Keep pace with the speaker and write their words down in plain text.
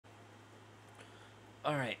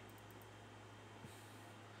Alright.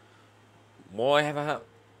 Boy, I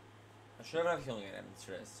should have a healing item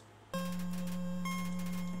for this.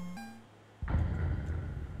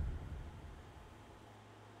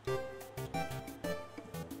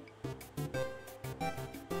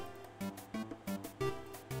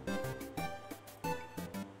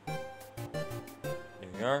 There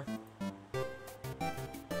we are.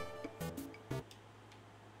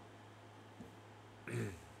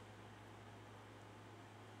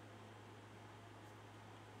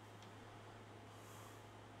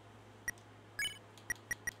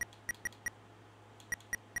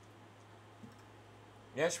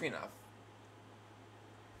 Yeah, that should be enough.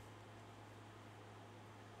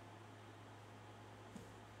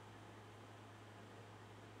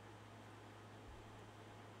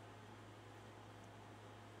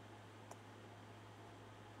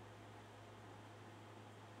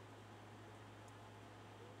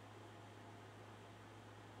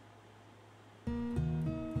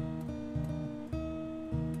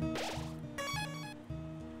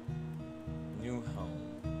 New home.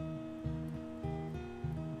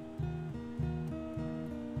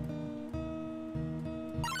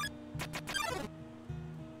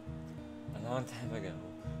 A long time ago,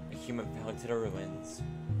 a human fell into the ruins.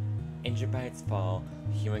 Injured by its fall,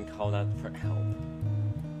 the human called out for help.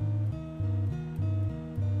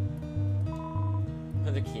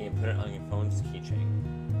 Put the key and put it on your phone's keychain.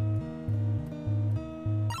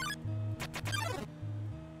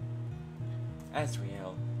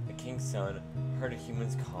 Azrael, the king's son, heard a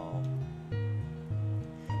human's call.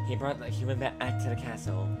 He brought the human back to the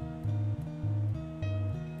castle.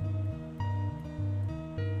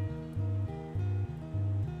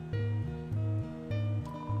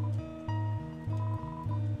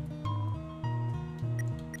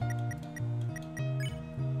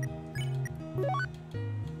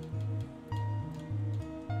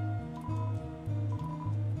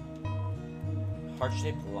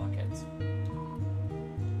 Heart-shaped locket.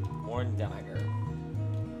 Worn dagger.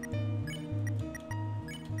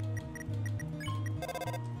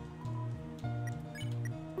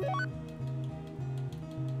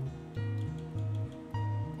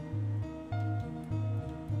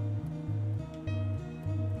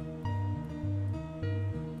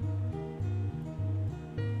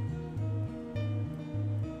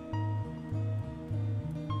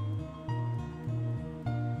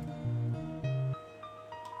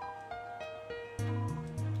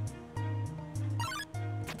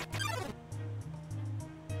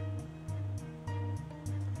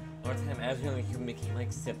 Over time, Azrael and the human became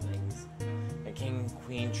like siblings. The king and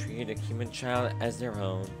queen treated a human child as their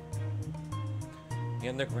own. The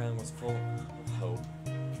underground was full of hope.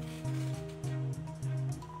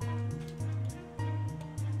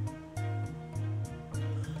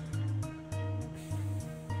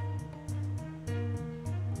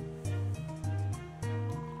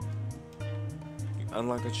 You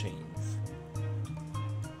unlock the chains.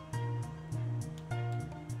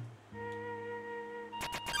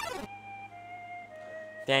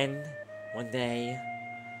 Then, one day,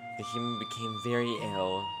 the human became very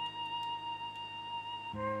ill.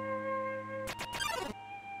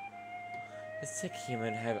 The sick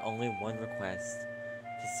human had only one request,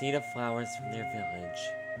 to see the flowers from their village.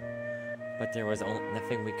 But there was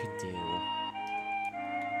nothing we could do.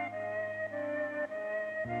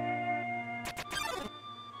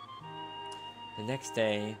 The next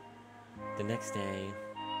day,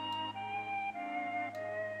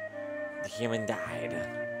 the human died.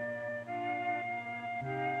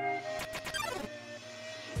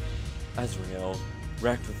 Azrael,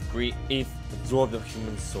 wracked with grief, absorbed the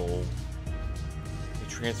human soul. He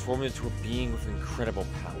transformed into a being with incredible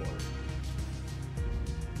power.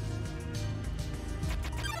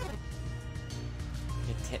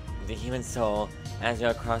 The human soul,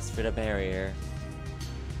 Azrael crossed through the barrier,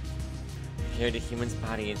 carried the human's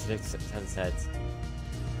body into the sunset,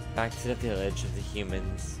 back to the village of the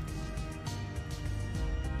humans.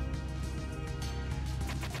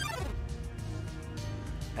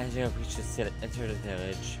 Azrael reached the entered the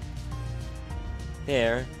village.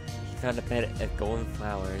 There, he found a bed of golden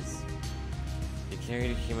flowers. He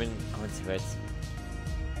carried a human onto it.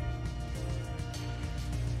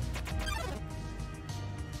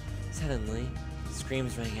 Suddenly,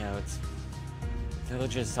 screams rang out.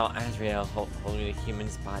 Villagers saw Azrael holding the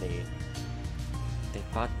human's body. They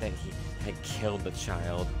thought that he had killed the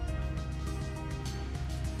child.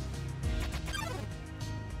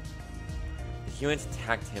 The humans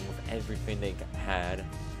attacked him with everything they had.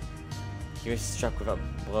 He was struck with a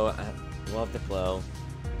blow after blow.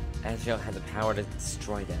 Azrael had the power to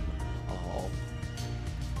destroy them all.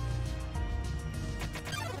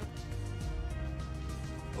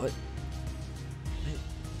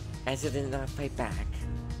 Azrael did not fight back.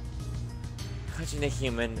 Clutching the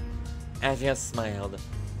human, Azrael smiled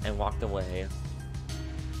and walked away.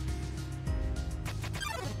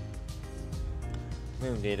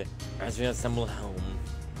 Wounded, Azrael stumbled home.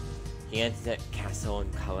 He entered the castle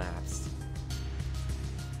and collapsed.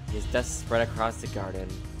 His dust spread across the garden.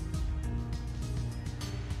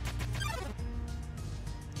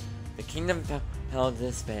 The kingdom fell into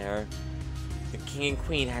despair. The king and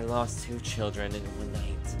queen had lost 2 children in one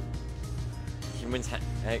night. Humans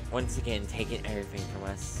had once again taken everything from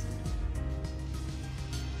us.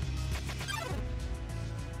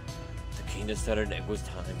 The king decided it was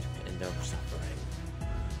time to end their suffering.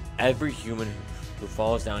 Every human who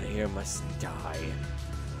falls down here must die.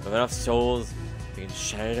 With enough souls, we can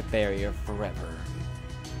shatter the barrier forever.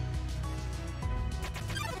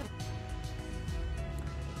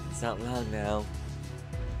 It's not long now.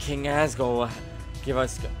 King Asgol,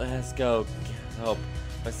 let's go, hope,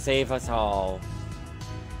 but save us all.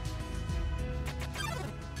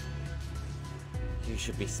 You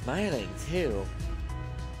should be smiling too.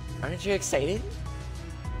 Aren't you excited?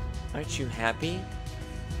 Aren't you happy?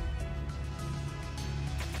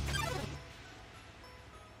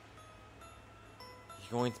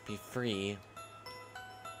 You're going to be free.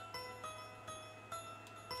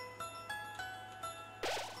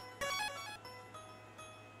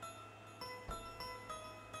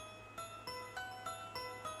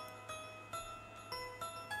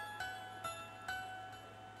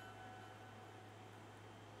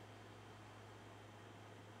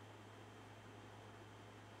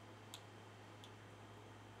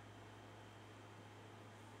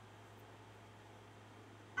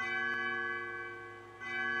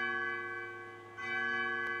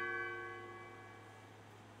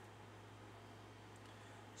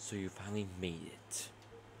 So you finally made it.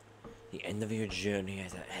 The end of your journey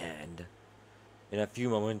is at hand. In a few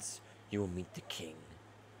moments, you will meet the king.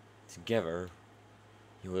 Together,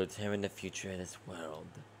 you will determine the future of this world.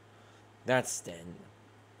 That's then.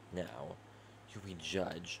 Now, you'll be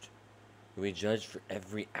judged. You'll be judged for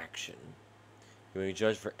every action. You'll be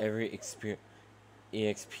judged for every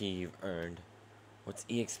EXP you've earned. What's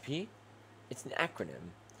EXP? It's an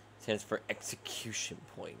acronym. It stands for execution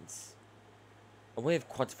points. A way of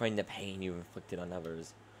quantifying the pain you've inflicted on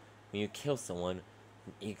others. When you kill someone,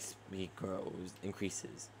 EXP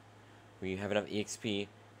increases. When you have enough EXP,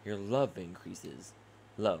 your love increases.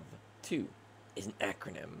 Love, too, is an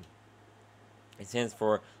acronym. It stands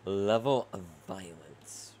for level of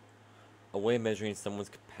violence. A way of measuring someone's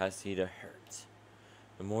capacity to hurt.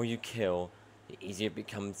 The more you kill, the easier it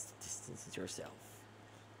becomes to distance yourself.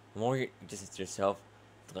 The more you distance yourself,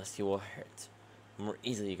 the less you will hurt. The more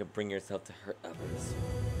easily you can bring yourself to hurt others.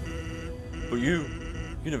 But you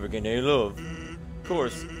never get any love. Of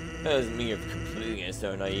course, that doesn't mean you're completely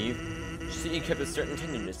so naive. Just that you kept a certain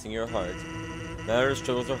tenderness in your heart. No matter the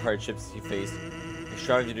struggles or hardships you faced, you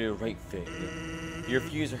strived to do the right thing. You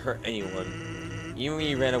refused to hurt anyone. Even when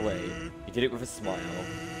you ran away, you did it with a smile.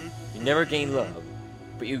 You never gained love,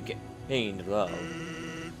 but you gained love.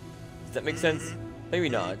 Does that make sense? Maybe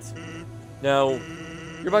not. Now,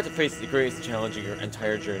 you're about to face the greatest challenge of your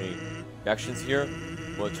entire journey. Your actions here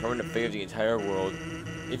will determine the fate of the entire world.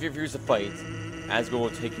 If you refuse to fight, Asgore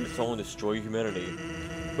will take your soul and destroy humanity.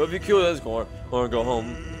 But if you kill Asgore or go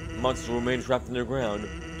home, monsters will remain trapped in the ground.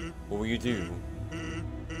 What will you do?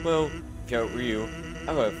 Well, if I were you,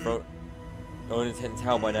 I would have thrown his head in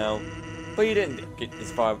towel by now. But you didn't get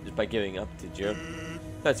as far by giving up, did you?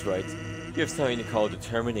 That's right. You have something to call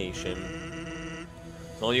determination.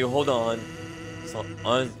 So you hold on. So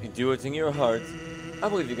long as you do what's in your heart, I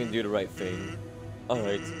believe you can do the right thing.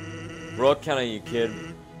 Alright. We're all counting on you, kid.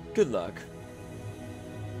 Good luck.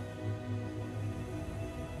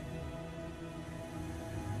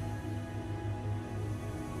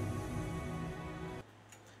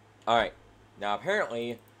 Alright. Now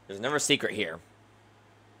apparently, there's another secret here.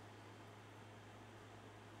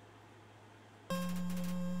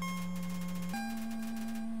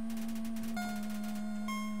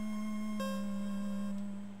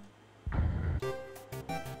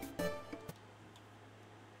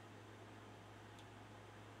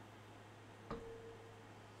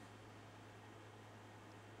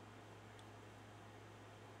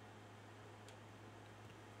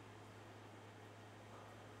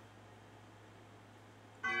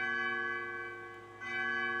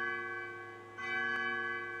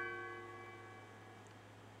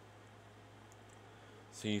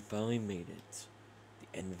 So you finally made it.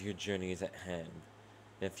 The end of your journey is at hand.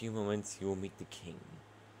 In a few moments, you will meet the king.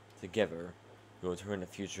 Together, you will turn the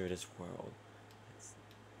future of this world.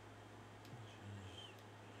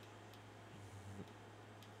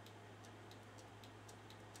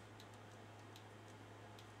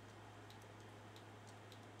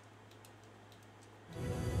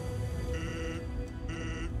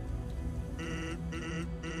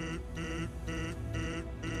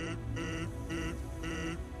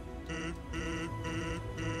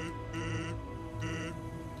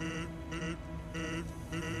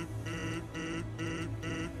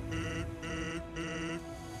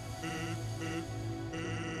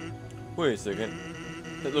 Wait a second.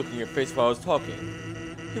 That look in your face while I was talking.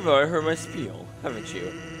 You've already heard my spiel, haven't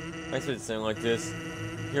you? I said something like this.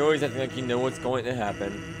 You're always acting like you know what's going to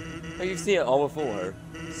happen. Like you've seen it all before.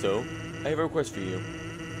 So, I have a request for you.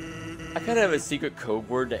 I kind of have a secret code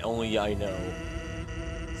word that only I know.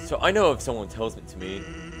 So I know if someone tells it to me,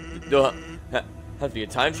 they'll have to be a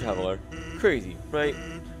time traveler. Crazy, right?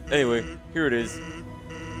 Anyway, here it is.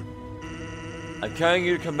 I'm counting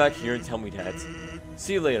you to come back here and tell me that.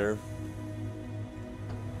 See you later.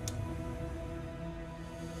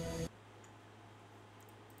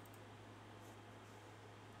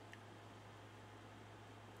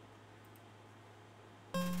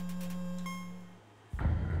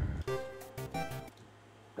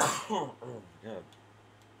 Oh, yeah.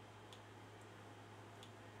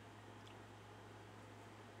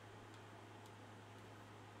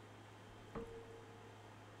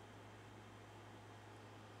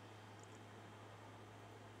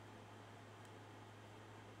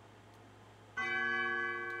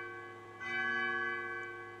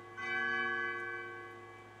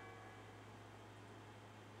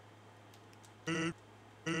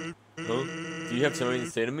 Huh? Do you have something to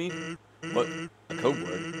say to me? What? A code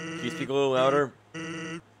word? Can you speak a little louder?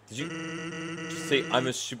 Did you just say I'm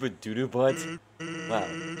a stupid doo-doo butt? Wow,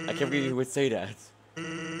 I can't believe you would say that.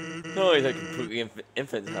 Not only is that completely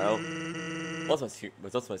infantile, but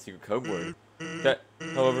also my secret code word. That,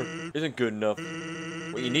 however, isn't good enough.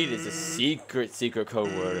 What you need is a secret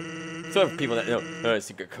code word. So have people that know a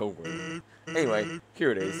secret code word. Anyway,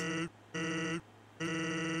 here it is.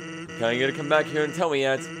 Can you to come back here and tell me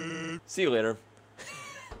yet? See you later.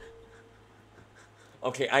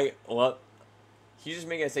 Okay, well, he's just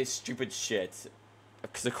making us say stupid shit.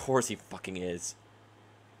 Because of course he fucking is.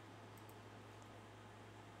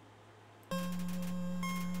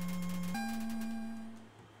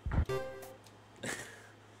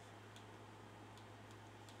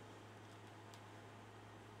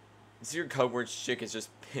 Your code word chick is just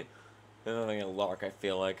nothing a lark, I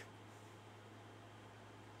feel like.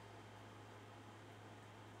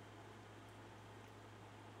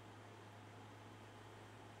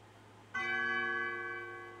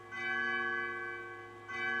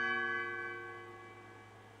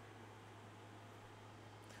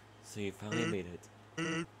 So you finally made it.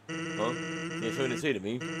 Huh? You have something to say to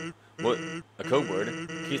me? What? A code word?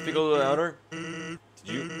 Can you speak a little louder? Did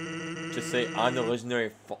you just say I'm the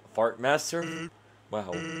legendary fart master?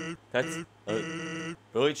 Wow, that's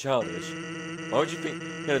really childish. Why would you think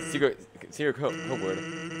that a secret code word?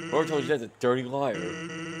 Whoever told you that's a dirty liar?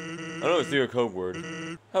 I know it's a secret code word.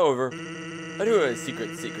 However, I do have a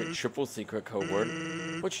secret, triple secret code word.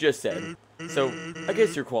 What you just said. So, I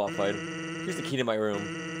guess you're qualified. Here's the key to my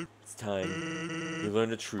room. It's time. You learn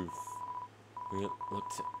the truth.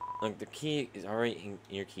 Look, the key is already in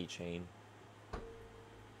your keychain.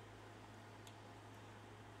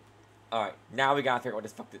 Alright, now we gotta figure out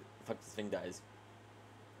what fuck this thing does.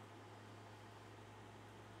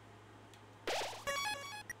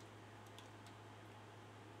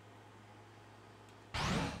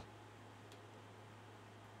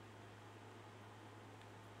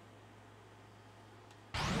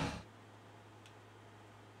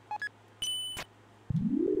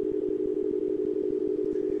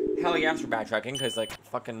 Hell yeah, for backtracking, because, like,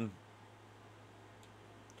 fucking...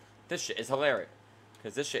 This shit is hilarious.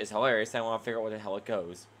 Because this shit is hilarious, and I want to figure out where the hell it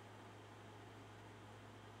goes.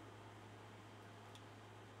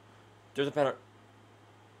 There's a better...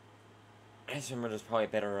 I just remember there's probably a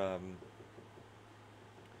better,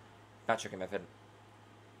 backtracking method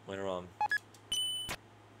later on.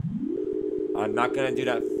 I'm not gonna do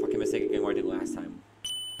that fucking mistake again where I did last time.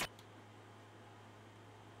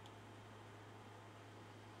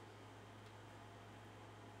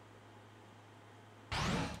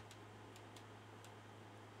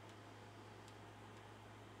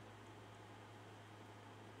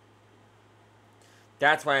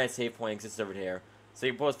 That's why a save point exists over here.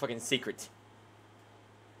 Save point is fucking secret.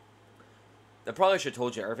 I probably should have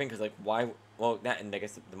told you everything, because, like, why... Well, that, and I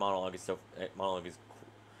guess the monologue is so... Monologue is...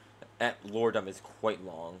 That lore-dump is quite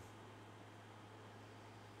long.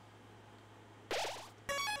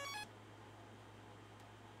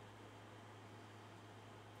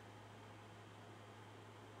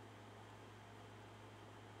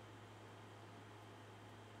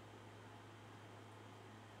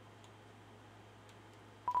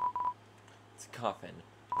 It's a coffin.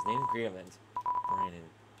 His name is Greenland. Brandon.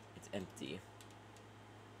 It's empty.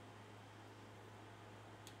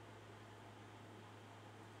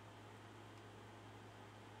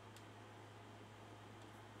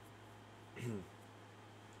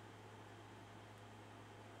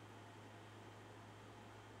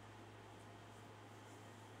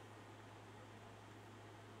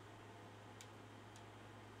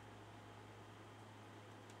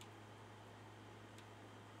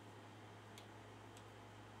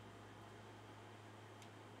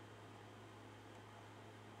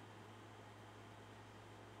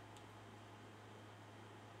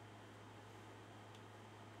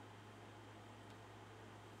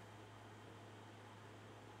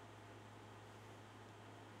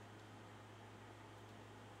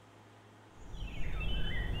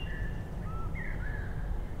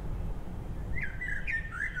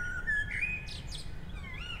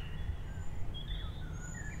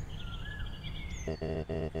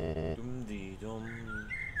 Dum dee dum.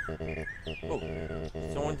 Oh,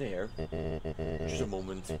 someone there. Just a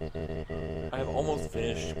moment. I have almost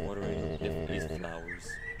finished watering these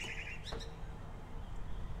flowers.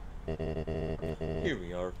 Here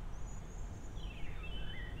we are.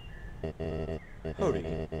 Howdy.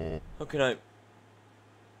 How can I...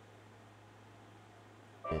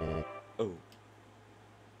 Oh.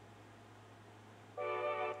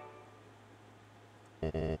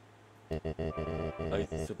 I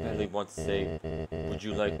so badly want to say, would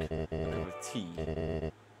you like a cup of tea?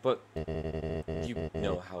 But you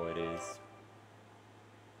know how it is.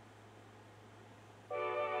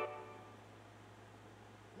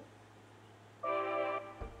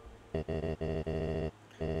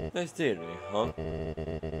 Nice day today, huh?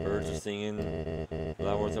 Birds are singing,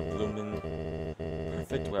 flowers are blooming.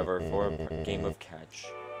 Perfect weather for a game of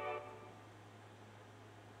catch.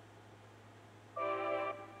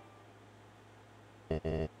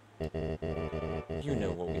 You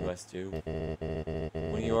know what we must do.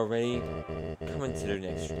 When you are ready, come into the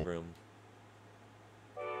next room.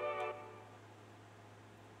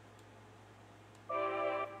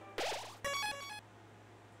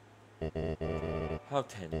 How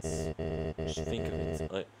tense. Just think of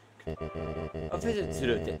it, like a visit to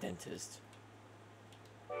the dentist.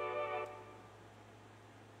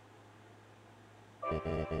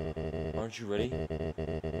 Aren't you ready?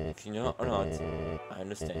 If you're not or not, I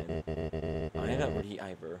understand. I am not ready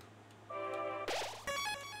either.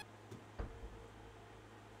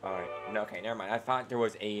 Alright, no, okay, never mind. I thought there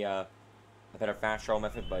was a better fast travel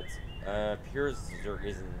method, but appears there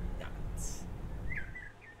is not.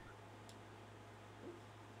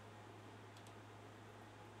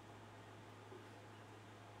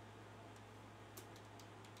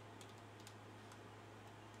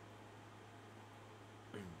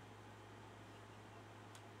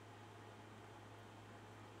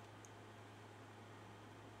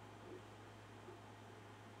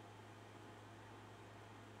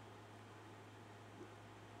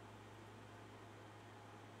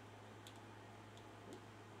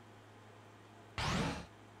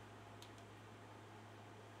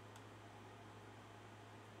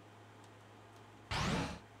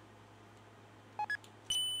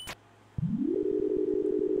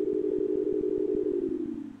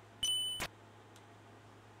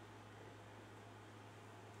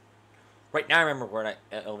 Right, now I remember where that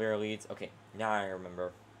elevator leads. Okay, now I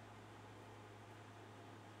remember.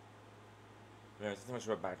 There's so much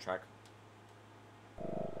of a backtrack.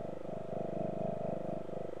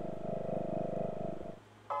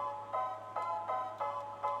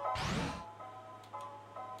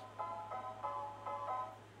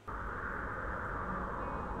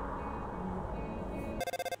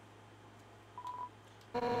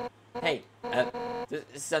 Hey, this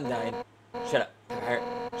is Sundyne. Shut up,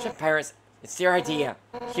 Shut up, Pirates. It's your idea.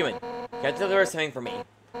 Human, you have to deliver something for me.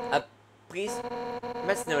 Please?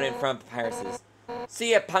 Mess note in front of Papyrus's.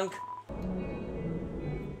 See ya, punk!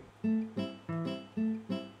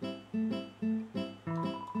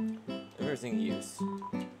 Elevator's in use.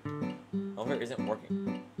 Elevator isn't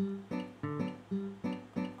working.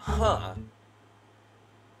 Huh.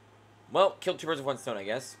 Well, killed two birds with one stone, I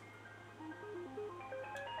guess.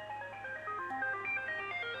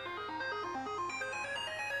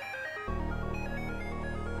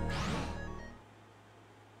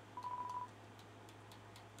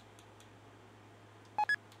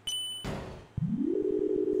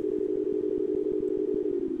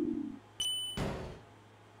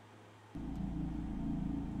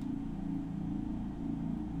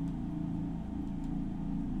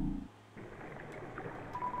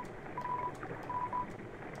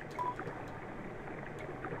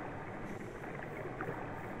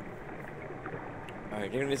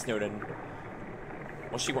 Alright, getting this note in.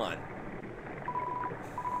 What's she want?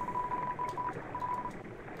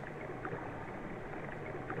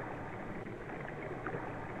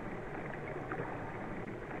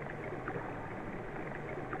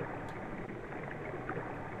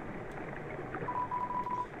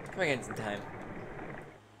 Come again some time.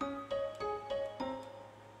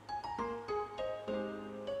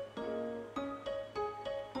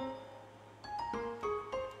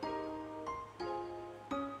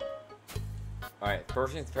 Alright,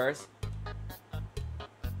 first things first.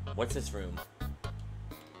 What's this room?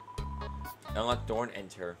 Unlock door and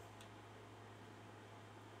enter.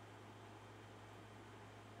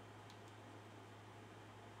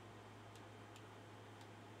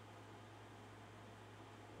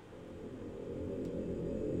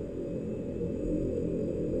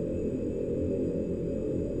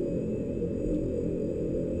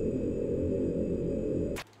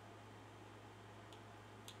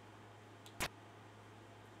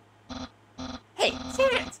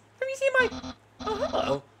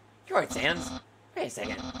 Alright, Sans. Wait a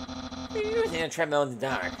second. You're using a treadmill in the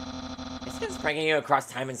dark. Is Sans pranking you across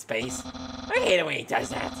time and space? I hate it when he does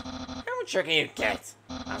that. How mature can you get?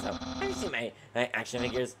 Also, have you seen my action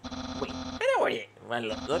figures? Wait, I know what you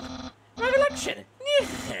look. My collection.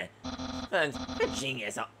 I'm a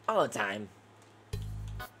genius all the time.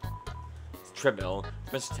 It's treadmill.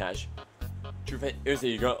 Mr. Tash. Truth is that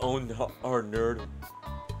you gotta own our nerd. It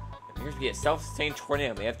appears to be a self-sustained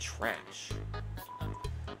tornado made of trash.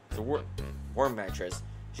 It's a warm mattress.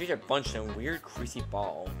 She's a bunch in a weird, greasy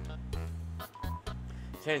ball.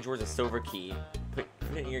 Hand towards a silver key. Put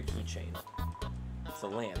it in your keychain. It's a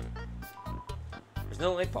lamp. There's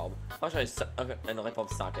no light bulb. Flashlight and the light bulb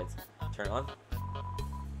sockets. Turn on.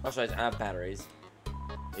 Flashlight's out of batteries.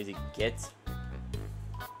 Easy get.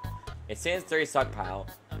 It stands 30 stockpile.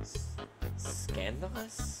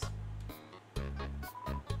 Scandalous?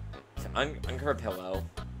 It's an uncovered pillow.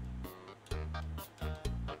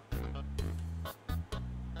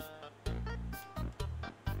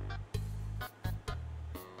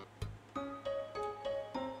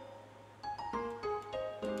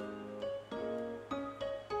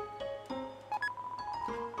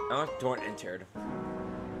 Door entered.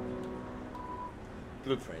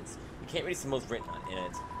 Blueprints. You can't read symbols written in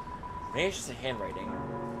it. Maybe it's just a handwriting.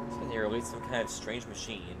 So they released some kind of strange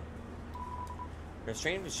machine. There's a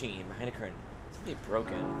strange machine behind a curtain. It's really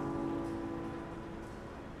broken.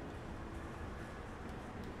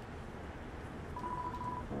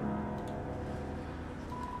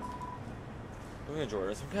 Look in the drawer.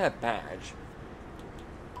 There's some kind of badge.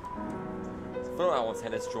 It's a photo album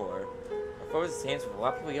inside this drawer. Photos stands with a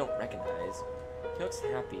lot of people you don't recognize. He looks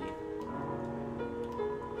happy.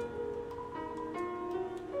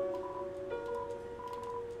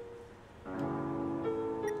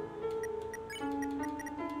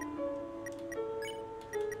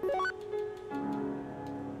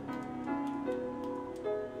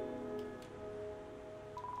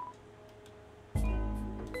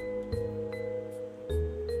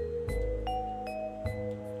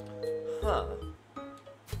 Huh.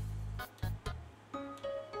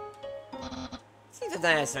 Seems that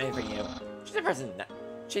I have something for you. She's a person.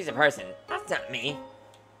 She's a person. That's not me.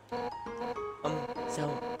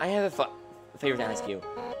 So I have a favor to ask you.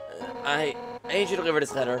 I need you to deliver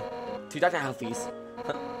this letter to Dr. Halfy's.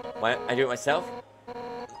 Why? I do it myself?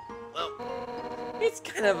 Well, it's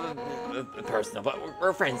kind of personal, but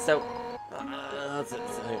we're friends, so.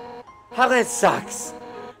 How that sucks.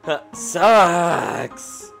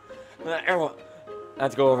 Sucks. Everyone,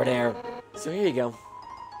 let's go over there. So here you go.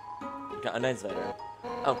 You got a nice letter.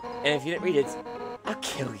 Oh, and if you didn't read it, I'll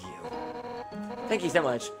kill you. Thank you so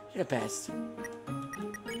much. You're the best.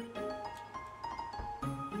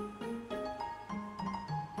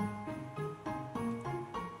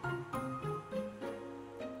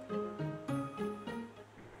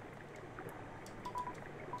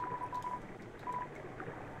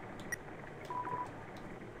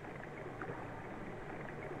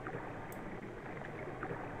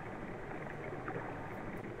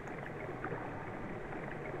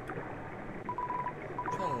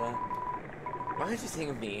 Why don't you sing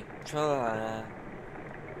with me? Tra-la-la.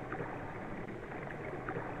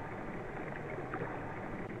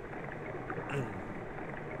 I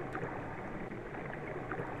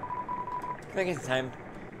think it's time.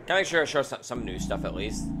 Gotta make sure I show some new stuff at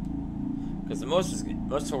least. Because most of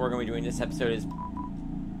what we're going to be doing this episode is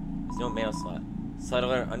no mail slot. Slide a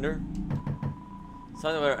letter under.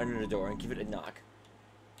 Slide a letter under the door and give it a knock.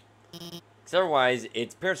 Because otherwise,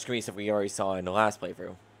 it's pretty much going to be stuff we already saw in the last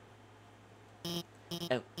playthrough.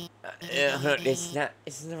 Oh, it's not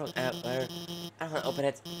out letter. I don't want to open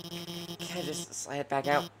it. Can I just slide it back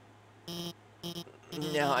out?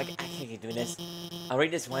 No, I can't keep doing this. I'll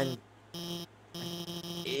read this one.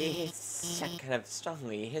 It's checked kind of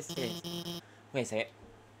strongly. History. Wait a second.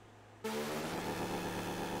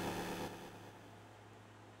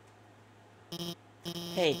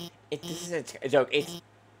 Hey, this is a joke. It's.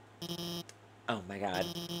 Oh my god.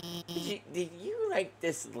 Did you write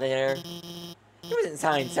this letter? It wasn't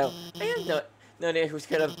signed, so I have no idea who's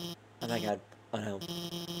could have. Oh my god. Oh no.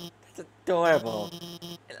 That's adorable.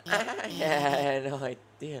 And I had no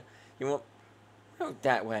idea you wrote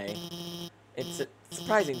that way. It's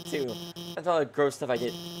surprising too. That's all the gross stuff I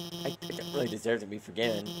did. I don't really deserve to be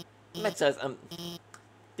forgiven. Much as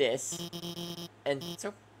this, and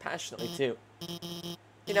so passionately too.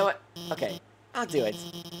 You know what? Okay, I'll do it.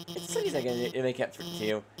 It's so easy I can make up for to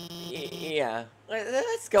you. Yeah,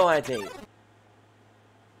 let's go on a date.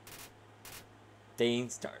 Dating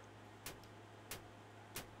start.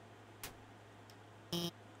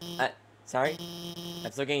 Sorry?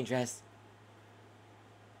 I'm still getting dressed.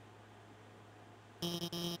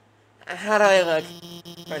 How do I look?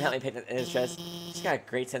 Try and help me pick in his dress. She's got a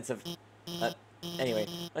great sense of... anyway,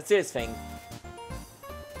 let's do this thing.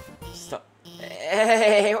 Stop.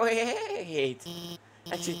 Hey, wait!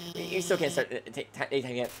 Actually, you still can't start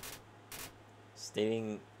daytime yet.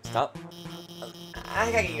 Stating... Stop.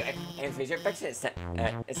 I gotta get you and face your affection.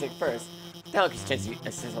 It's like first. That'll give you a chance to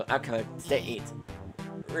a successful outcome of stay 8.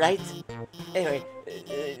 Right? Anyway,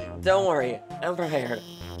 don't worry. I'm prepared.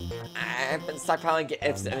 I've been stockpiling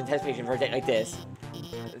gifts of anticipation for a day like this.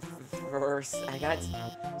 First, I got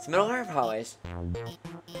some middle hair polish.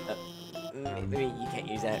 Maybe you can't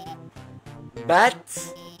use that.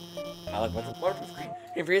 But I look what's waterproof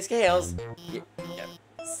cream for your scales.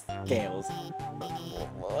 Scales.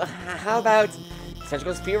 How about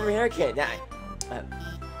surgical spear from hair kit?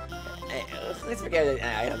 Let's forget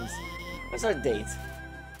the items. What's our date?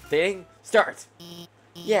 Dating? Start!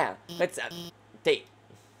 Yeah, let's date.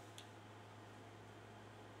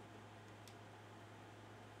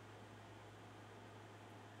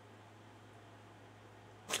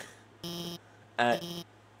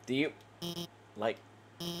 Do you like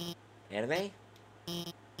anime?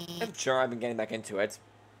 I'm sure I've been getting back into it.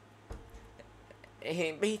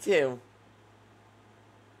 Hey, me too.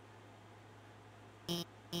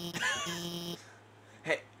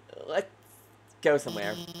 Hey, let's go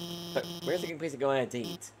somewhere. But where's a good place to go on a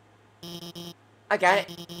date? I got it.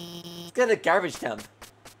 Let's go to the garbage dump.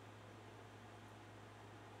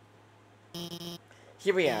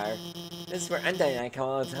 Here we are. This is where Enda and I come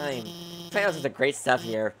all the time. Find out such great stuff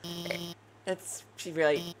here. That's she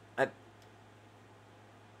really.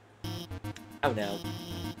 Oh no.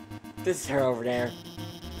 This is her over there.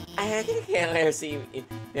 I can't let her see you. Can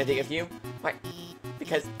I take a few? Why?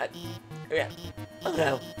 Because yeah. Oh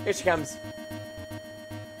no. Here she comes.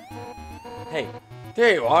 Hey,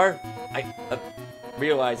 there you are. I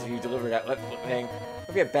realize if you deliver that thing, it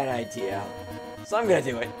would be a bad idea. So I'm gonna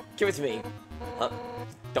do it. Give it to me.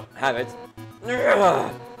 Don't have it.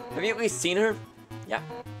 Have you at least seen her? Yeah.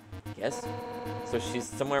 Yes. So she's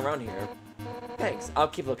somewhere around here. Thanks. I'll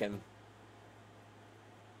keep looking.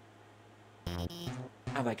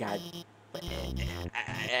 Oh my god.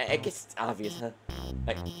 I guess it's obvious, huh?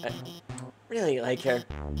 I really like her.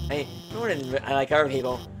 More than I like other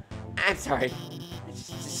people. I'm sorry. I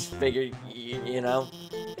just figured, you know,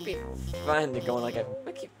 it'd be fun to go on like a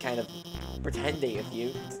kind of pretend date with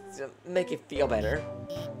you to make you feel better.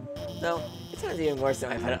 No, it sounds even worse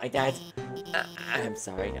than I put it like that. I'm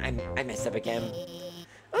sorry. I messed up again.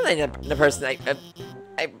 Well, then the person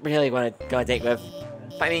I really want to go on a date with.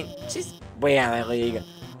 I mean, she's way out of my league.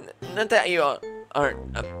 Not that you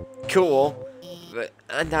aren't cool, but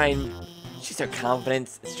Undyne, she's so confident,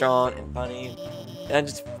 strong, and funny. And I'm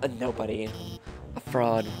just a nobody, a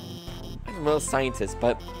fraud. I'm a real scientist,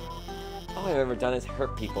 but all I've ever done is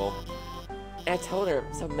hurt people. And I told her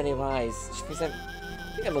so many lies. She thinks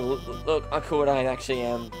I'm a little uncool what I actually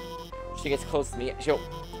am. If she gets close to me, she'll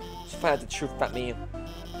find out the truth about me.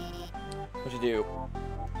 What you do?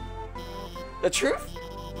 The truth?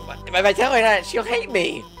 If I tell her that, she'll hate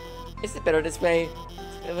me. Is it better this way?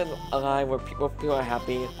 Live a lie where people are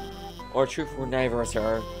happy, or a truth where neither of us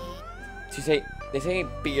are. They say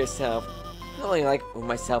be yourself. I don't really like who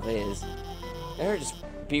myself is. Let her just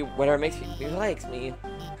be whatever makes me likes me.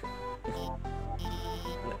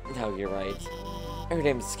 No, you're right. Every day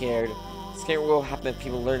I'm scared. Scared what will happen if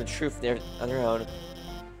people learn the truth on their own.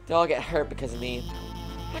 They'll all get hurt because of me.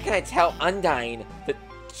 How can I tell Undyne the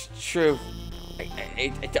truth?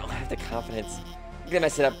 I don't have the confidence. I'm gonna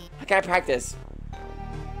mess it up. How can I practice?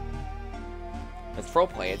 Let's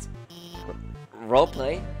roleplay it.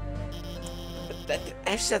 Roleplay? That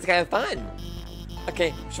actually sounds kind of fun.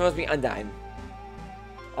 Okay, she wants to be Undyne.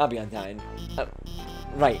 I'll be Undyne.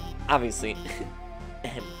 Right, obviously.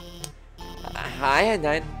 Hi,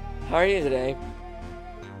 Undyne. How are you today?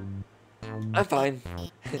 I'm fine.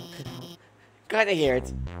 Glad to hear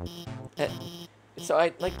it. So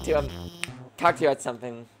I'd like to talk to you about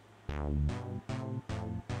something.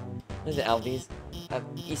 What is it, Alvies?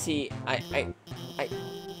 You see, I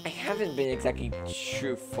haven't been exactly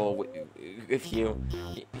truthful with you.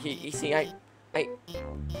 You see, I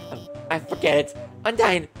forget it.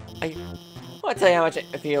 Undyne, I want to tell you how much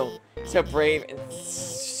I feel. So brave and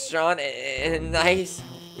strong and nice.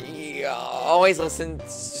 You always listen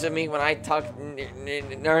to me when I talk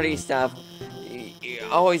nerdy stuff. You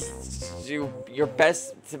always do your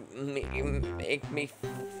best to make me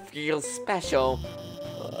feel special.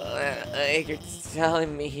 You're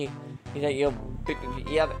telling me that you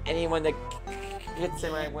have anyone that gets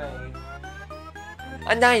in my way.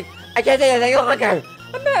 Undyne, I can't take it any longer.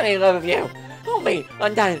 I'm not in love with you. Hold me,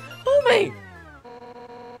 Undyne, hold me.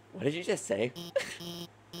 What did you just say?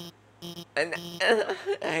 And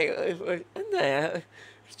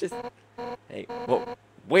it's just. Hey, whoa,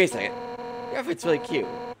 wait a second. Your outfit's really cute.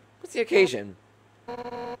 What's the occasion?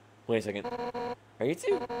 Wait a second. Are you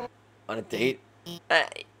two on a date?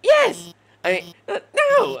 Yes! I mean,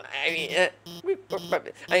 no!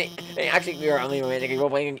 Actually, we were only romantic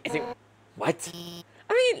role playing. What?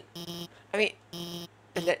 I mean,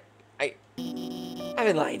 and that, I've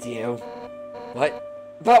been lying to you. What?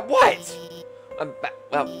 About what?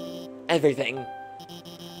 Well, everything.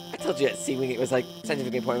 I told you that seaweed was like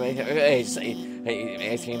scientifically important. Hey, ice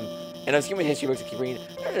cream. And I was giving history books to keep reading.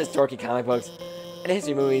 They're just dorky comic books. And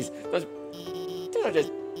history movies. Those are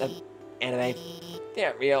just anime. They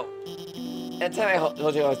aren't real. And the time I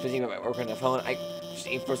told you I was busy with my work on the phone, I just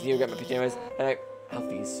forced you to get my pajamas. And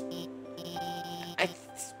Alphys. I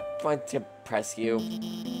just wanted to impress you.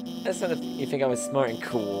 I just wanted you think I was smart and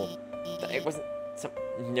cool. That I wasn't some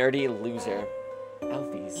nerdy loser.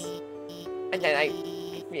 Alphys. And then I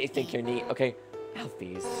really think you're neat, okay?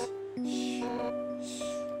 Alphys. Shh.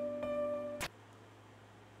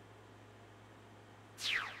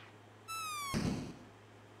 Shh.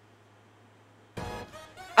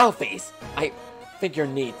 Alphys! I think you're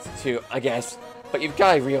neat, too, I guess. But you've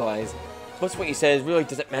gotta realize, most of what you said really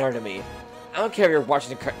doesn't matter to me. I don't care if you're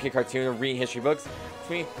watching a kid cartoon or reading history books.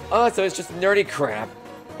 To me, so it's just nerdy crap.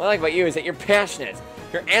 What I like about you is that you're passionate.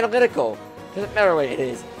 You're analytical. Doesn't matter what it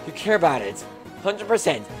is. You care about it.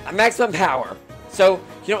 100%. A maximum power. So,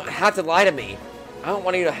 you don't have to lie to me. I don't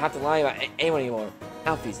want you to have to lie about anyone anymore.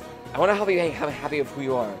 Alphys, I want to help you be happy with who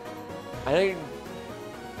you are. I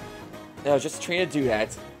know I was just trying to do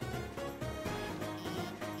that.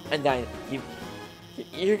 And then,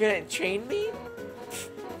 you're gonna train me?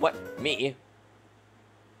 What? Me?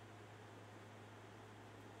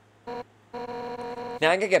 Now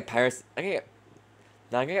I'm gonna get Paris.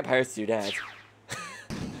 Now I'm gonna get Paris to do that.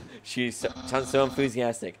 She sounds so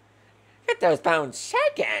enthusiastic. Get those bones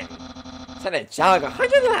shaking! Send a jog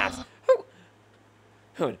 100 laps!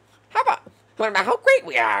 How about how great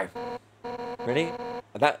we are? Ready?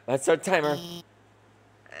 Let's start the timer.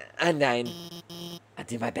 And 9. I'll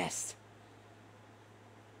do my best.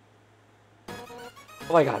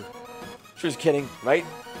 Oh my god. She was kidding, right?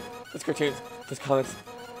 Those cartoons, those comics,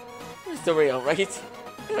 they're still real, right?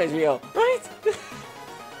 They're real, right?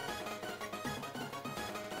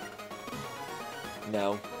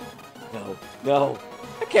 No. No. No.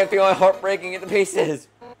 I can't feel my heart breaking into pieces.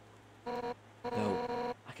 No.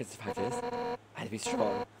 I can survive this. I had to be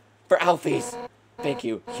strong. For Alphys. Thank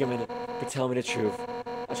you, human, for telling me the truth.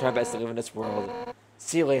 I'll try my best to live in this world.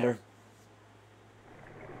 See you later.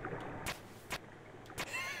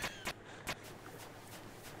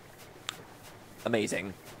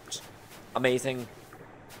 Amazing. Amazing.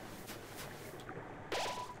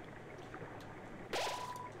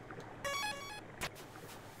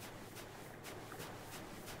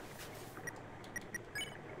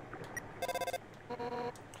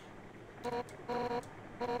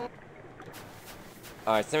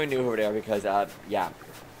 Alright, someone new over there because, yeah.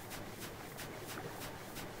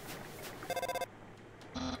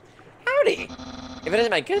 Howdy! If it isn't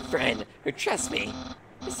my good friend who trusts me,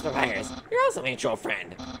 Mr. Myers, you're also a mutual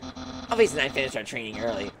friend. Alphys and I finished our training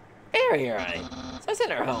early. Very early. So I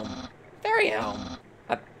sent her home. Very home.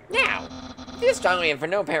 Now, if you're strongly and for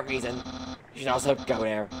no apparent reason, you should also go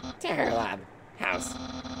there. To her lab. House.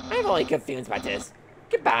 I have only good feelings about this.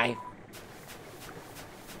 Goodbye.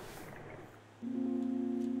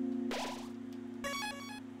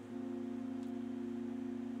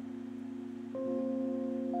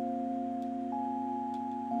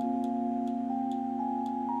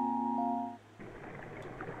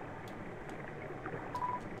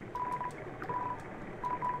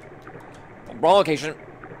 Wrong location.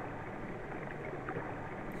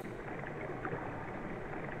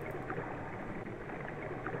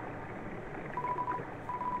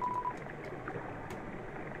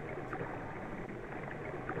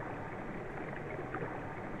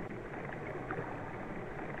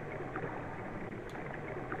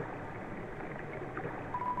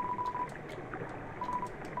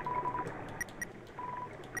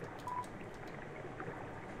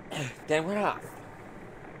 Then we're off.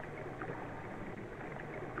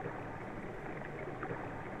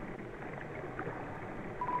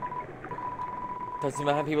 Don't seem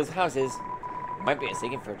to have people's houses. Might be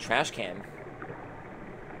mistaken for a trash can.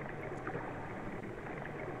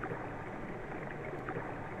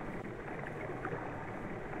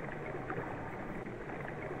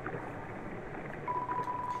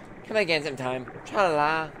 Come again sometime.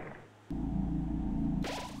 Tra-la-la.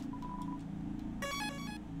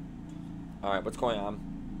 Alright, what's going on?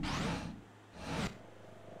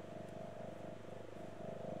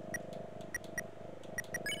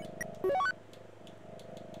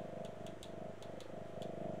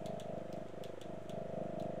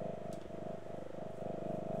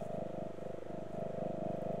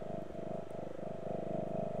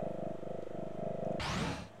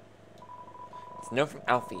 It's a note from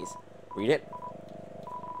Alfie's. Read it.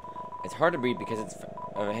 It's hard to read because it's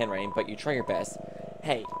of a handwriting, but you try your best.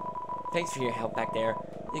 Hey, thanks for your help back there.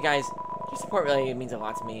 You guys, your support really means a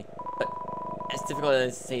lot to me. But as difficult as it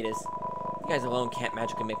is to say this, you guys alone can't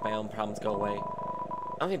magically make my own problems go away.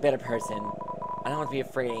 I'm a better person. I don't want to be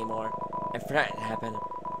afraid anymore. And for that to happen,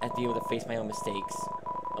 I have to be able to face my own mistakes.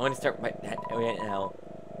 I want to start that right now.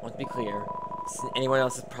 I want to be clear. This isn't anyone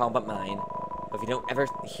else's problem but mine. But if you don't ever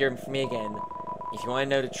hear from me again, if you want to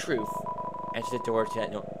know the truth, enter the door to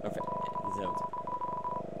that note.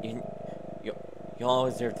 You all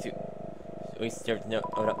deserve to. We deserve to know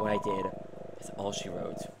what I did. That's all she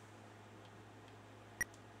wrote.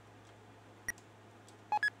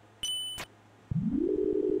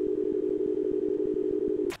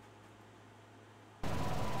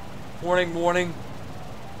 Warning, warning.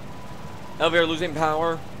 Elevator losing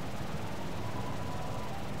power.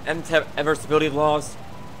 MTEP ever stability loss.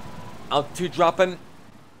 Altitude dropping.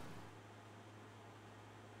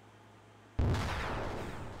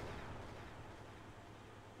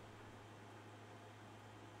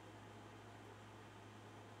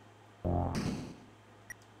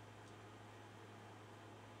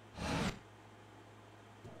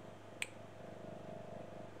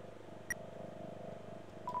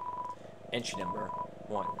 Entry number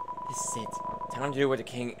 1. This is it. Time to do what the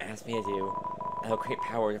king asked me to do. I will create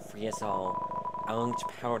power to free us all. I will unleash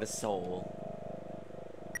power to soul.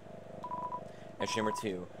 Entry number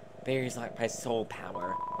 2. Barrier is locked by soul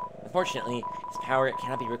power. Unfortunately, this power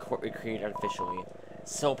cannot be recreated artificially.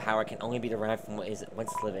 Soul power can only be derived from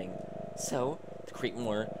what's living. So, to create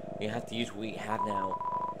more, we have to use what we have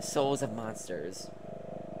now. The souls of monsters.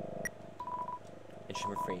 Entry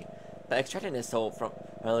number 3. But extracting the soul from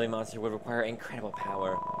a living monster would require incredible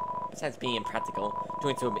power. Besides being impractical,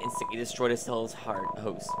 doing so would instantly destroy the soul's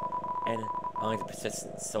host. And, unlike the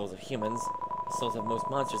persistent souls of humans, the souls of most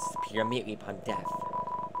monsters disappear immediately upon death.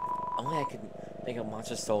 Only I could make a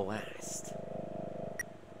monster's soul last.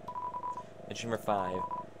 Entry number 5.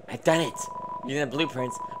 I've done it! Using the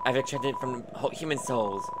blueprints, I've extracted from the human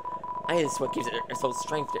souls. This is what gives our soul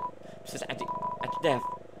strength just after death.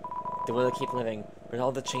 The will to keep living,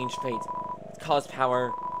 resolve to change fate. Cause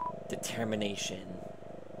power, determination.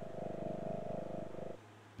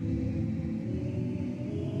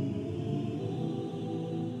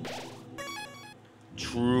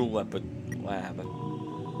 True lab.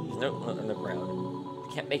 There's no underground.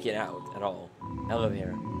 You can't make it out at all.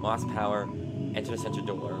 Elevator, lost power, enter the center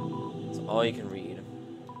door. That's all you can read.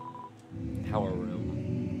 Power room.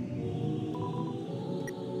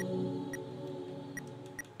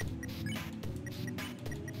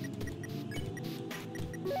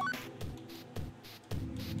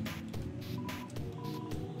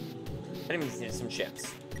 Enemies need some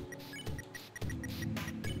chips.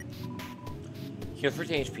 Heal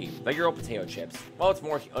 30 HP. Regular old potato chips. Well,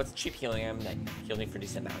 it's cheap healing. That healed me for a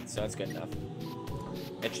decent amount, so that's good enough.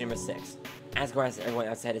 Entry number 6. Asgard asked everyone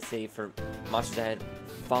outside the city for monsters that had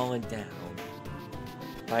fallen down.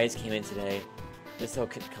 Bodies came in today. They're still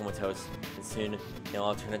comatose, and soon they'll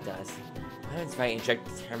all turn to dust. Heaven's fight inject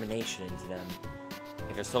determination into them.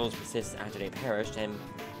 If their souls persist after they perish, then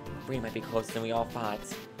freedom might be closer than we all thought.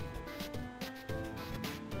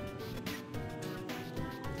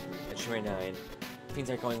 Entry 9. Things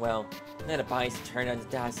are going well. None of the bodies turn into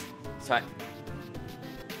dust, so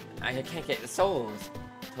I can't get the souls.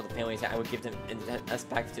 I told the families that I would give them us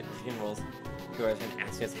back to the funerals. People are going to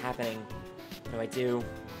ask what's happening. What do I do?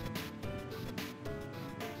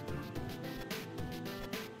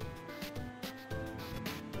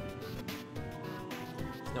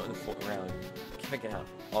 There's no in the fourth round. Can't make it out.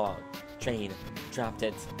 Oh, Jane dropped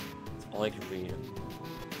it. That's all I can read.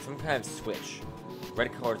 Some kind of switch.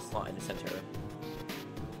 Red colored slot in the center.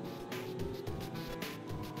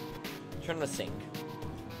 Turn on the sink.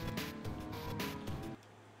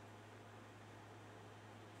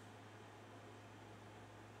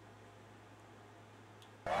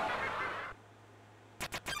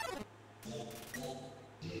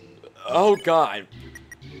 Oh God.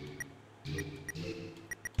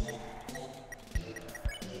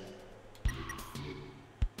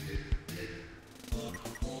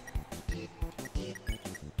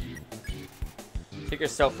 Take your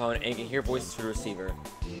cell phone and you can hear voices through the receiver.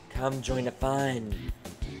 Come join the fun.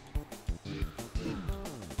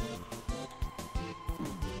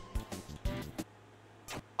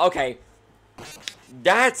 Okay.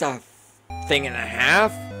 That's a thing and a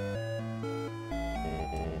half.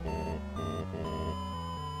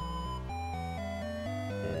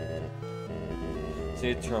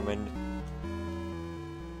 So determined.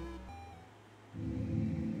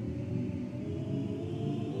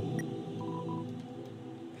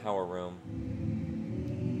 Power room.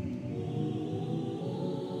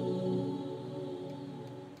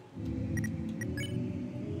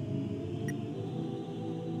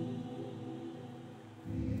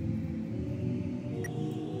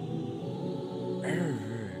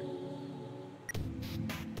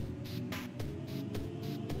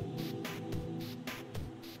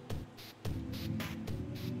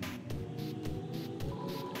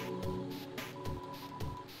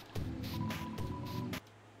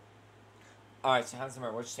 Alright, so how's the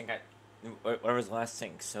which sync whatever was the last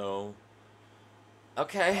sync, so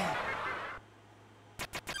okay.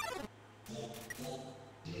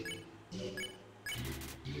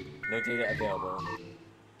 No data available.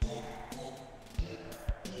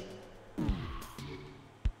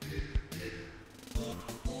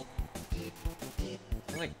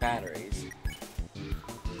 I like batteries.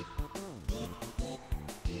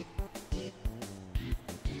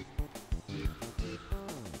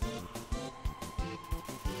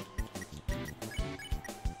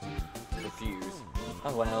 Refuse.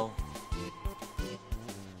 Oh well.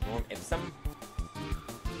 Norm Ipsum?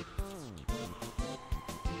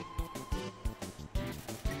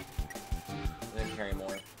 Then carry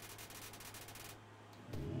more.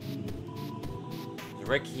 The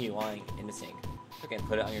red key lying in the sink. Okay,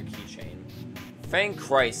 put it on your keychain. Thank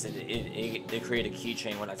Christ they created a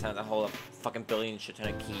keychain when I found the whole fucking billion shit ton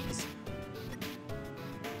of keys.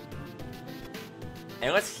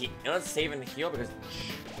 And let's save and heal because it's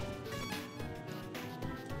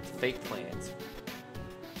fake plans.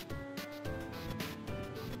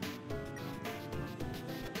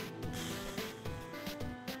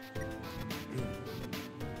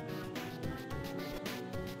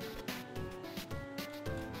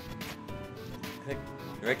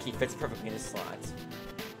 The red key fits perfectly in the slots.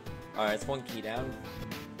 Alright, it's one key down.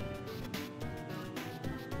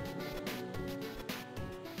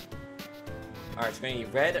 Alright, it's gonna be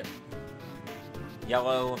red,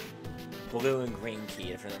 yellow, blue, and green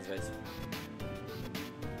key for those guys.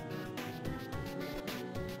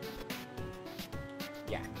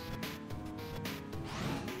 Yeah.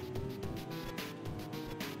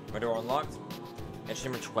 My door unlocked. It's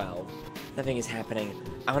number 12. Nothing is happening.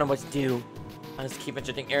 I don't know what to do. I'll just keep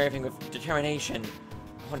adjusting everything with determination.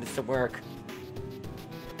 I want this to work.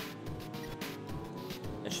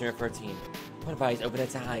 It's number 13. One body's open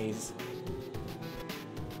its eyes.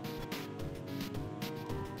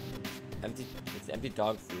 It's an empty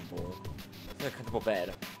dog food bowl. It's in a comfortable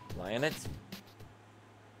bed. Lie on it.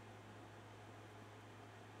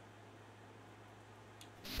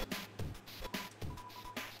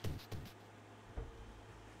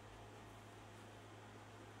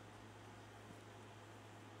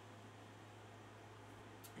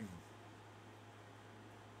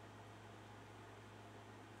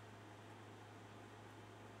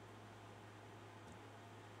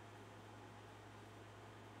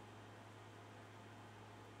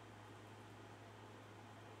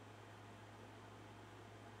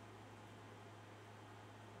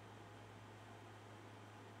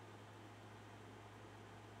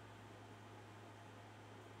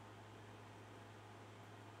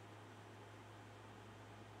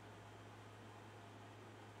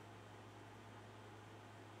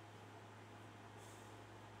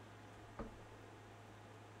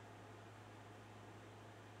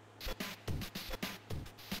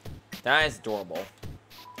 That is adorable.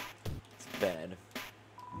 It's bed.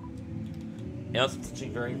 And also potentially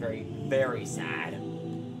very, very, very sad.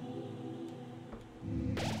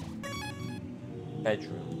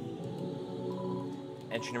 Bedroom.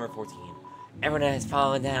 Entry number 14. Everyone that has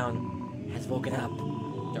fallen down has woken up.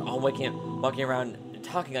 They're all walking around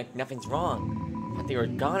talking like nothing's wrong. But they were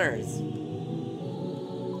goners.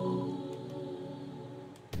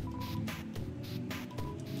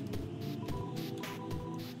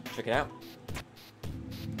 Check it out.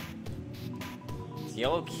 It's a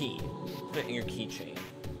yellow key. Put it in your keychain.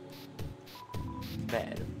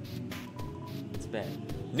 Bed. It's bed.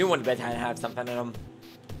 New one bed had to have something in them.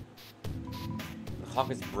 The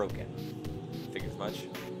clock is broken. Figures much.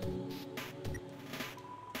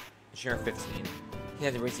 Share 15. He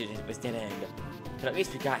had to reach it was dead end. But at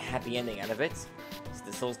least we got happy ending out of it. So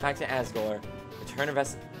the soul's back to Asgore. Return of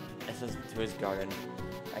Essos to his garden.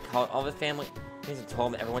 I called all the family. And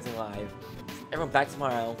told him everyone's alive. Everyone back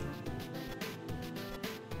tomorrow.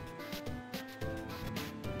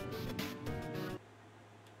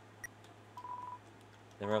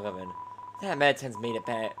 Number 11. That Minithon's made it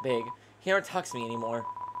big. He never talks to me anymore.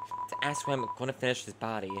 To ask when I'm going to finish his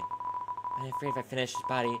body. I'm afraid if I finish his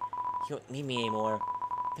body, he won't need me anymore.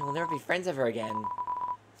 Then we'll never be friends ever again.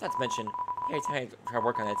 Not to mention, every time I try to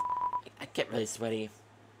work on it, I get really sweaty.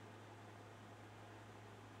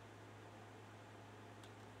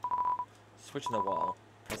 switch in the wall.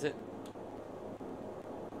 Press it.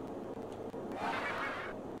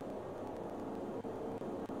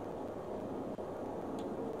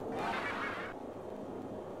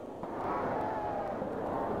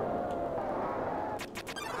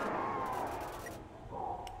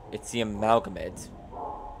 It's the amalgamate.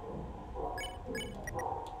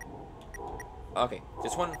 Okay,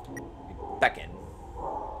 this one, beckon.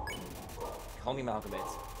 Call me amalgamate.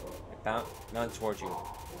 Mounted towards you.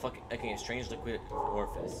 Okay, a strange liquid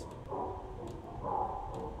orifice.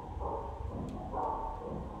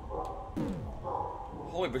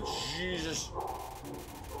 Holy but Jesus!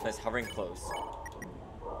 That's hovering close.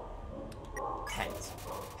 Pet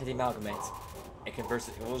the amalgamate. It converts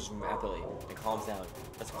it rapidly and calms down.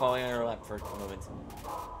 Let's call it on our lap for a moment.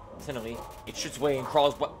 Suddenly, it shoots away and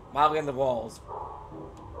crawls wildly on the walls.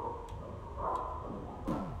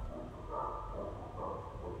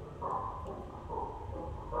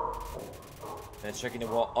 And it's striking the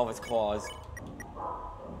wall of its claws.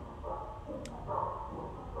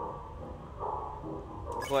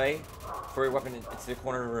 Play for your weapon into the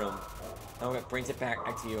corner of the room. Now it brings it back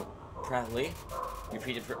to you. Proudly,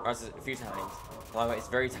 repeat it for us a few times. Lava is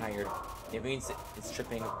very tired. It means it's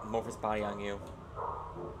tripping Morpheus' body on you.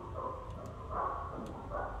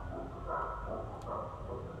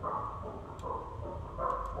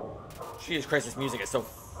 Jesus Christ, this music is so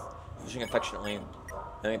pushing affectionately.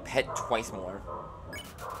 Let me pet twice more.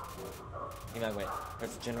 Wait.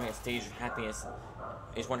 Let's generate a stage of happiness.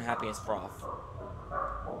 Stage 1 happiness froth.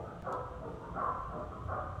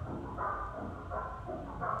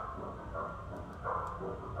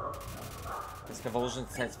 This convulsion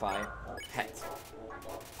satisfy. Pet.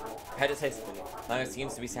 Pet decisively. Lana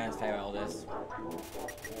seems to be satisfied by all this.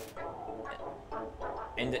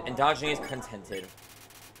 And endogenous contented.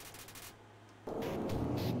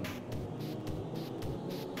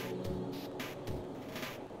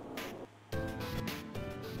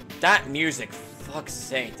 That music, fuck's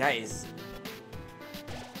sake, that is...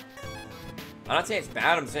 I'm not saying it's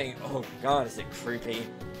bad, I'm saying, oh god, is it creepy.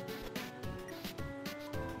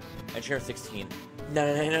 Engineer 16. No.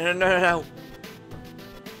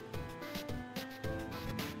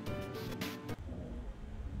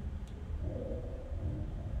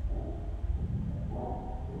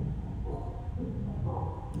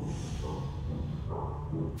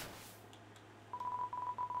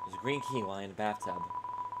 There's a green key lying in the bathtub.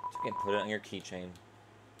 So you can put it on your keychain.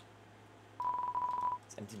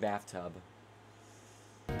 It's an empty bathtub.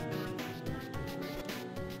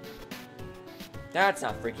 That's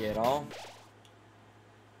not freaky at all.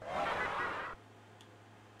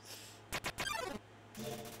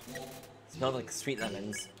 Smells like sweet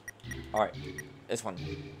lemons. Alright, this one.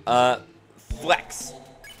 Flex.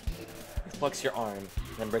 Flex your arm,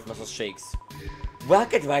 then breath muscle shakes.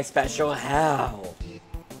 Welcome to my special hell.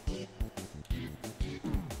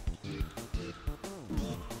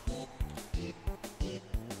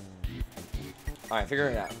 Alright, figure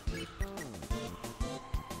it out.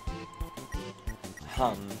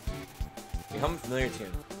 Hum. You hum a familiar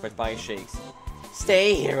tune, but its body shakes.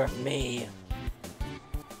 Stay here with me.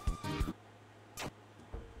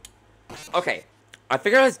 Okay, I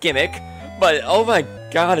figured out his gimmick, but oh my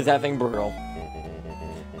god, is that thing brutal.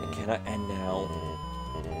 It cannot end now.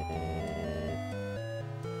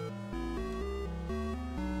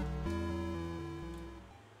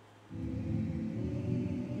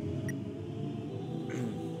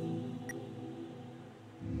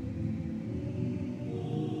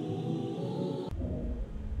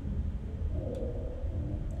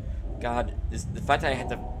 God, the fact that I had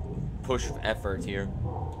to push effort here.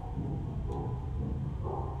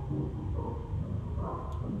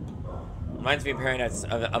 Reminds me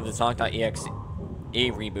of the Sonic.exe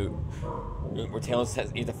reboot, where Tails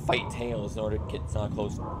has you have to fight Tails in order to get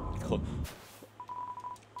close.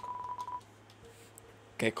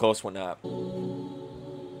 Okay, close one up.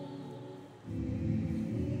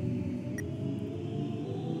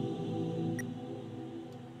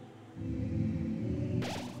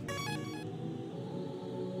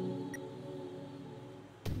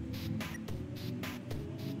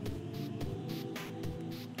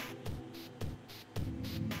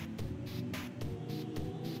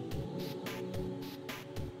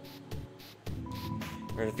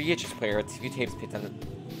 Or the VHS player with TV tapes picked on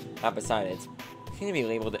not beside it. Seem to be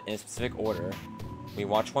labeled in a specific order. We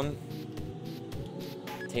watch one.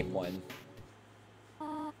 Tape 1.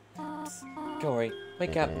 Psst. Gory,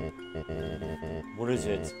 wake up. What is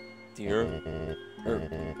it, dear?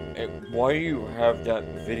 Why do you have that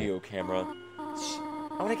video camera? Shh,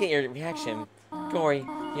 I want to get your reaction. Gory,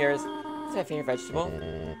 what's my favorite vegetable?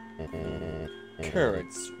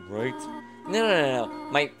 Carrots, right? No.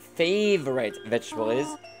 My favorite vegetable is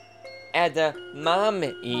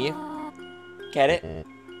edamame. Get it?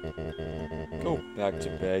 Go back to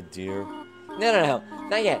bed, dear. No.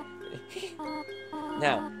 Not yet.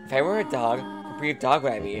 Now, if I were a dog, what breed of dog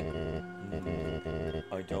would I be?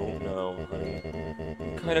 I don't know, honey.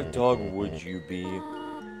 What kind of dog would you be?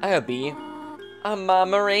 I would be a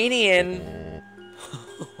Pomeranian.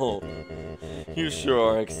 Oh, you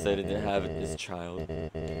sure are excited to have this child.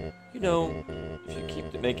 You know, if you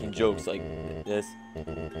keep making jokes like this,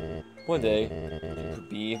 one day you could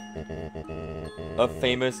be a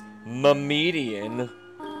famous Mamedian.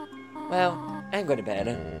 Well, I'm going to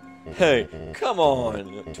bed. Hey, come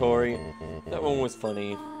on, Tori. That one was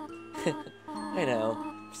funny. I know,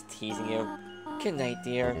 just teasing you. Good night,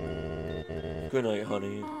 dear. Good night,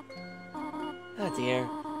 honey. Oh dear,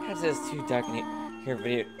 perhaps it's too dark in here for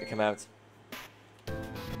video to come out. The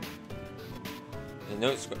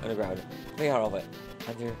notes underground. Way out of it.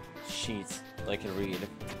 Under sheets, I can read.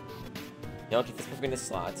 Now I'll keep this perfect in the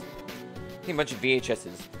slot. I think a bunch of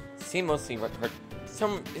VHSs. Seem mostly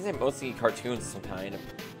isn't mostly cartoons of some kind.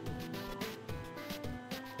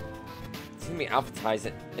 It's gonna be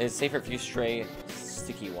alphabetized. It's safe for a few stray,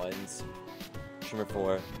 sticky ones. Number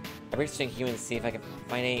 4. I researched humans to see if I can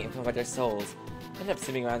find any info about their souls. I ended up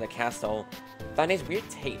sitting around the castle. Found these weird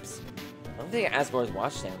tapes. I don't think Asgore's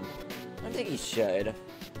watched them. I don't think he should.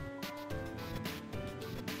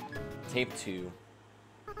 Tape 2.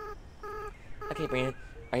 Okay, Brandon.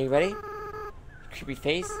 Are you ready? Creepy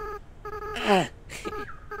face? Ah!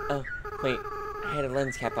 Oh, wait. I had a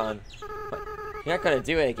lens cap on. What? You're not gonna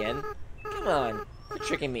do it again? Come on. Quit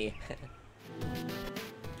tricking me.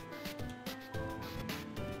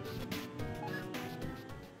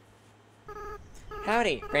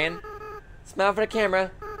 Howdy, Bran. Smile for the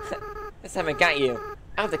camera. This time I got you.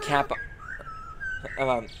 I have the cap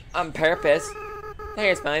on purpose. Now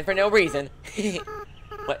you're smiling for no reason.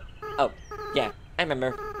 What? Oh, yeah, I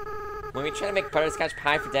remember. When we tried to make butterscotch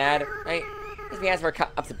pie for Dad, right? We asked for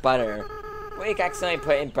cups of butter. We accidentally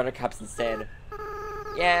put in buttercups instead.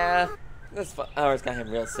 Yeah, this flowers got him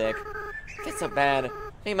real sick. I feel so bad.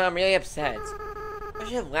 My mom really upset. I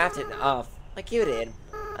should have laughed it off, like you did.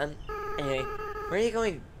 Anyway, where are you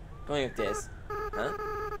going with this? Huh?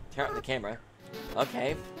 Turn off the camera.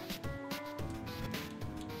 Okay.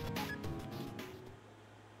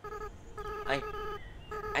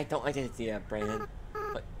 I don't like this idea, Brandon.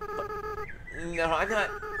 But no, I'm not.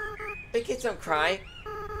 Big kids don't cry.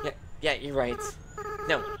 Yeah, you're right.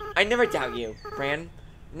 No, I never doubt you, Bran.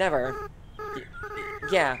 Never.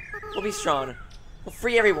 Yeah, we'll be strong. We'll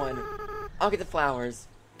free everyone. I'll get the flowers.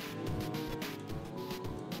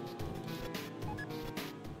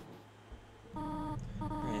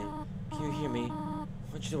 Bran, can you hear me?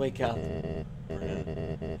 I want you to wake up.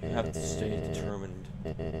 Bran, you have to stay determined.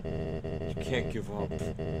 You can't give up.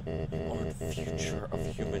 You are the future of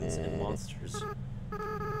humans and monsters.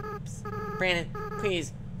 Psst. Brandon,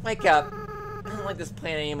 please, wake up. I don't like this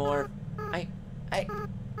plan anymore.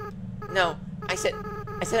 No, I said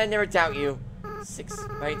I'd never doubt you. 6,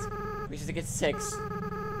 right? We should get 6.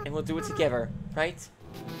 And we'll do it together, right?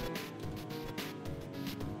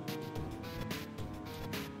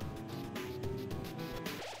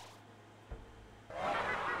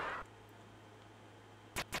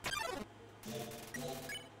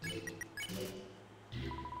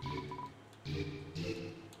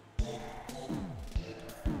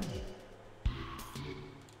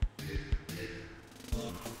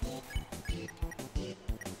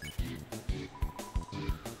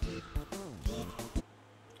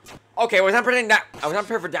 Okay, I was not predicting that. I was not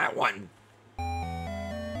prepared for that one.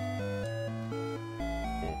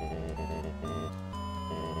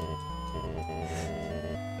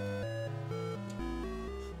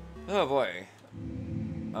 Oh boy.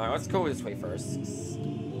 Alright, let's go this way first.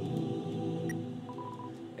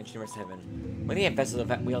 Entry number 7. When the vessels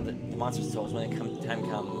that wield the monster's souls when time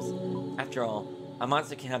comes. After all, a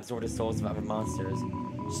monster can absorb the souls of other monsters.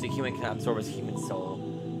 Just a human can absorb his human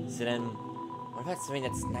soul. So then, what about something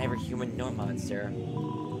that's neither human nor monster?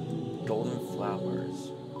 Golden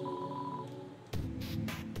flowers.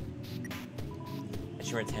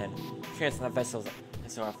 Entry number 10. Experience on the vessels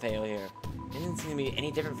saw a failure. It didn't seem to be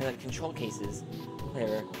any different from the control cases.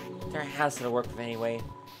 Whatever. There has to work with anyway.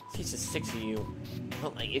 She's just 6 of you. I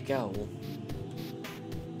won't let you go.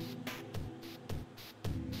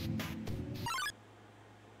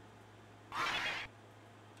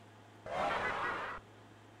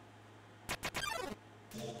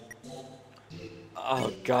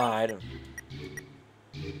 Oh god.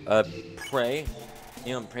 Pray.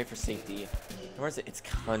 You don't pray for safety. Where's it? It's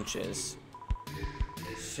conscious.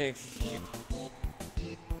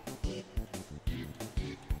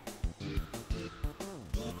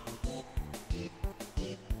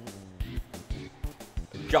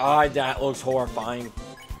 God, that looks horrifying.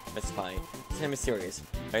 That's fine. It's kind of mysterious.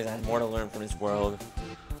 I have more to learn from this world.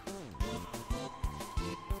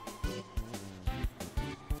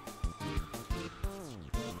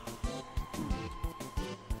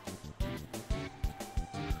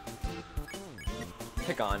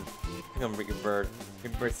 Pick on Big Bird.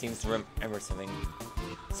 Big Bird seems to remember something.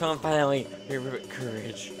 Someone finally remembered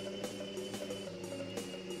courage.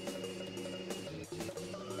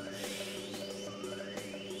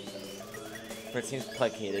 Bird seems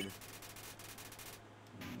placated.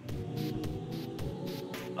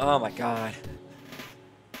 Oh my god.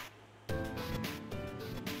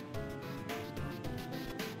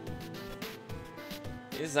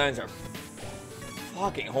 These designs are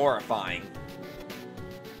fucking horrifying.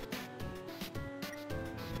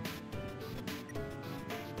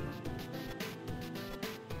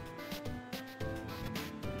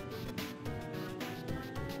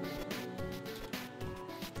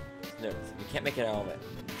 Notes. You can't make it out of it.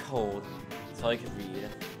 Cold. That's all you can read.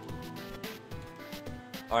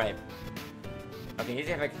 Alright. Okay, here's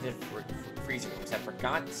if I can freezer rooms. I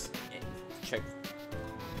forgot to check.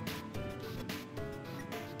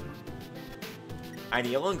 I had a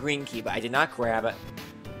yellow and green key, but I did not grab it.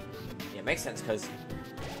 Yeah, it makes sense because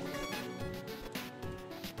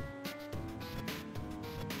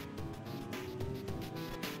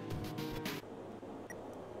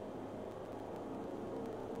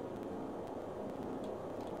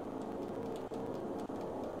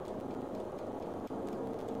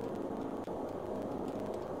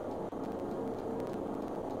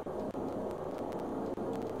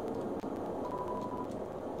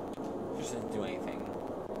didn't do anything.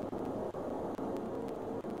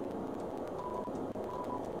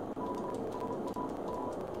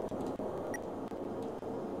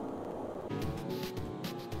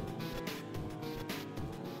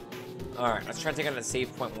 Alright, let's try to take out the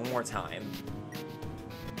save point one more time.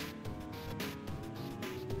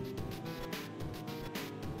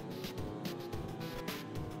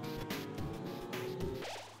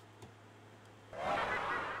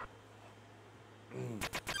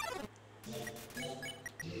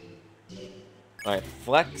 Alright,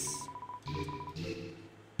 flex.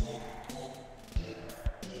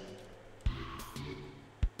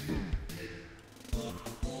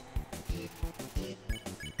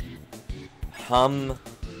 Hum.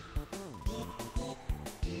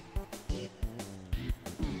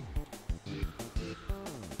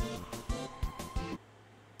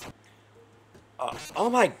 Oh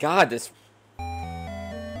my god, this...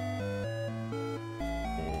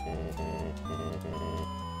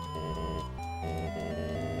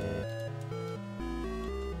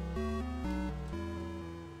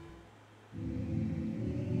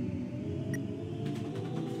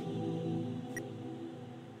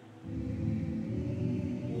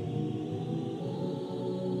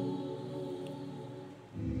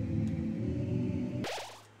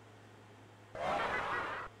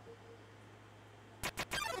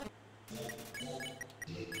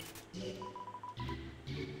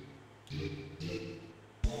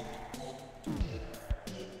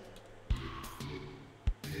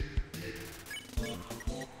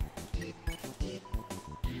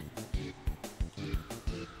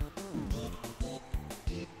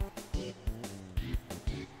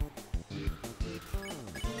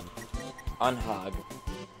 Unhug.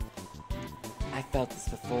 I felt this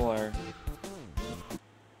before.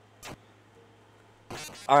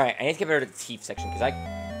 Alright, I need to get rid of the teeth section, because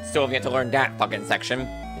I still have yet to learn that fucking section.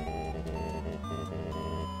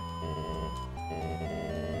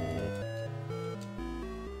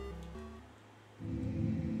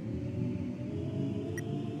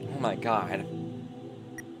 Oh my god.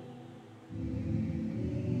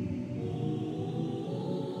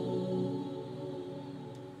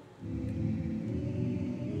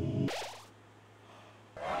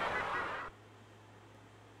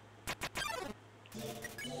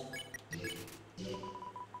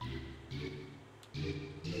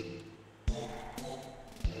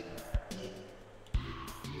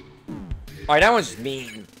 Alright, that one's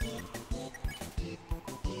mean.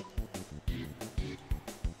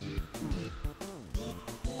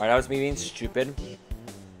 Alright, that was me being stupid.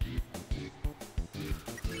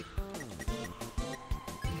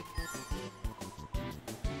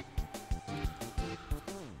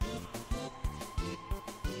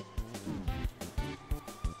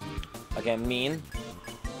 Again, mean.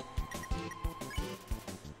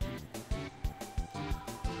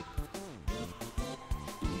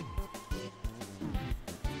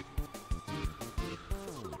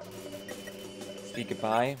 Speak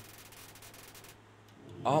goodbye.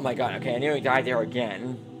 Oh my god, okay, I knew he died there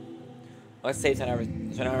again. Let's save so I never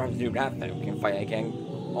have to do that thing. We can fight again.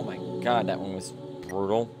 Oh my god, that one was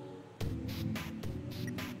brutal.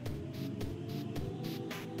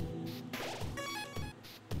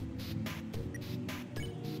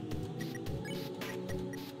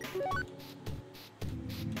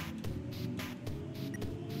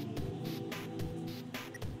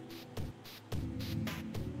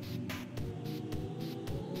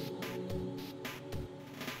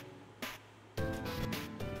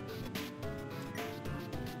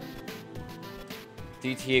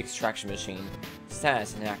 DT extraction machine.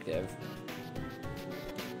 Status inactive.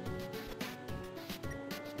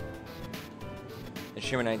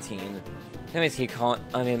 Shimmer 19. That makes you call.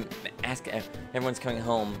 Ask if everyone's coming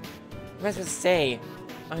home. What am I supposed to say?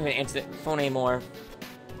 I don't even answer the phone anymore.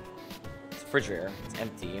 It's a refrigerator. It's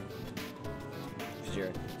empty.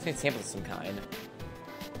 Refrigerator. It's a sample of some kind.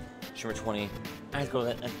 Shimmer 20. I had to go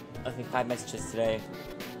left me 5 messages today.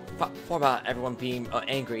 4 about everyone being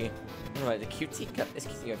angry. What about the cute teacup? This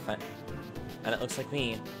cute teacup fun. And it looks like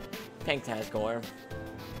me. Thanks, Asgore.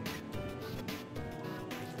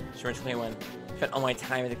 Shimmer 21. Spent all my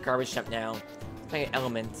time at the garbage dump now. It's playing an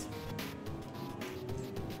element.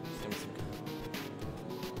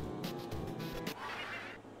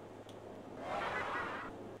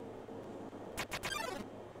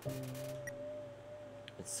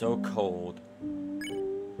 It's so cold.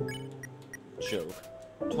 Joke.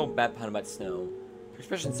 Told bad pun about snow.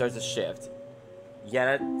 Expression starts to shift.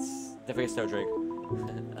 Yeah, that's definitely a snow drink.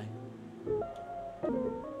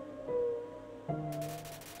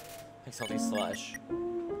 Like salty slush.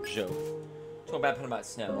 Joke. Told bad pun about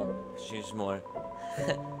snow. Choose more.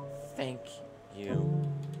 Thank you.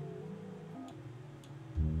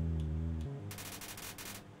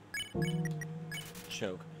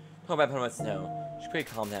 Joke. Told bad pun about snow. Should pretty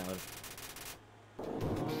calm down.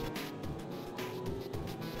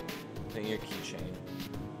 Put your keychain.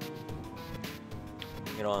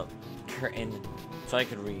 Get on curtain so I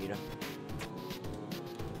could read.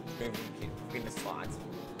 Read the slots.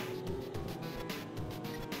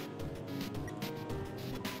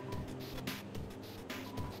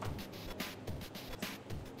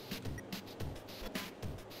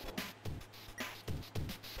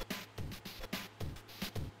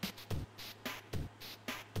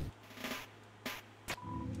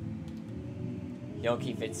 Yellow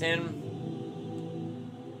key fits in.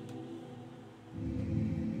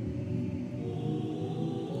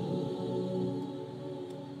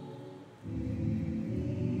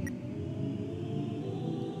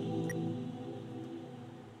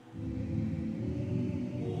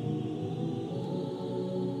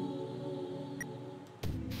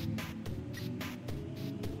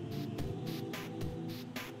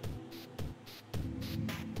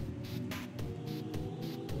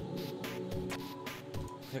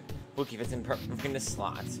 Blue key fits in the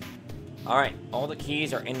slots. Alright, all the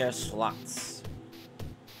keys are in their slots.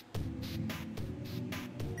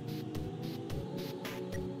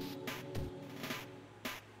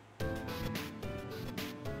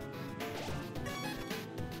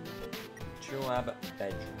 True Lab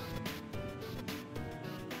bedroom.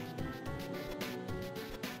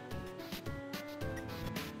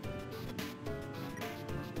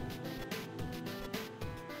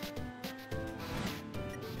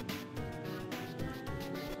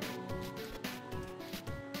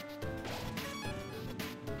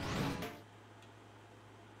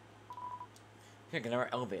 Here, another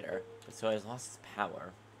elevator, but so it has lost its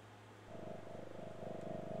power.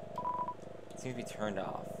 It seems to be turned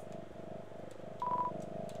off.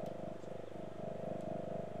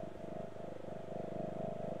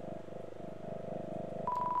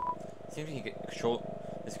 It seems you get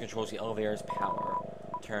control. This controls the elevator's power.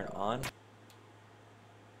 Turn on.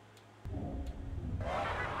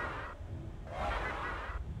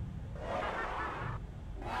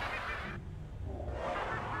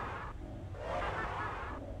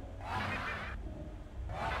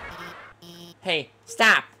 Hey,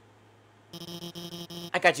 stop!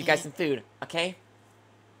 I got you guys some food, okay?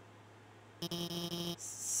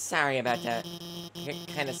 Sorry about that. I get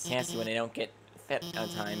kind of sassy when I don't get fed on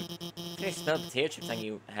time. I smelled potato chips on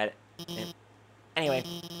you had. Anyway,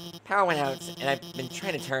 power went out, and I've been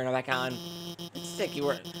trying to turn it back on. It's sick, you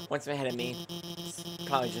were once ahead of me. It's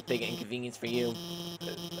probably just a big inconvenience for you.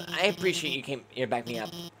 I appreciate you came here to back me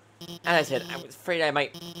up. As I said, I was afraid I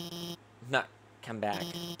might not come back.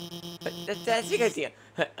 But that's a good idea.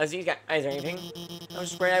 As you guys are anything, I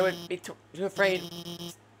was afraid I would be too afraid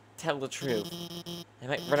to tell the truth. I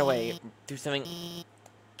might run away, do something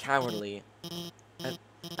cowardly.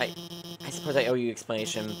 I suppose I owe you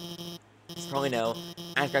explanation. As you probably know,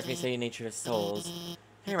 Asgard's may study the nature of souls.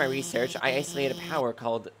 During my research, I isolated a power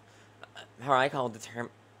I call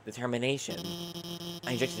determination.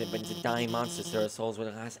 I injected it into dying monsters so their souls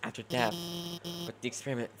would last after death, but the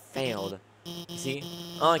experiment failed. You see,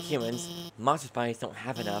 unlike humans, monsters' bodies don't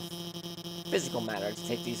have enough physical matter to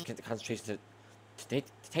take these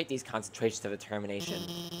concentrations of determination.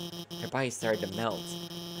 Their bodies started to melt,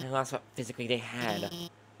 and I lost what physically they had.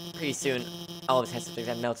 Pretty soon, all of the test subjects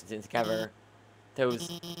had melted in together.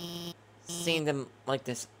 Those seeing them like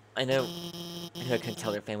this, I know I couldn't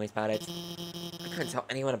tell their families about it. I couldn't tell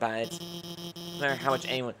anyone about it. No matter how much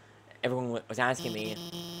everyone was asking me,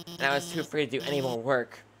 and I was too afraid to do any more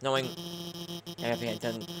work, knowing everything I'd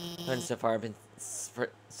done so far had been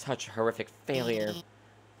such a horrific failure.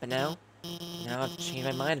 But now I've changed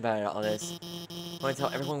my mind about all this. I want to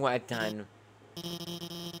tell everyone what I've done.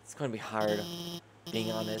 It's going to be hard,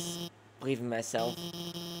 being honest, believing myself.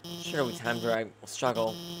 Sure, there'll be times where I will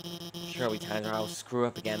struggle. Sure, there'll be times where I'll screw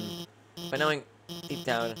up again. But knowing deep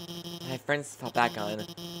down that I have friends to fall back on,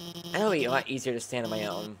 I know it'll be a lot easier to stand on my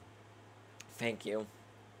own. Thank you.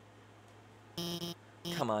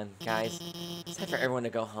 Come on, guys. It's time for everyone to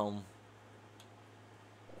go home.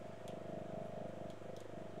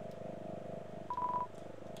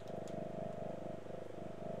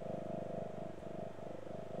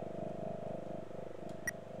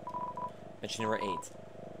 Mission number 8.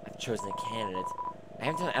 I've chosen a candidate. I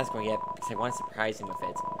haven't told Asgore yet because I want to surprise him with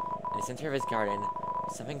it. In the center of his garden,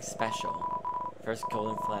 there's something special. First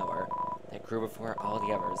golden flower that grew before all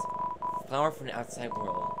the others. A flower from the outside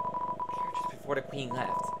world. Appeared just before the queen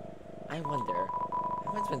left. I wonder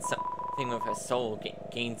when something with a soul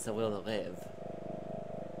gains the will to live.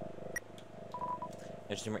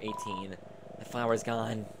 Mission number 18. The flower's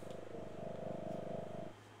gone.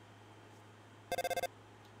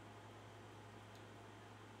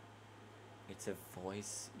 It's a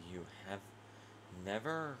voice you have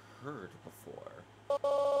never heard before.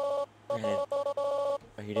 Brandon,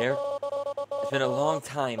 are you there? It's been a long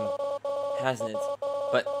time, hasn't it?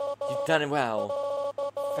 But you've done it well.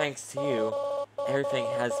 Thanks to you, everything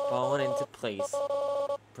has fallen into place.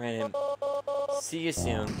 Brandon, see you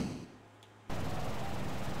soon.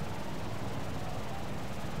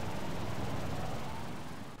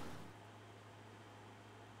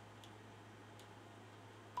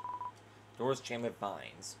 Doors jammed with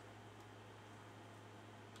vines.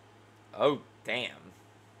 Oh, damn.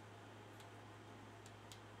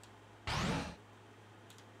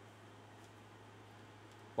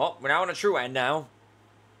 Well, we're now on a true end now.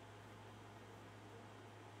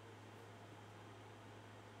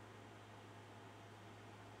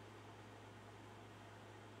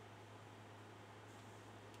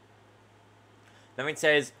 Nothing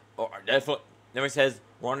says, nothing says,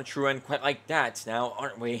 we're on a true end quite like that now,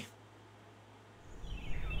 aren't we?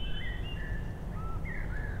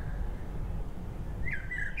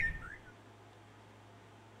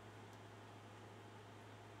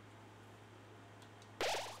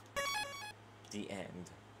 The end.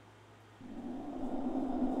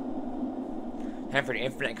 Time for the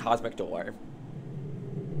infinite cosmic door.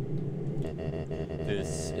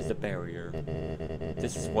 This is the barrier.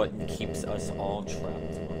 This is what keeps us all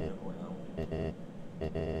trapped.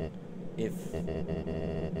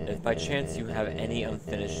 If by chance you have any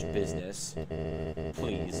unfinished business,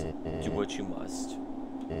 please do what you must.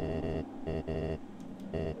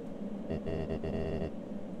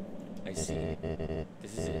 I see.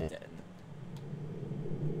 This is it then.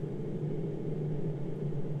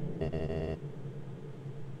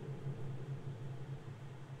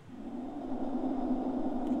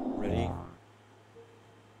 Ready?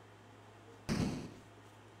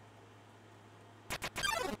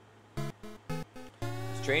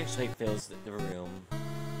 A strange light fills the room.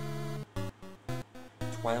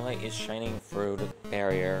 Twilight is shining through the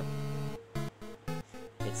barrier.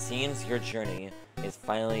 It seems your journey is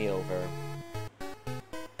finally over.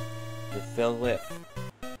 You're filled with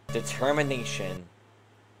determination.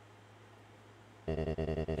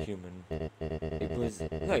 Human, it was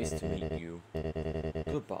nice to meet you.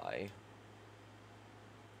 Goodbye.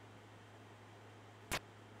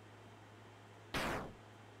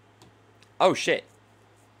 Oh shit.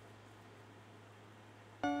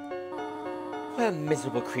 What a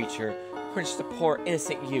miserable creature. Punished the poor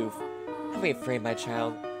innocent youth. Don't be afraid, my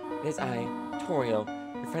child. It is I, Torio,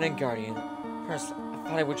 your friend and guardian. First, I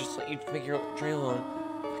thought I would just let you make your journey alone.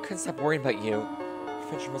 I couldn't stop worrying about you. Your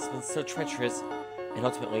adventure must have been so treacherous. And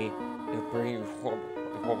ultimately, it would bring you a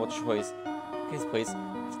horrible choice. In this place, you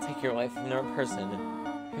have to take your life from another person.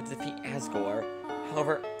 You have to defeat Asgore.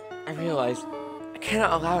 However, I realized I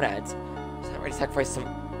cannot allow that. It's not right to sacrifice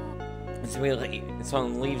someone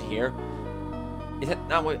leave here. Is that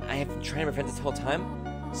not what I have been trying to prevent this whole time?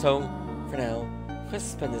 So, for now, let's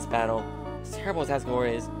suspend this battle. As terrible as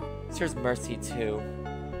Asgore is, serves mercy too.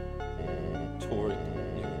 Tori,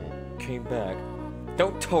 you came back.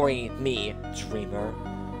 Don't Tori me, dreamer.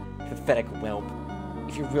 Pathetic whelp.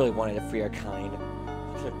 If you really wanted to free our kind,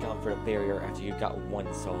 you should have gone for the barrier after you got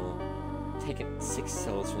one soul. Taken 6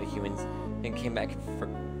 souls from the humans, and came back for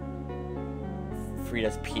freed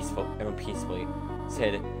us peacefully.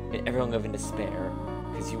 Said, and everyone live in despair,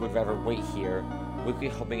 because you would rather wait here, weakly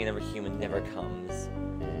hoping another human never comes.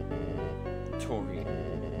 Tori,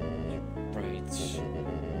 you're right.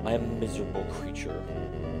 I am a miserable creature.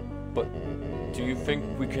 But do you think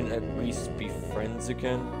we can at least be friends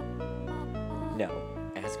again? No,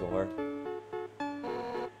 Asgore.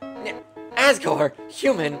 Asgore!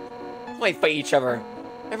 Human! Why fight each other?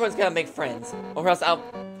 Everyone's gotta make friends, or else I'll...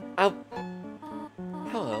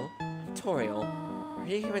 Hello, I'm Toriel. Are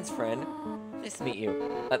you a human's friend? Nice to meet you.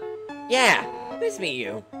 Yeah! Nice to meet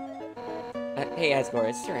you. Hey Asgore,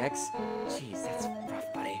 it's your ex. Jeez, that's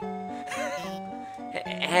rough, buddy.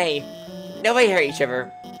 Hey, nobody hurt each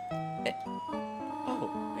other. Oh,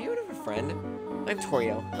 are you another friend? I'm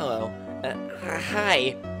Toriel. Hello.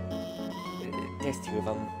 Hi. There's 2 of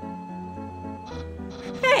them.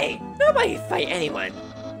 Hey, nobody fight anyone.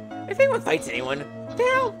 If anyone fights anyone,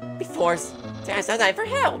 they'll be forced to ask outside for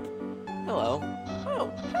help. Hello.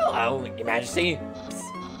 Oh, hello, Your Majesty.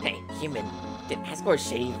 Psst. Hey, human, did Asgore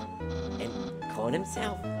shave and clone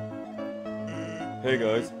himself? Hey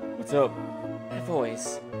guys, what's up? That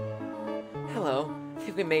voice. Hello, I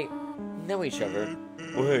think we may know each other.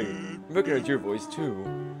 Well hey, I recognize your voice too.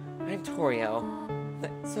 I'm Toriel.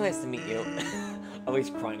 So nice to meet you. Ellie's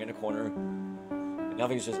crying in a corner.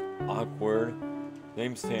 Nothing's just awkward.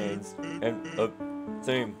 Name stands. And,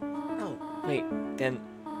 same. Oh, wait, then...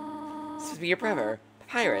 This must be your brother,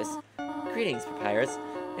 Papyrus. Greetings, Papyrus.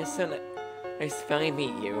 It's so nice to finally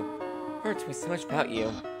meet you. I heard me so much about you.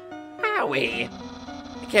 Owie!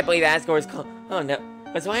 I can't believe Asgore's called... Oh no,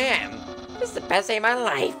 that's who I am. This is the best day of my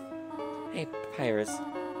life. Hey, Papyrus.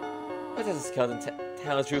 What does a skeleton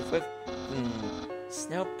tile his roof with?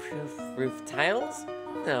 Snow-proof roof tiles?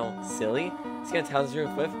 No, silly. It's gonna tile his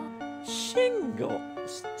roof with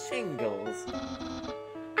shingles.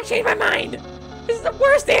 I changed my mind! This is the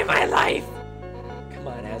worst day of my life! Come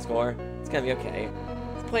on, Asgore. It's gonna be okay.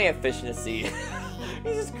 There's plenty of fish in the sea.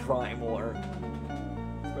 He's just crying more.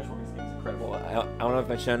 This Crash Wars game is incredible. I don't know if I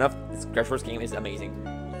mentioned enough. This Crash Wars game is amazing.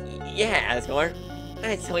 Yeah, Asgore.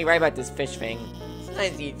 I tell you right about this fish thing.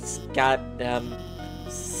 Sometimes you just got,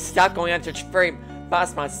 stop going on to furry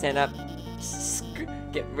boss mods stand up.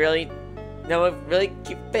 Get really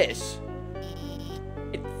cute fish.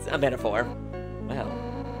 It's a metaphor. Well,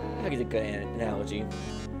 I think it's a good analogy.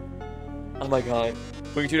 Oh my god,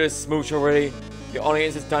 we can do this smooch already. The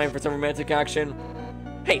audience is dying for some romantic action.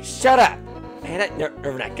 Hey, shut up! Man,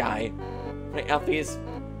 nerve that guy. Right, Alphys?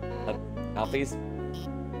 Alphys?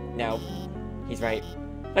 No, he's right.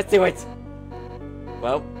 Let's do it!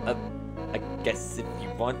 Well, I guess if you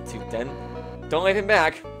want to, then don't leave him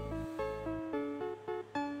back.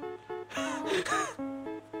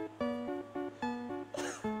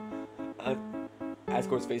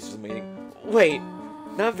 Asgore's face is amazing. Wait,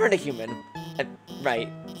 not in front of human. Right.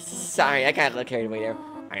 Sorry, I got a little carried away there.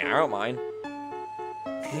 I don't mind.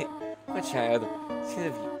 My child,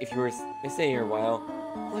 seems if you were staying here a while,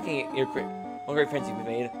 looking at your great friends you've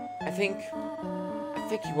made, I think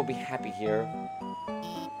you will be happy here.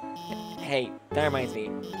 Hey, that reminds me,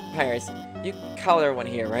 Papyrus, you called everyone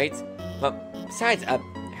here, right? Well, besides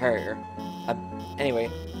her. Anyway,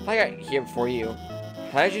 I got here before you.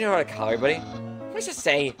 How did you know how to call everybody? Let's just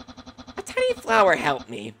say, a tiny flower helped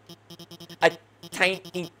me. A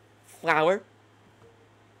tiny flower?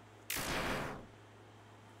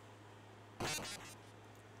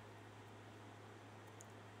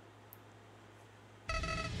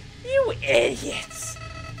 You idiots!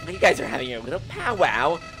 Well, you guys are having your little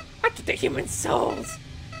powwow. I took the human souls.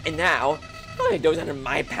 And now, not only those under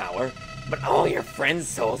my power, but all your friends'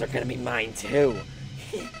 souls are gonna be mine too.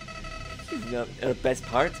 You know the best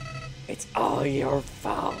part? It's all your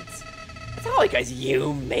fault. It's all because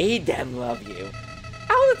you made them love you.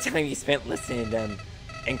 All the time you spent listening to them,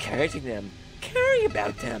 encouraging them, caring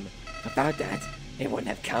about them. Without that, they wouldn't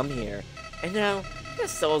have come here. And now, the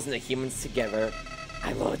souls and the humans together,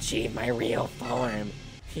 I will achieve my real form.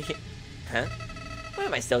 Huh? Why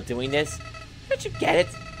am I still doing this? Don't you get it?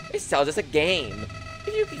 It's all just a game.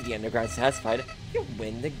 If you keep the underground satisfied, you'll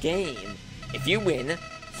win the game. If you win,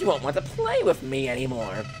 you won't want to play with me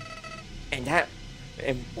anymore. And that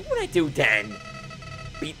And what would I do then?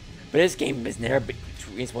 But this game is never,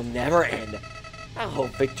 victories will never end. I'll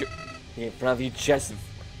hold victory in front of you just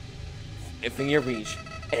within your reach,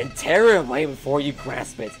 and tear it away before you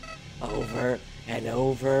grasp it. Over and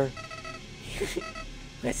over.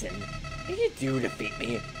 Listen, if you do defeat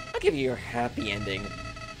me, I'll give you your happy ending.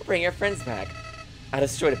 I'll bring your friends back. I'll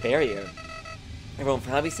destroy the barrier. Everyone will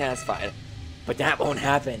probably be satisfied. But that won't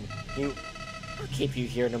happen. I'll keep you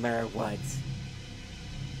here no matter what.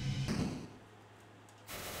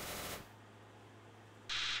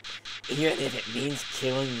 Even if it means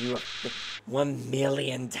killing you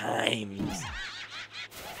 1,000,000 times.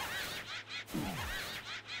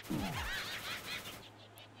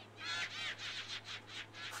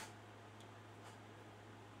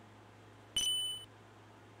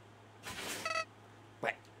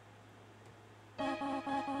 Wait.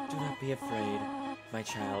 Do not be afraid, my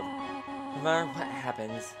child. No matter what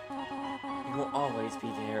happens, we will always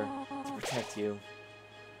be there to protect you.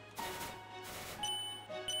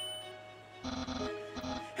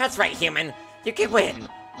 That's right, human. You can win.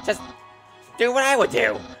 Just do what I would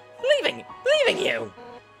do. Leaving you.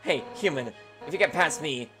 Hey, human, if you get past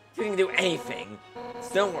me, you can do anything.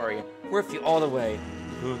 So don't worry, we're with you all the way.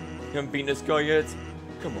 You haven't beaten this guy yet?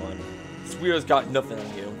 Come on, this weirdo's got nothing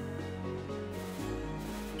on you.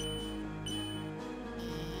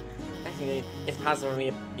 I think it's possible for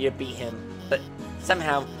me to beat him, but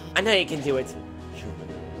somehow, I know you can do it. Human,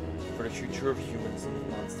 for the future of humans and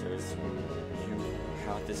monsters, you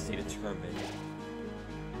have to stay determined.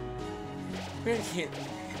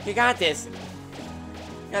 You got this.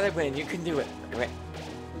 You gotta win. You can do it. Wait.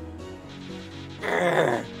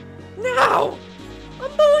 No!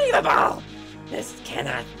 Unbelievable! This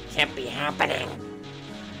can't be happening.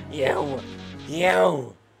 You.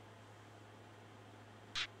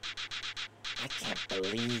 I can't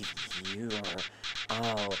believe you are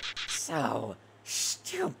all so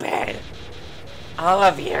stupid. All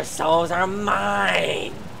of your souls are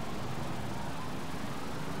mine.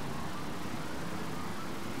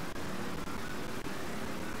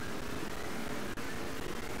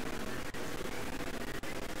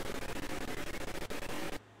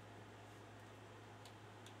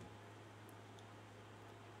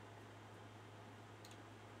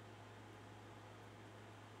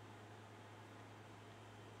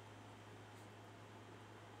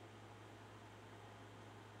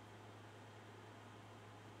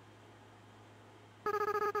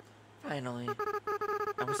 Finally.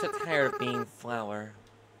 I was so tired of being flower.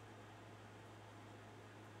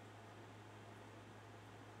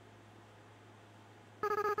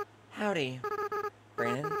 Howdy.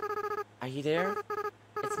 Brandon? Are you there?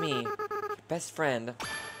 It's me, your best friend.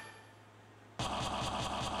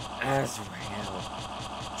 Azrael.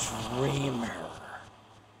 Dreamer.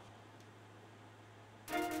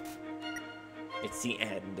 It's the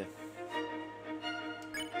end.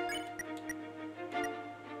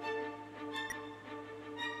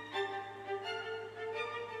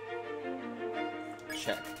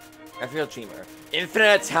 Check. Azrael Dreamer.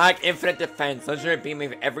 Infinite attack, infinite defense. Legendary beam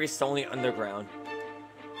of every soul in the underground.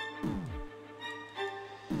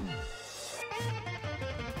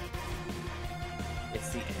 It's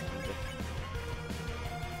the end.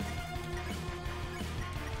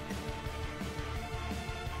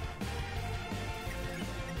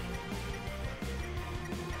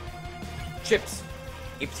 Chips.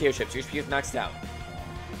 Eat potato chips. Your HP is maxed out.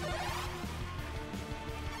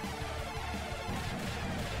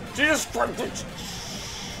 Jesus Christ!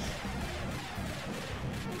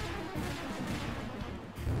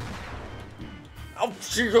 Oh,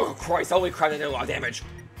 Jesus Christ! Holy crap, that did a lot of damage.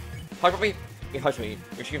 Hush me. You hush me.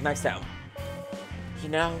 Your shield maxed out. You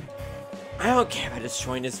know, I don't care about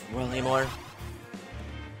destroying this world anymore.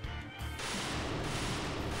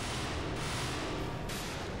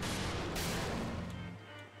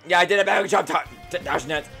 Yeah, I did a bad job dodging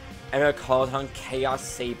that. And I called on Chaos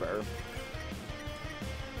Saber.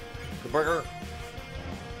 The burger.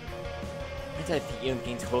 I did defeat you and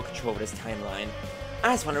gain total control over this timeline.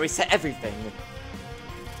 I just want to reset everything.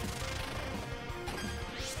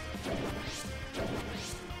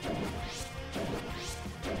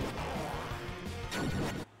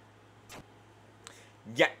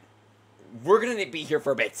 Yeah, we're gonna be here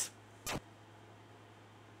for a bit.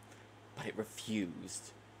 But it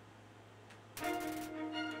refused.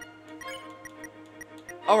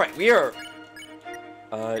 Alright, we are...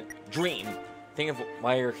 Dream. Think of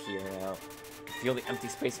why you're here now. Feel the empty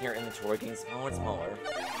space in your inventory getting smaller and smaller.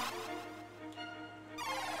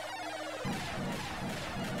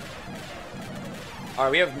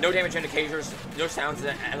 Alright, we have no damage indicators, no sounds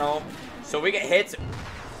at all. So we get hit.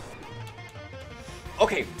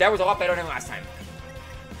 Okay, that was a lot better than last time.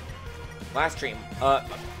 Last stream.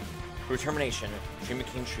 Determination. Dream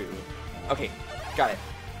became true. Okay, got it.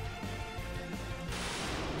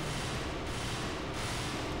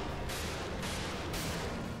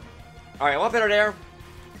 Alright, a lot better there.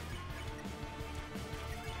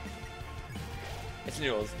 It's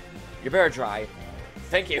noodles. You're better dry.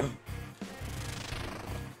 Thank you.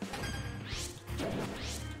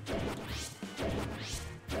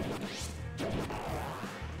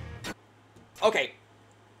 Okay.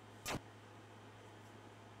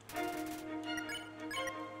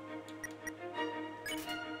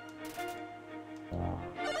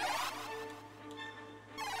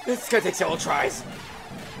 This is gonna take several tries.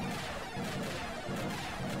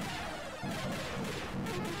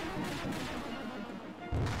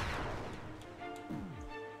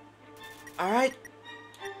 Alright.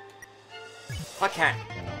 Hot cat.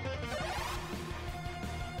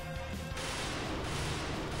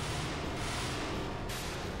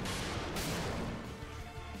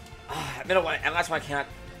 Middle one, and last one I cannot.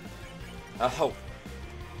 Hope.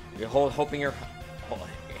 You're hoping you're.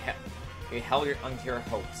 You held onto your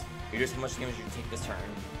hopes. You do so much damage you take this turn.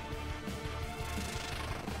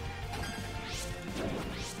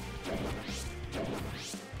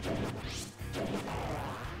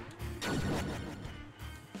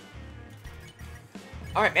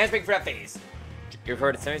 Alright, man's breaking for that phase. You've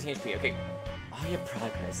heard 17 HP, okay. All your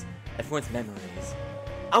progress, everyone's memories.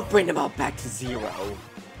 I'll bring them all back to 0.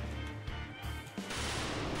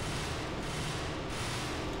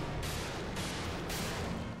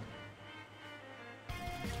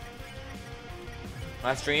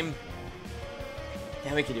 Last stream.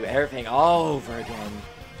 Then we can do everything all over again.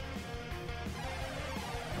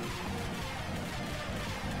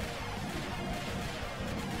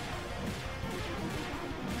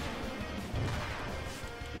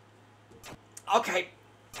 Okay.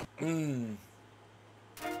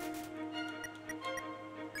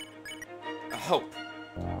 Hope.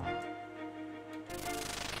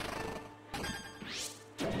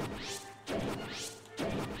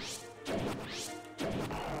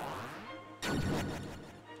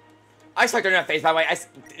 I sucked in that phase, by the way.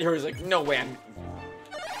 There was like no way I'm.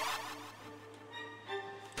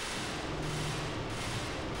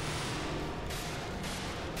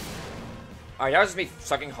 Alright, that was just me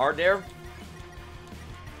sucking hard there.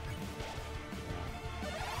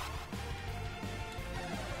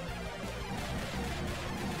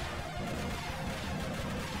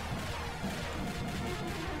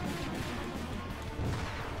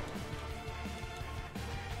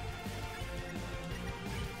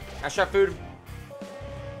 Shot food.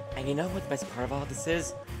 And you know what the best part of all this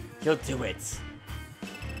is? He'll do it.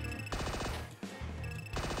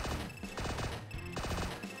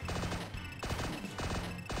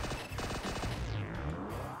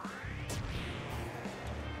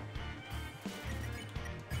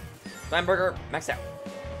 Hamburger, max out.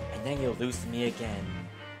 And then you'll lose to me again.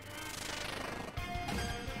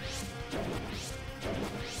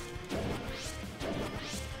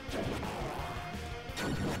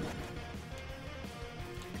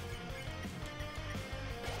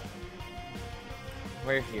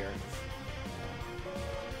 We're here.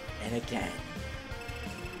 And again.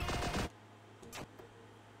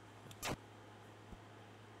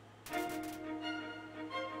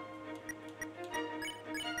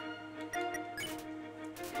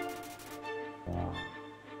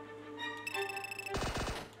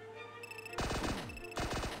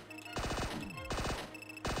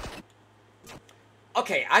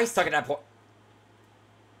 Okay, I suck at that point.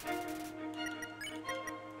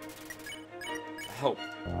 Hope.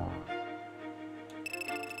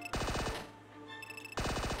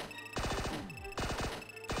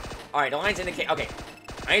 Alright, the lines indicate. Okay.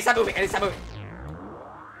 I need to stop moving. I need to stop moving.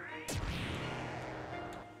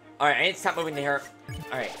 Alright, I need to stop moving there.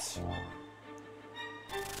 Alright.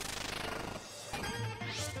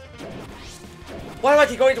 Why do I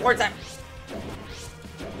keep going towards that?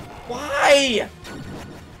 Why?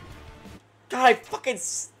 God, I fucking.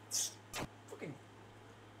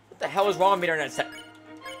 What the hell is wrong with me during that set?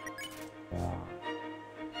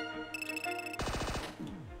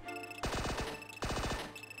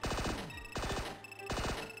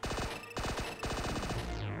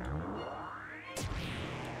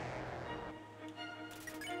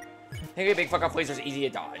 I think a big fuck up lasers easy to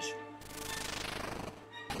dodge.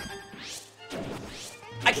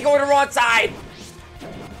 I can go to the wrong side!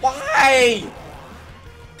 Why?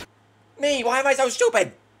 Me, why am I so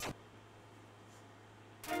stupid?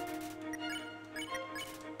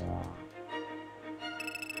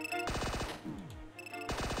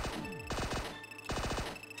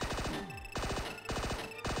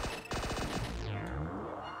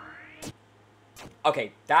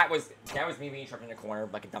 Okay, that was me being trapped in a corner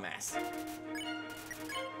like a dumbass.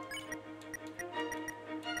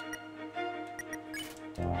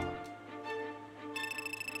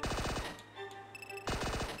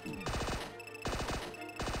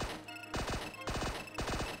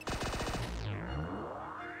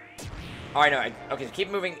 Oh, I know. Okay, so keep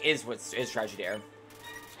moving is what's strategy there.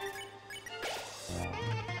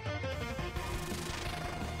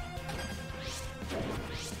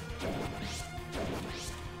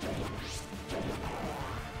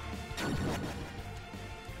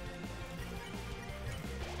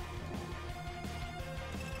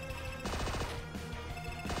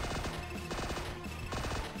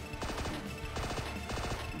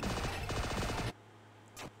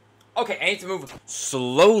 Okay, I need to move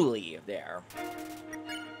slowly there.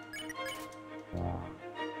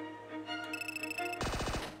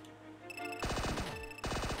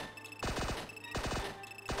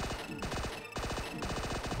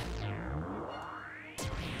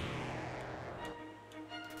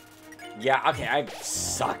 Yeah, okay, I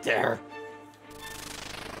suck there.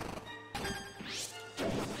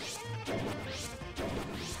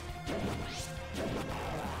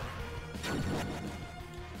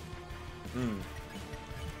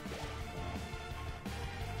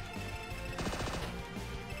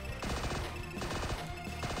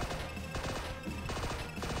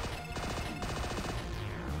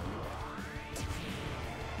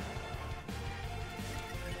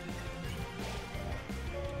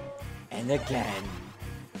 And again.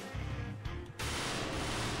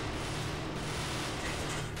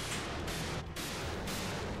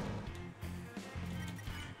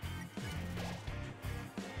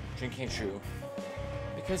 Dream came true.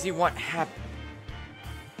 Because you want happy.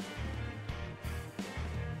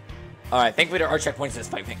 Alright, thankfully there are checkpoints in this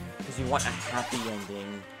fight. Because you want a happy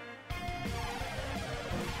ending.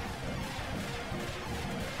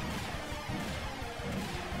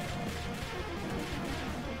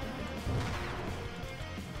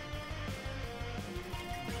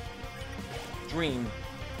 Dream.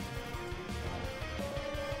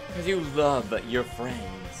 Because you love your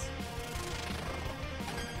friends.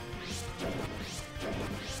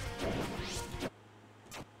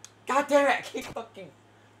 God damn it, I keep fucking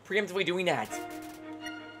preemptively doing that.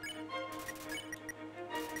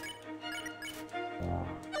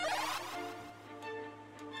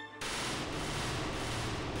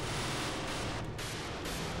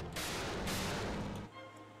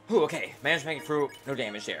 Ooh, okay. Managed to make it through. No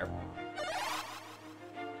damage there.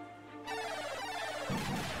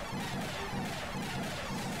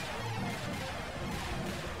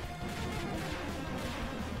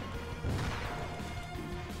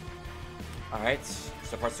 Alright,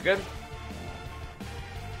 so far so good.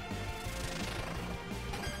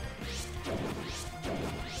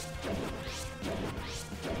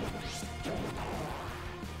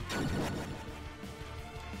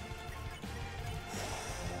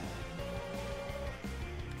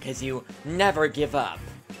 Because you never give up.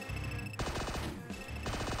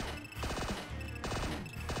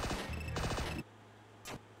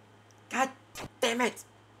 God damn it!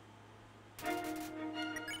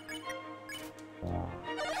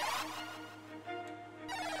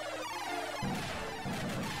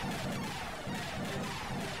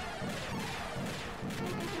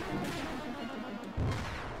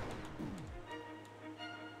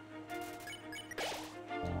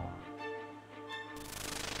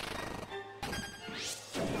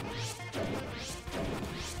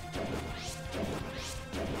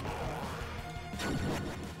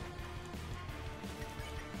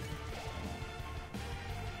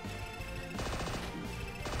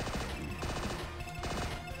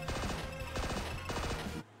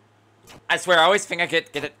 I swear, I always think I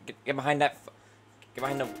get behind that, get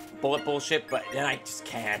behind the bullet bullshit, but then I just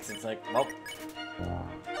can't. It's like, well.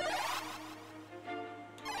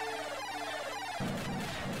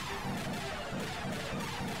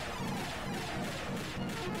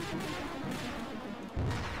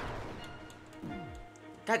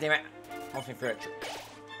 God damn it! Almost me for it.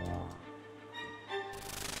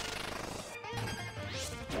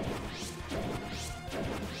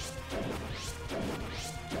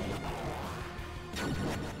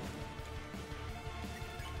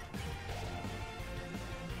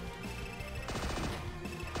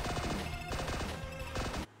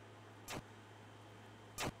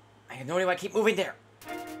 I have no idea why I keep moving there.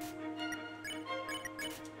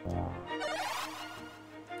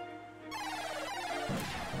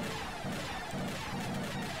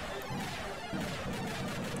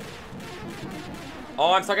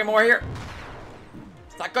 Oh, I'm stuck in more here.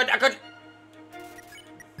 It's not good, not good.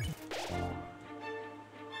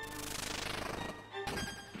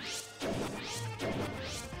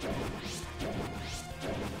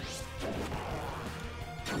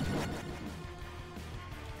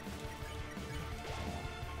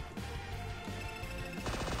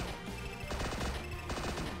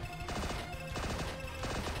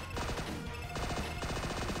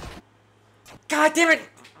 God damn it!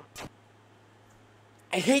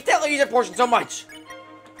 I hate that laser portion so much!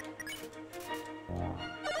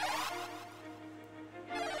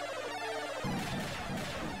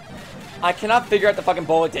 I cannot figure out the fucking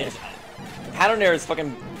bullet damage. The pattern there is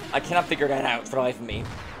fucking... I cannot figure that out for the life of me.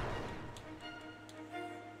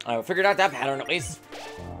 I figured out that pattern at least.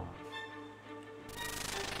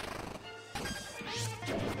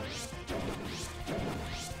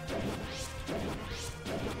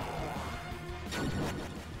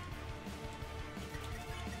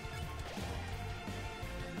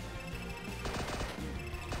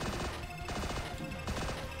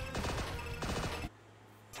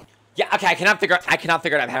 Yeah, okay, I cannot figure out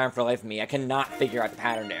that pattern for the life of me. I cannot figure out the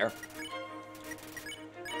pattern there.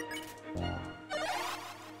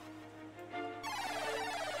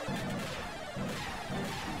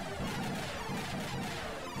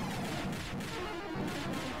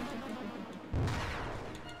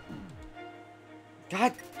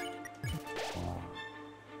 God.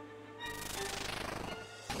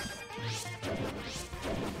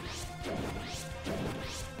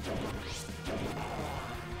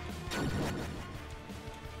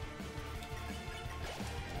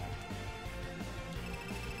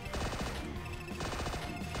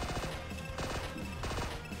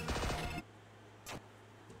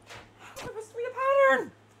 That must be the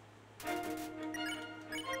pattern.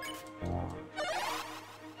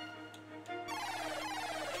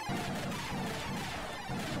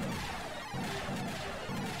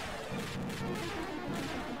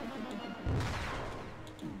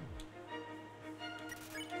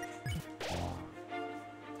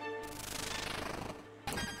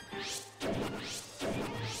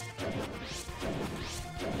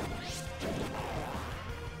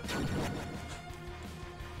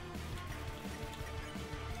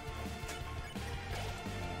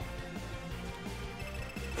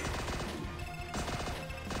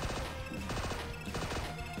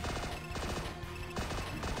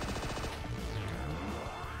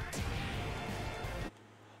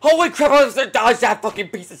 Holy crap, I was gonna dodge that fucking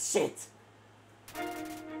piece of shit!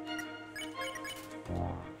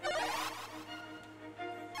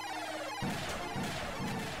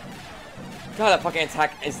 God, that fucking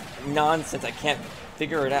attack is nonsense. I can't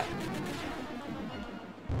figure it out.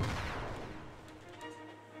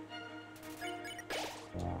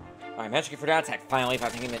 Alright, managed to get for that attack finally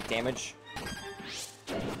without taking the damage.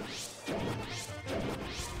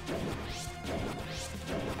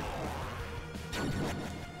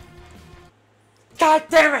 God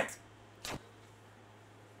damn it!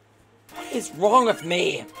 What is wrong with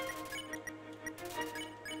me?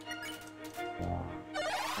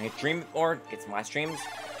 I need dream or get some last dreams.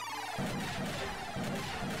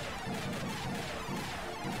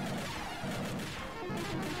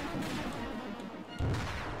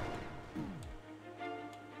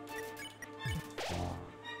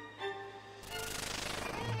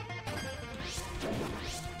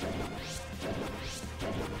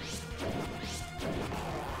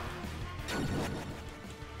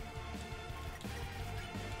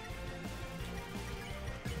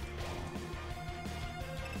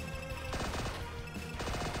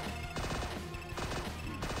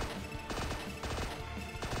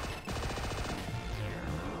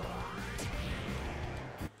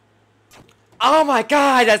 Oh my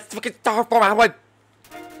god, that's fucking star form. I'm like,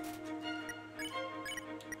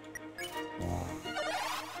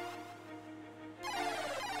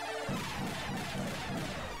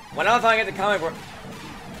 when I was looking at the comic book.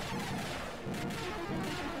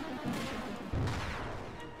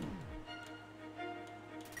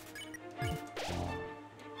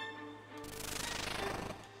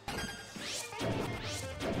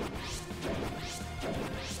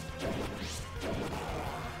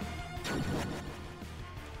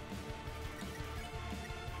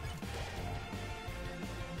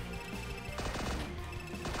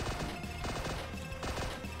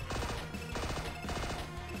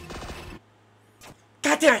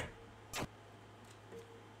 God damn it!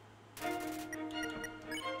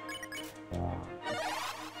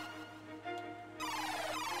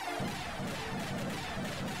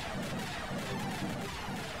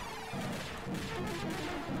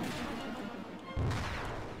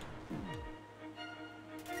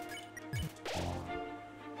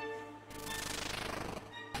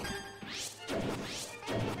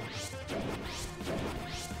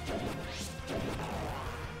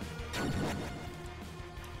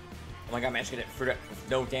 Oh my god, I managed to get it through with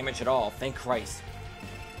no damage at all. Thank Christ.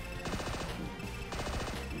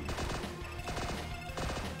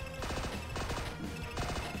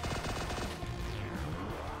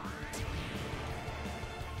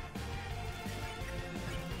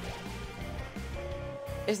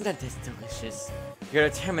 Isn't that this delicious? Your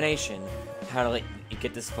determination, how to let you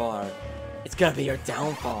get this far, it's gonna be your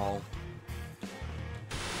downfall.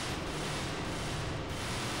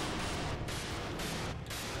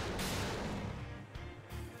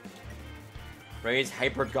 Raise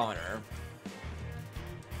Hyper Goner.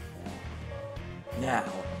 Now,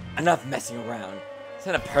 enough messing around. It's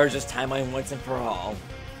time to purge this timeline once and for all.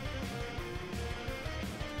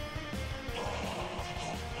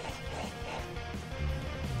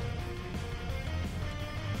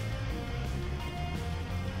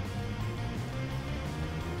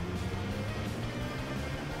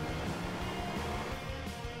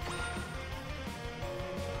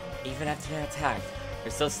 Even after being attacked,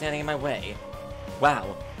 you're still standing in my way.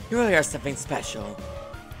 Wow, you really are something special.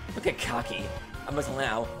 Look at cocky. Up until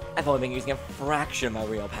now, I've only been using a fraction of my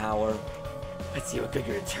real power. Let's see what good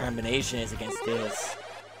your determination is against this.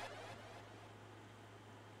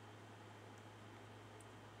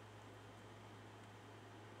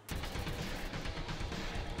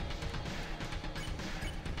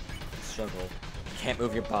 Struggle. You can't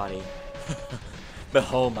move your body.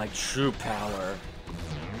 Behold my true power.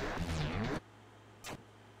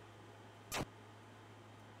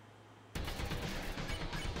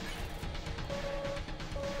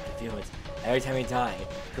 Feel it. Every time you die,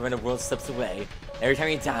 when the world slips away, every time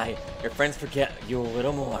you die, your friends forget you a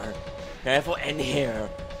little more. Your life will end here,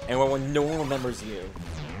 and when no one remembers you.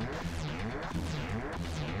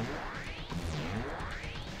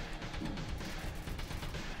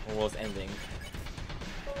 The world's ending.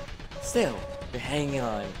 Still, you're hanging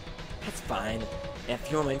on. That's fine. In a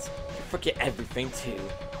few moments, you'll forget everything too.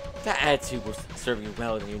 That attitude will serve you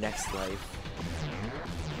well in your next life.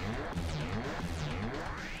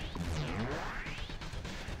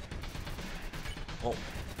 Oh,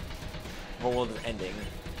 the world is ending.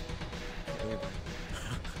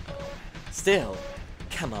 Still,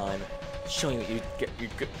 come on, show me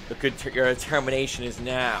what your determination is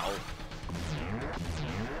now.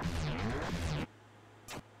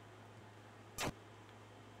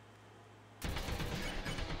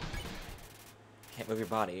 Can't move your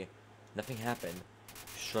body. Nothing happened.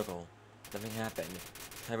 Struggle. Nothing happened.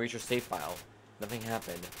 Try to reach your save file. Nothing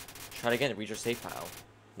happened. Try it again to reach your save file.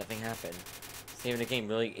 Nothing happened. Saving the game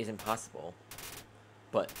really isn't possible.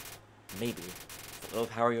 But, maybe, with the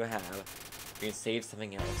little power you have, you can save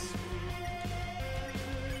something else.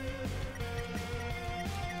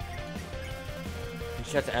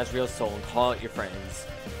 Reach out to Asriel's soul and call out your friends.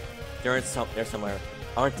 They're somewhere,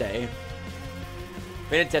 aren't they?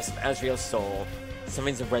 In the depths of Asriel's soul,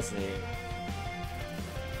 something's resonating.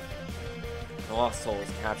 The lost soul is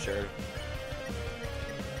captured.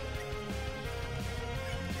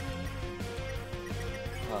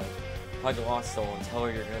 Hug the lost soul and tell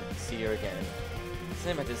her you're gonna see her again.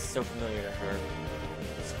 Something about this is so familiar to her.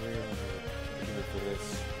 It's weird. Forgive me for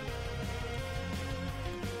this.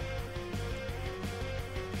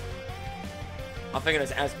 I'm thinking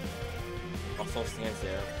this as soul stands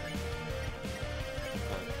there.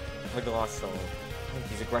 Hug the lost soul.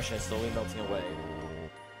 His aggression is slowly melting away.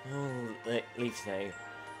 Oh, leave today.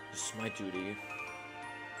 This is my duty.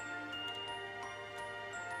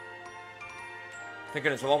 Thank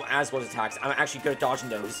goodness, with all Asgo's attacks, I'm actually good at dodging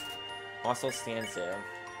those. Also stands there.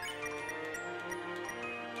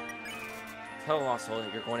 Tell Lossol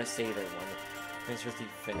that you're going to save everyone. Thanks for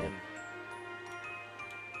defending him.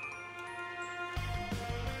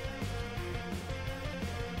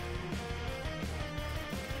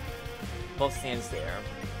 Both stands there.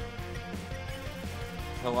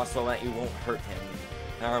 Tell Lossol that you won't hurt him.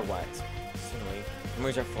 No matter what. Suddenly,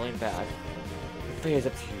 memories are falling back. The fate is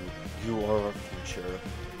up to you. You are our future.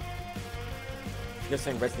 Feel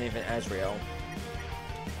something resonate in Asriel.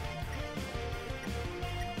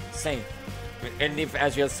 Same. Underneath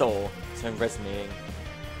Asriel's soul, something resonating.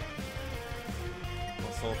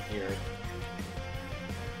 Also here.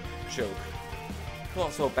 Joke.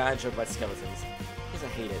 Also a bad joke about skeletons. He doesn't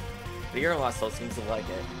hate it. But your lost soul seems to like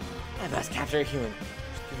it. I must capture a human.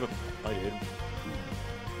 Just give up. I did.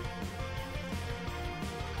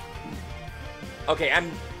 Okay,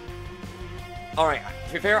 I'm... Alright,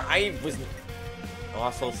 to be fair, I was... The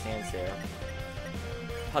lost soul stands there.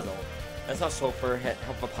 Puzzle. That's not soul for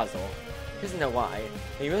help a puzzle. He doesn't know why,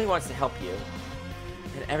 but he really wants to help you.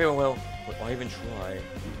 And everyone will... Why even try?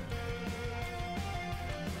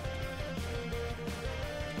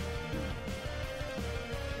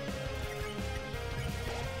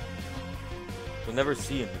 We'll never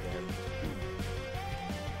see him again.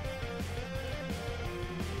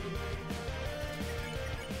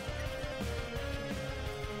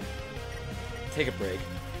 Take a break.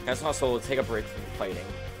 That's also take a break from fighting.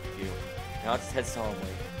 You. Now it's head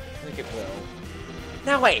solemnly. I think it will.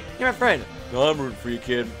 No, wait! You're my friend! No, I'm rooting for you,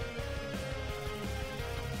 kid.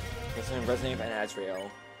 There's something resonating with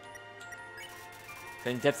Azrael.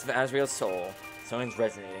 In the depths of Azrael's soul, something's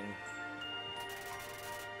resonating.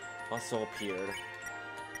 Lost soul appeared.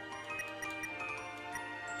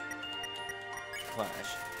 Clash.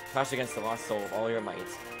 Clash against the lost soul of all your might.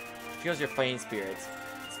 She feels your fighting spirits.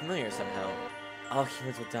 It's familiar somehow. All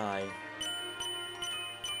humans will die.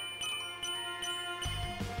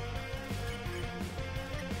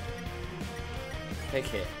 Take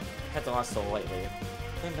hit. Cut the lost soul lightly.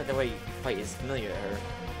 Think that the way you fight is familiar to her.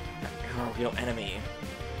 You're a real enemy.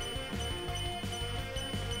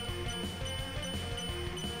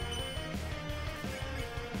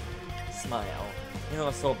 Smile. You know,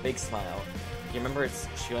 a soul big smile. You remember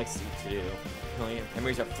she likes you to do.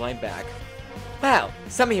 Memories are flying back. Wow,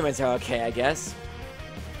 some humans are okay, I guess.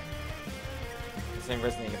 The same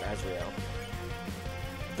resonating of Azrael.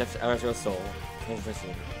 Depths of Azrael's soul. Change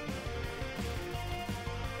resonating.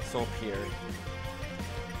 Soul appeared.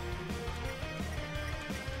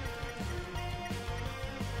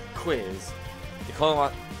 Quiz. You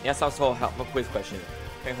ask our soul help a quiz question.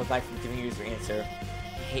 Try to hold back from giving you your answer.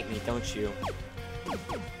 You hate me, don't you?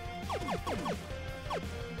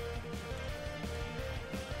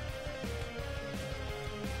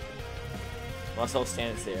 Lost Soul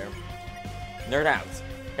stands there. Nerd out.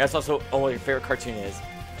 That's also what your favorite cartoon is.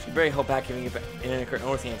 Should very hold back giving you an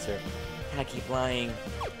honest answer. I keep lying.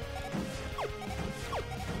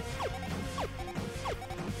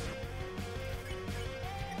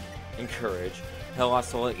 Encourage. Tell Lost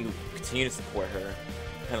Soul that you continue to support her.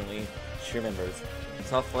 Apparently, she remembers.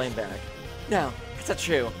 It's all flying back. No, that's not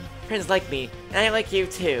true. Friends like me, and I like you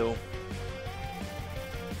too.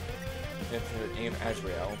 Into the name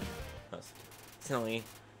Azrael. Suddenly,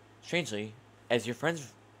 strangely, as your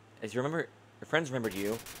friends remembered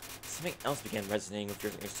you, something else began resonating with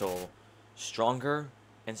your soul, stronger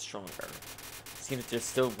and stronger. It seems that there's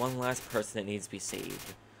still one last person that needs to be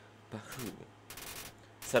saved, but who?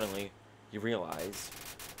 Suddenly, you realize.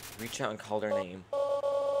 Reach out and call their name.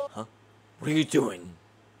 Huh? What are you doing?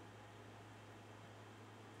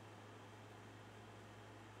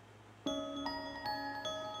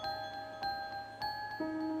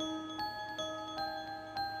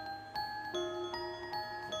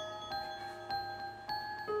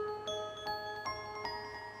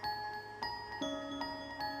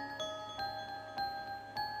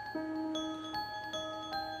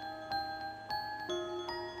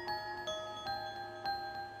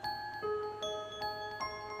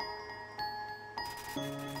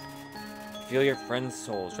 Feel your friend's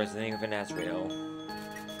souls resonating with an Azrael.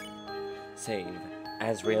 Save.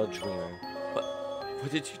 Azrael Dreamer.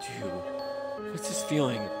 What did you do? What's this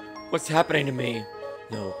feeling? What's happening to me?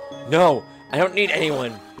 No. No! I don't need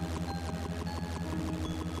anyone!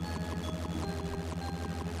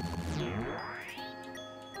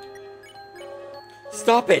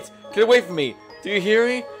 Stop it! Get away from me! Do you hear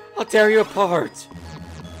me? I'll tear you apart!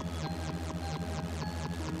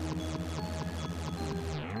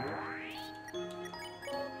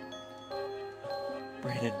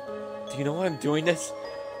 Brandon, do you know why I'm doing this?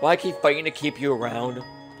 Why I keep fighting to keep you around?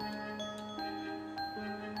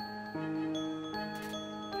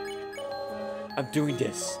 I'm doing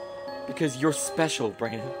this because you're special,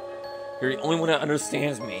 Brandon. You're the only one that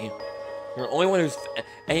understands me. You're the only one who's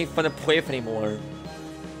any fun to play with anymore.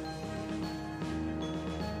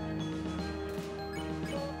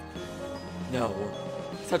 No,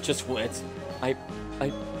 it's not just wit. I'm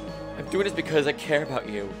doing this because I care about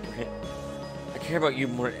you, Brandon. I care about you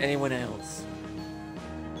more than anyone else.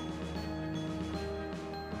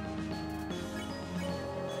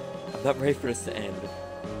 I'm not ready for this to end.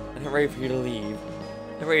 I'm not ready for you to leave.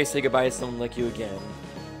 I'm not ready to say goodbye to someone like you again.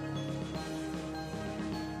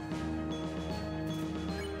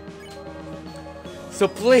 So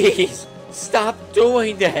please, stop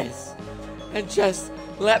doing this! And just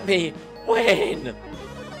let me win!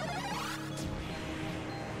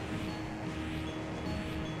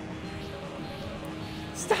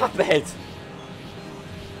 Stop it!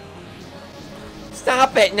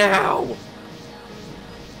 Stop it now!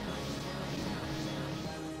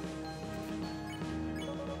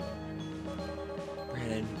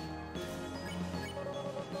 Brandon.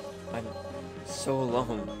 I'm so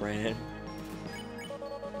alone, Brandon.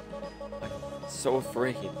 I'm so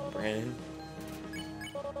afraid, Brandon.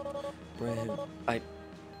 Brandon,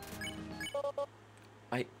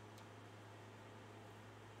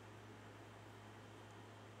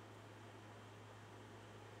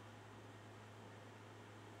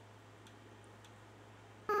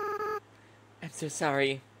 I'm so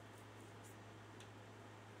sorry.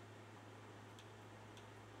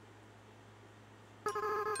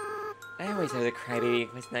 I always had a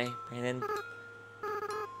crybaby, wasn't I, Brandon?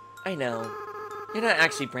 I know. You're not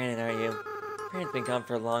actually Brandon, are you? Brandon's been gone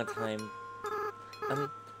for a long time.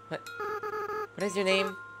 What is your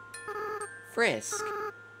name? Frisk.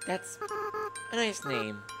 That's a nice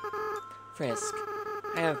name. Frisk.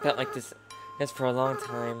 I haven't felt like this for a long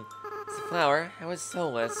time. As a flower, I was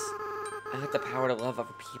soulless. I had the power to love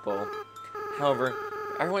other people. However,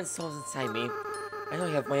 everyone's soul's inside me. I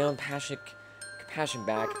only have my own compassion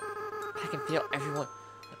back. But I can feel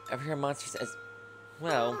every monsters as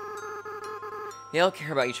well. They all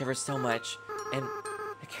care about each other so much, and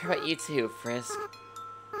I care about you too, Frisk.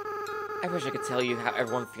 I wish I could tell you how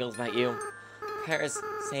everyone feels about you. Paris,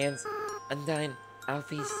 Sans, Undyne,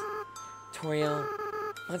 Alphys, Toriel.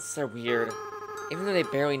 Monsters are weird. Even though they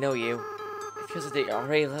barely know you, it feels like they all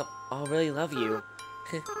really love you.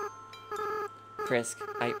 Frisk,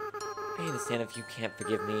 I understand if you can't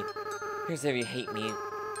forgive me. Here's if you hate me.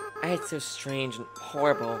 I had so strange and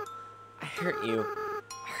horrible. I hurt you.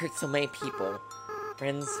 I hurt so many people.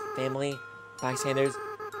 Friends, family, bystanders.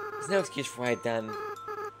 There's no excuse for what I've done.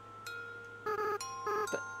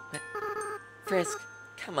 But Frisk,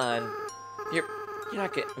 come on. You're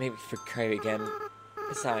not gonna make me cry again.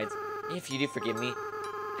 Besides, if you do forgive me,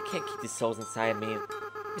 I can't keep these souls inside me.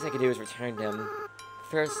 The least I can do is return them.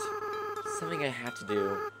 First, something I have to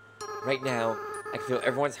do. Right now, I can feel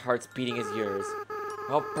everyone's hearts beating as yours.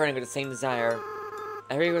 We're all burning with the same desire.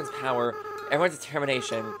 Everyone's power, everyone's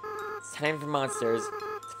determination. It's time for monsters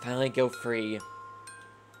to finally go free.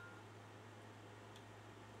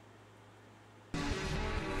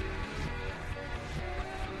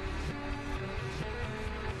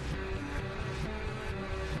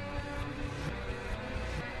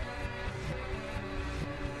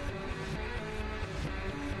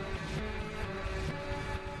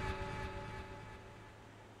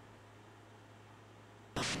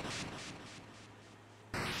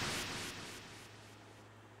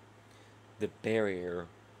 The barrier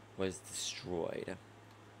was destroyed.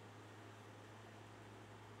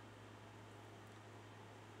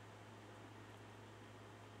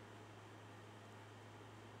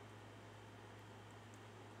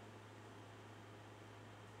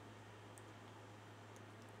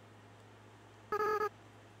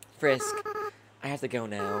 Frisk, I have to go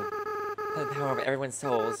now. By the power of everyone's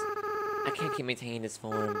souls, I can't keep maintaining this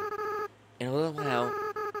form. In a little while,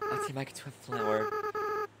 I'll turn back into a flower.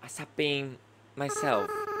 I stop being myself,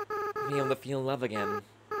 being able to feel love again.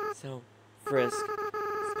 So, Frisk,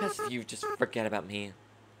 it's best if you just forget about me,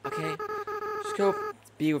 okay? Just go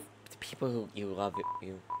be with the people who you love.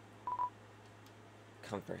 You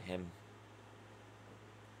comfort him.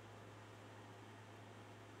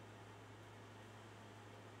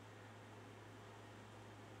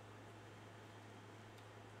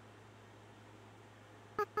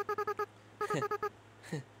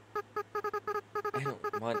 I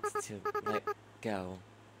don't want to let go.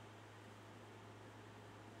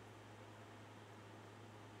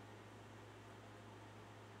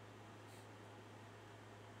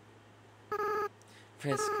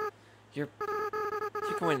 Frisk, you're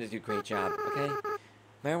going to do a great job, okay? No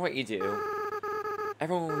matter what you do,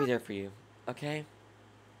 everyone will be there for you, okay?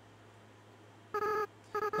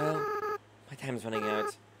 Well, my time's running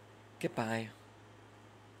out. Goodbye.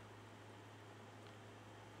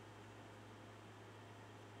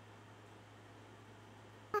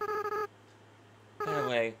 By the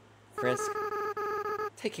way, Frisk,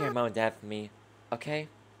 take care of Mom and Dad for me, okay?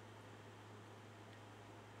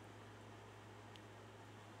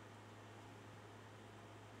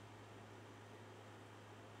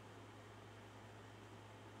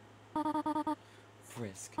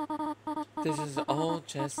 Frisk, this is all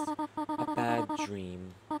just a bad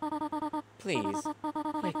dream. Please,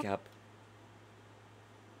 wake up.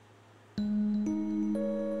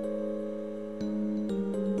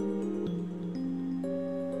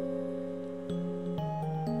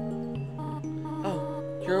 Oh,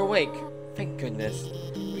 you're awake. Thank goodness.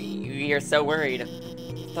 We are so worried.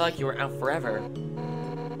 Felt like you were out forever.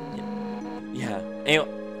 Yeah, any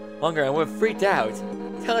longer I would have freaked out.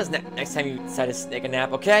 Tell us next time you decide to take a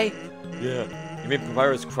nap, okay? Yeah, you made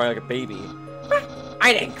Papyrus cry like a baby.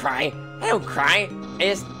 I didn't cry. I don't cry. I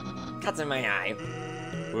just cuts in my eye.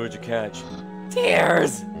 What did you catch?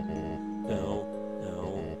 Tears. No.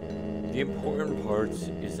 The important part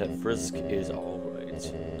is that Frisk is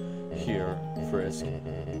alright. Here, Frisk,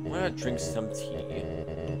 why not drink some tea?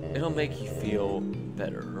 It'll make you feel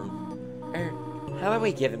better. How about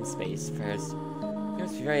we give him space first? He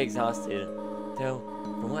must be very exhausted, though.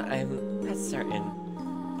 From what I'm not certain.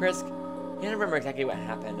 Frisk, you don't remember exactly what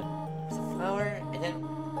happened. It was a flower, and then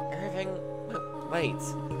everything went white.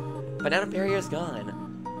 but now the barrier is gone.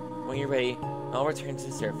 When you're ready, I'll return to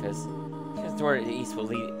the surface. The door to the east will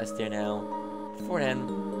lead us there now. Before then,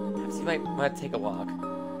 perhaps you might want to take a walk.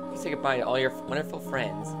 You say goodbye to all your wonderful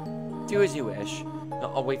friends. Do as you wish.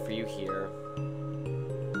 I'll wait for you here.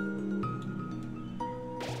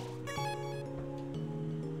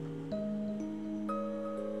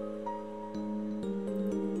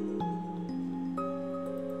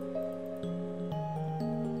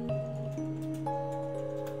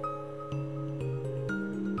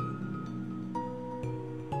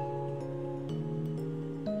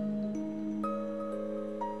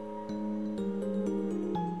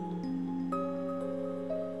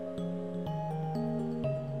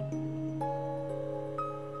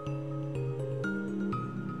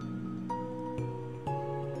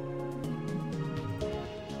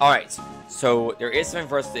 Alright, so there is something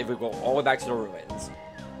for us if we go all the way back to the ruins.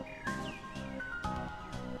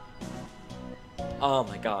 Oh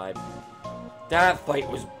my god. That fight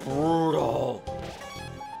was brutal.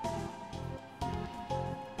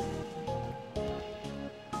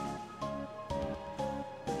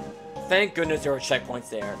 Thank goodness there were checkpoints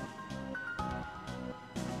there.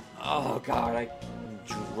 Oh god, I'm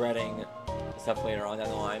dreading stuff later on down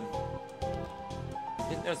the line.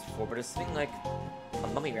 Didn't notice before, but there's something like a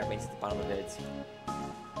mummy remains at the bottom of it.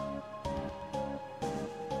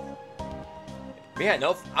 But yeah,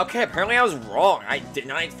 no. Okay, apparently I was wrong. I did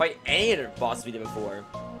not fight any of the bosses we did before.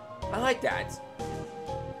 I like that.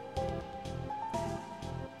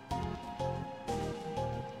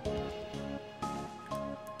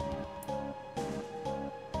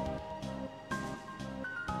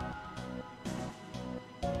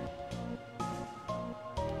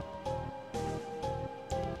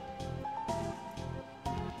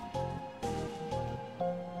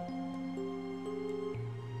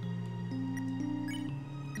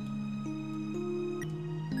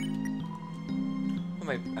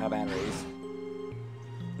 Out of batteries.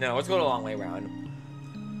 No, let's go the long way around.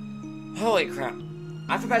 Holy crap.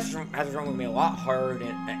 I thought Passage Run was going to be a lot harder than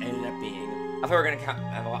it ended up being. I thought we were going to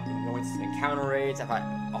have a lot more encounter rates. I thought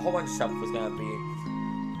a whole bunch of stuff was going to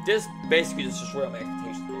be. This basically just destroyed all my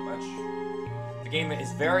expectations pretty much. The game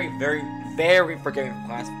is very, very, very forgiving for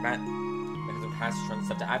because of Passage Run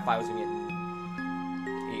stuff that I thought was going to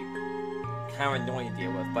be kind of annoying to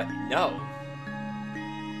deal with, but no.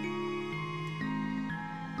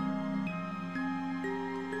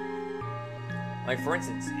 Like, for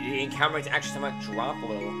instance, the encounter rates actually somewhat drop a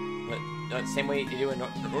little. But, same way you do in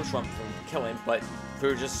North Run from killing, but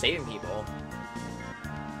through just saving people.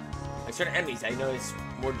 Like, certain enemies, I know it's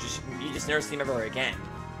more just, you just never see them ever again.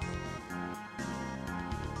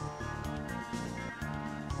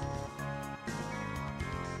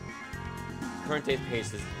 Current day's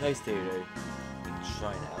pace is nice day today.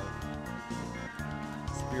 Shrine out.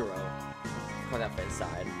 Spiro. Come on that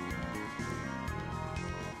inside.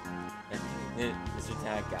 Mr.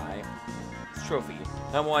 Tag Guy. His trophy.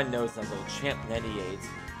 Number one knows number Champ 98.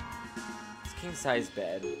 His king size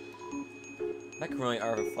bed. Macaroni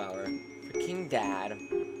arbor flower. For King Dad.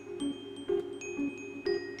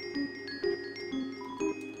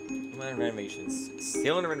 Renovations.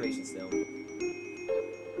 Still in the renovation still.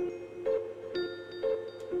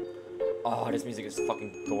 Oh, this music is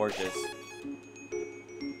fucking gorgeous.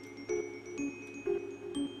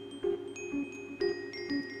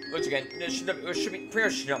 Which again, it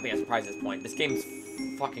should not be a surprise at this point. This game's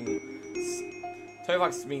fucking. Toy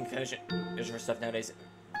Fox is being finished for stuff nowadays,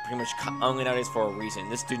 pretty much only nowadays for a reason.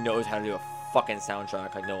 This dude knows how to do a fucking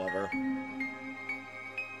soundtrack like no other.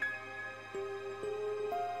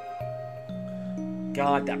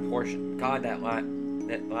 God, that portion, God, that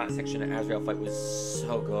last section of Azrael fight was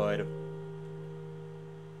so good.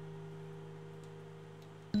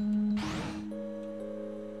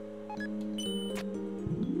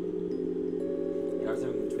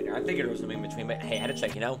 I figured there was something in between, but hey, I had to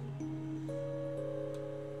check, you know?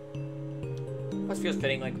 Plus feels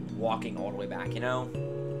fitting, like, walking all the way back, you know?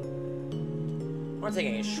 We're not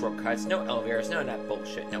taking any shortcuts, no elevators, none of that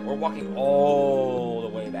bullshit. No, we're walking all the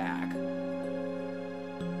way back.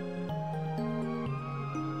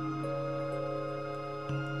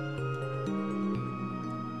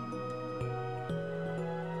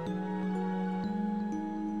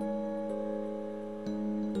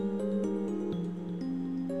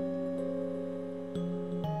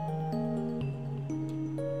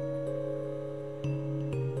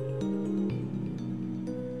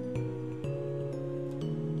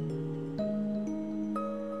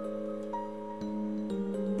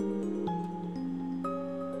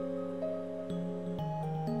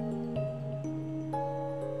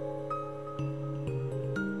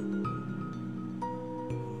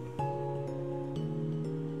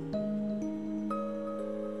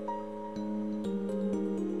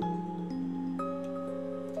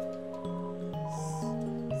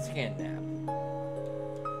 taking a nap.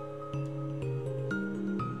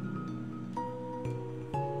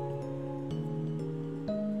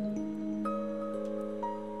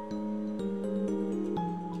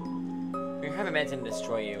 We haven't meant to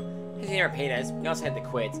destroy you. Because he never paid us, we also had to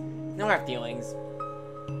quit. No hard feelings.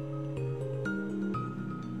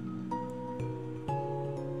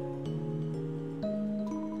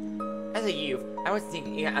 As a youth, I was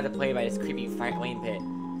thinking how to play by this creepy flame pit.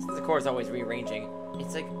 Since the core is always rearranging, it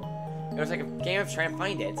was like a game of trying to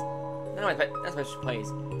find it. No, that's what she plays.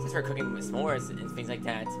 Since we're cooking s'mores and things like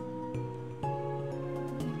that.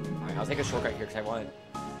 Alright, I'll take a shortcut here because I want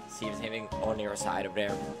to see if there's anything on the other side over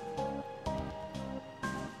there.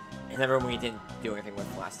 In the room we didn't do anything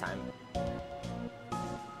with last time.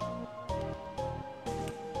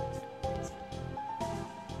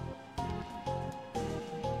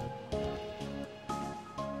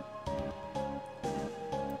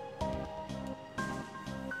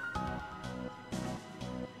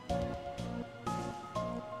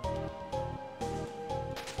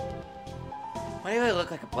 Why do I look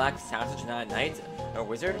like a black sausage, not a knight or a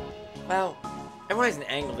wizard? Well, everyone has an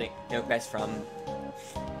angle they know best from.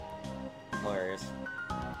 Hilarious.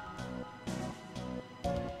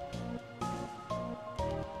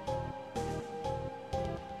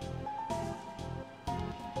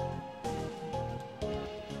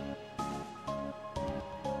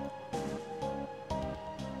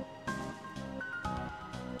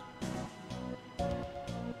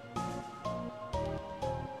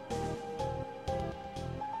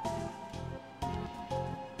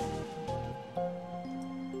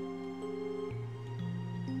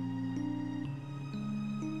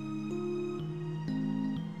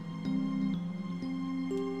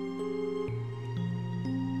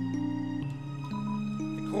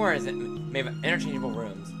 Is made of interchangeable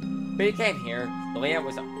rooms. But you came here, the layout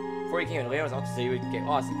was before you came here, the layout was also so you would get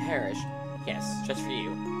lost and perish. Yes, just for you.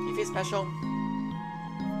 Do you feel special?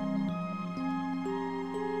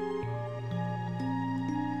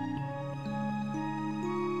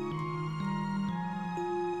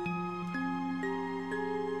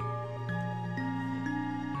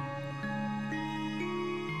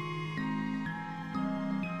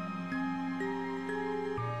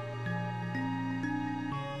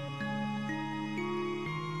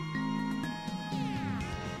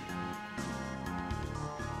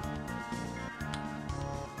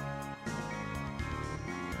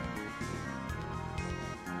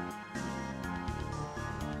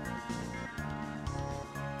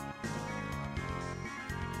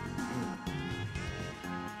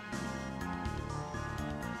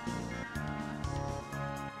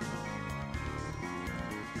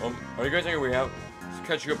 Are you guys on your way out? Just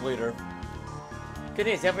catch you up later. Good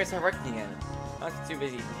news, everybody start working again. I was too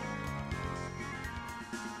busy.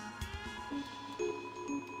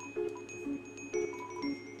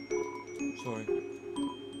 Sorry.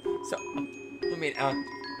 So, I mean,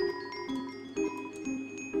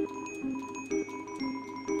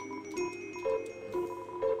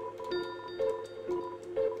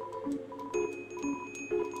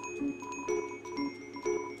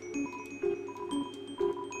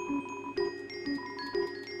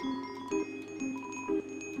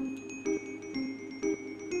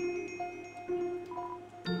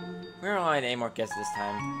 we don't allow any more guests this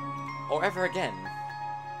time. Or ever again.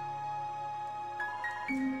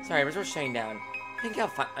 Sorry, we're just shutting down. I think I'll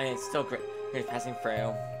find. I mean, it's still great. We're passing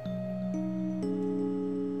through.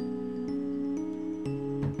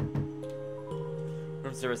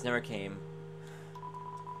 Room service never came.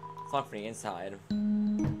 It's locked from the inside.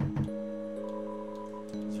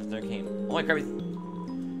 Service never came. Only grab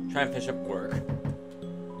try and finish up work.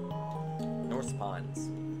 No response.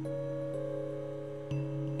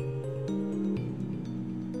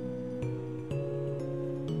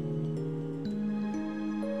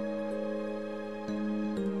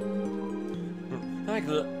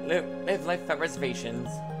 Live life without reservations.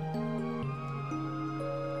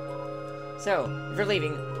 So, if you're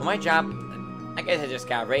leaving, well, my job, I guess I just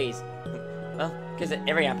got a raise. Well, because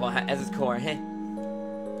every apple has its core, heh.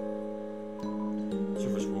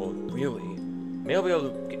 Service world, really? Maybe I'll be able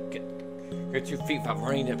to get your 2 feet without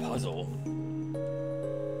running the puzzle.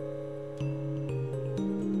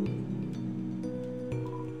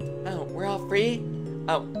 Oh, we're all free?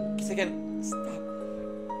 Oh, guess I can stop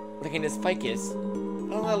looking at this ficus.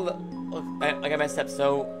 I don't know, look, I messed up,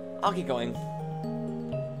 so I'll keep going.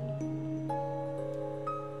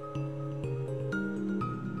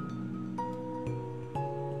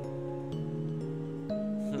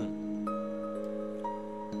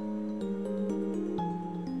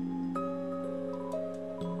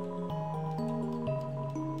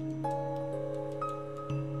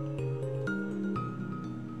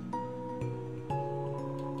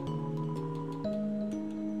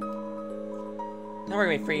 Now we're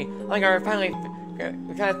gonna be free. Like our finally,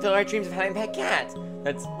 we gotta fill our dreams of having a pet cat.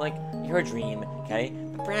 That's like your dream, okay?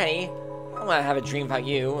 But Bratty, I don't wanna have a dream about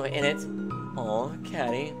you in it. Aw,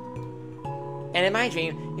 Catty. And in my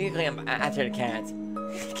dream, you can climb after the cat.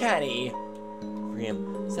 Catty.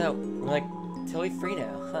 Freedom. So, we're like totally free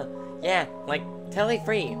now, huh? Yeah, like totally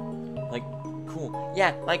free. Like, cool.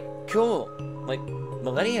 Yeah, like, cool. Like,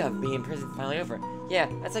 millennia of being in prison finally over. Yeah,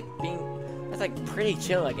 that's like pretty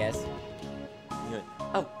chill, I guess. Anyway,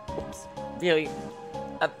 oh, oops. Really?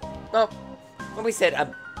 Well, when we said,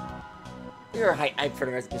 we were hyped for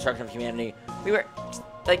the destruction of humanity, we were just,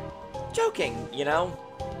 like, joking, you know?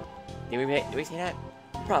 Did we say that?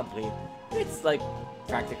 Probably. It's, like,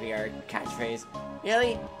 practically our catchphrase.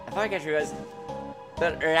 Really? I thought our catchphrase was,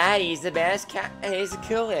 but Ratty's the best cat, and he's the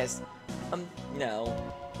coolest. No.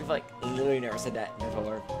 We've, like, literally never said that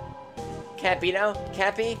before. Capito?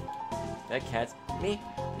 Cappy? That cats? Me?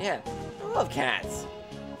 Yeah. I love cats.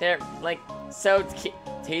 They're, like, so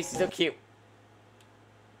tasty, so cute.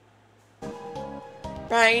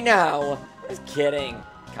 I know. I was kidding.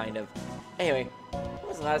 Kind of. Anyway, when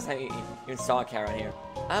was the last time you even saw a cat around here?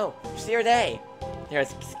 Oh, just the other day. There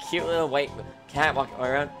was this cute little white cat walking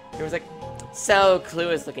around. It was, like, so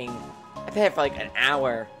clueless looking. I pet it for, like, an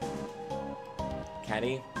hour.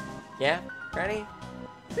 Catty? Yeah? Ready?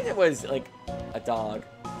 I think it was, like, a dog.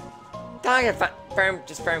 Dog and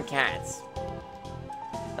firm cats.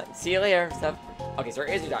 See you later, stuff. Okay, so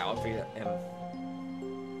there is your dialogue for you.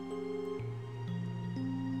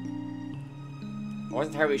 I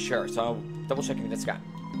wasn't entirely sure, so I'll double checking with this guy.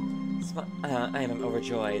 I am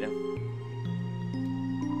overjoyed.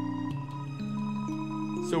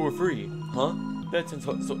 So we're free, huh? That sounds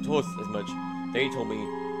told us as much. They told me,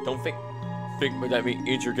 don't think that me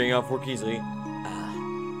eat your gang off work easily.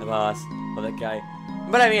 The boss, love that guy.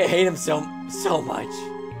 But I mean, I hate him so much.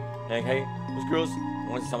 Okay, those girls,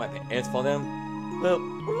 once I saw my pants fall down, well,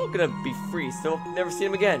 we're all gonna be free, so never see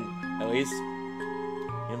him again. At least,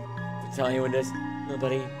 to tell anyone this,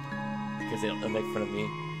 nobody, because they'll make fun of me.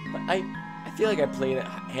 But I feel like I played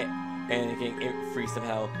panicking free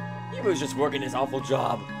somehow. He was just working his awful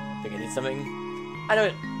job. Think I did something? I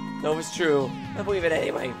don't know if it's true. I believe it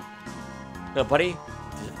anyway. No, buddy,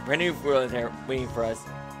 there's a brand new world there waiting for us.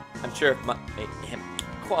 I'm sure if my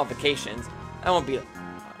qualifications, I won't be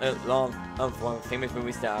long for a famous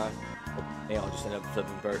movie star. They all just end up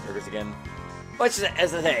flipping burgers again. But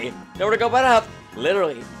as I say, nowhere to go but up.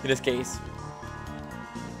 Literally, in this case.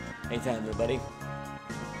 Anytime, everybody.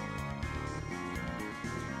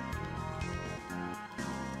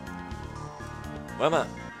 What am I?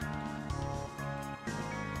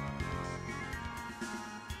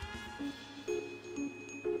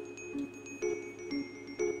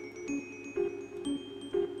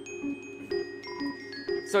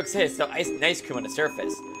 So excited, so nice crew on the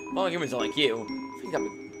surface. All humans are like you. I think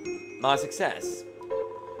I'm a success.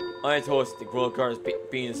 I told us the World Guard is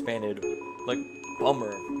being disbanded. Like,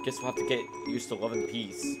 bummer. Guess we'll have to get used to love and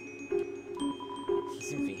peace. He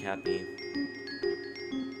seems to be happy.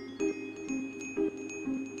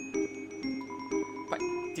 What?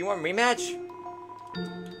 Do you want a rematch?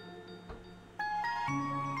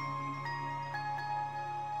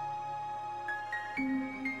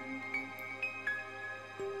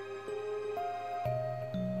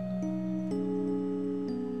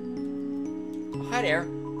 Hi there.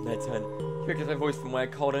 That's He recognized my voice from when I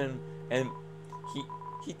called in, and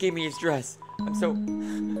he gave me his dress. I'm so...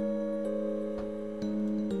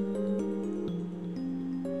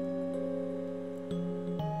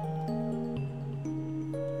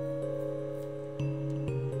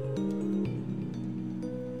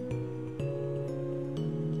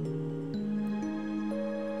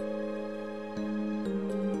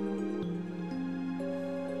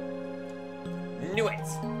 Knew it!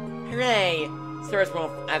 Hooray! Stars will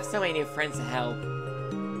have so many new friends to help.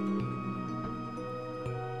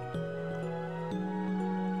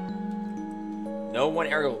 No one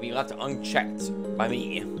area will be left unchecked by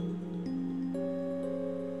me.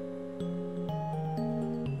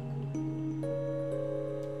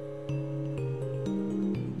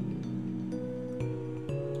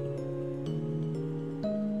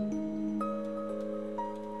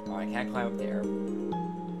 Oh, I can't climb up there.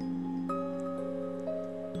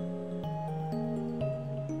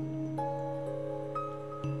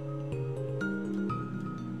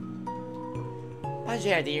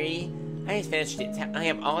 Bonjour, dearie. I just finished I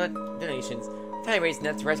have all the donations. Finally raised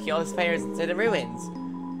enough to rescue all the spiders inside the ruins.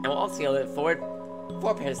 And we'll also yell it forward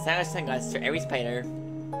 4 pairs of stylish sunglasses for every spider.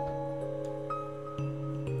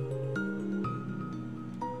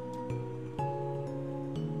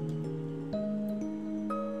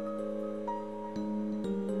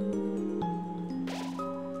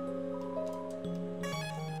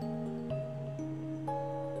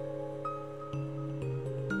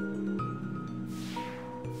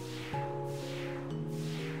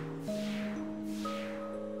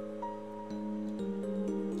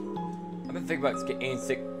 think about getting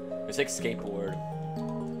sick. It's like skateboard.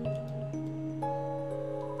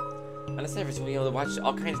 On the surface, we'll be able to watch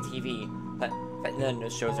all kinds of TV, but none of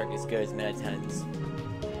those shows aren't as good as Minithon's.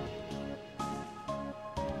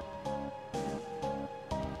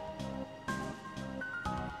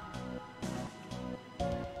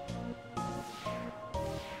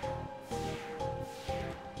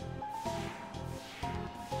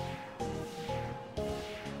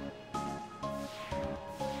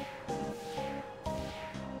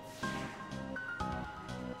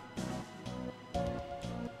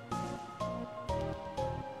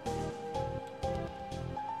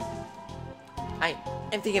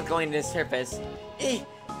 I'm thinking of going to the surface.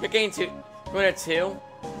 You're going to go there too?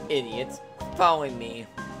 Idiots. Following me.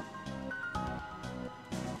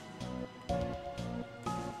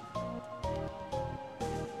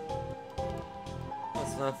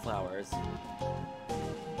 It's not flowers.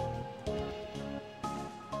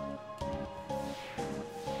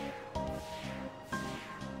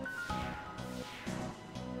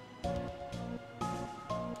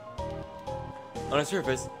 On the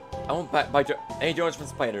surface, I won't buy any donuts from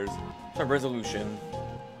spiders. It's my resolution.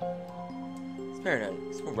 Spare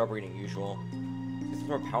it's more rubbery than usual. It's a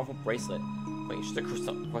more powerful bracelet. Wait, it's just a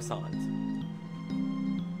croissant.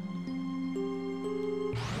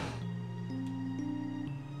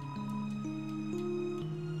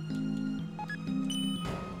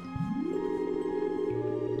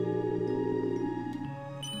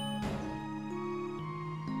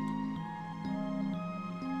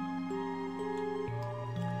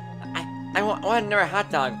 I wanted another hot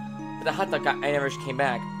dog, but the hot dog guy never came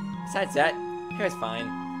back. Besides that, it was fine.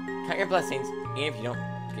 Count your blessings, even if you don't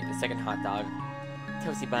get the second hot dog.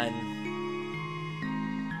 Toasty bun.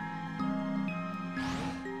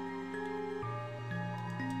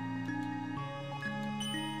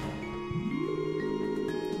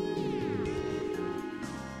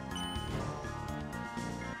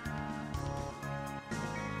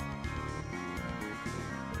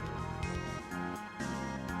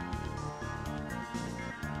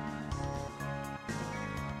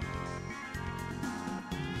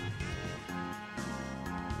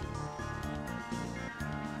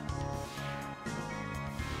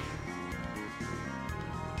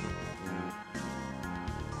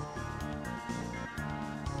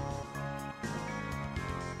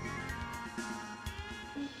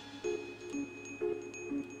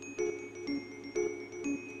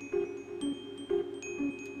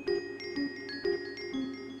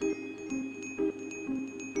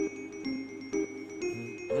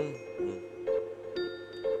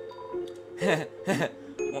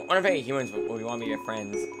 Wonder if any humans would want me to be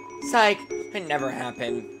friends. Psych! It never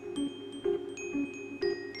happened.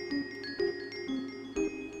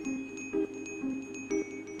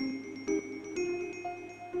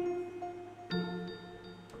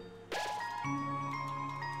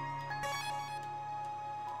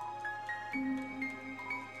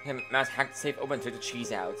 And Mouse hacked the safe open and took the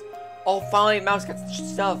cheese out. Oh, finally, Mouse got the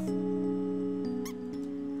stuff.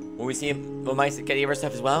 Will we see will Mice get the other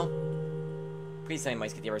stuff as well? Please say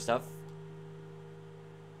Mice get the other stuff.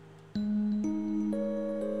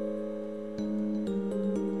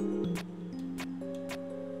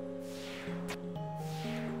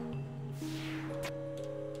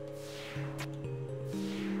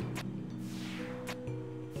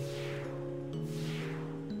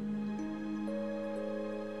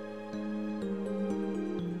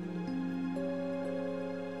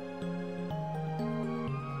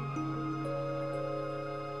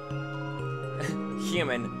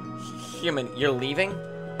 Human, you're leaving?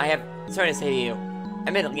 I have something to say to you.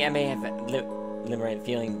 Admittedly, I may have liberated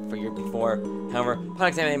feeling for you before. However, upon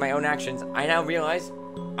examining my own actions, I now realize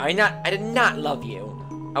I did not love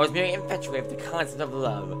you. I was merely infatuated with the concept of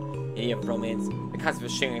love, the idea of romance, the concept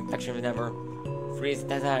of sharing affection with another. For these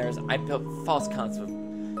desires, I built false concepts of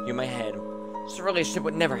you in my head. Such a relationship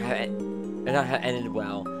would never have ended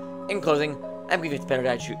well. In closing, I believe it's better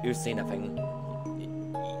that you say nothing.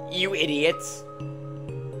 You idiots!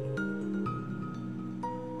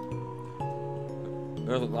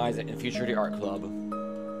 Lies in Futurity Art Club.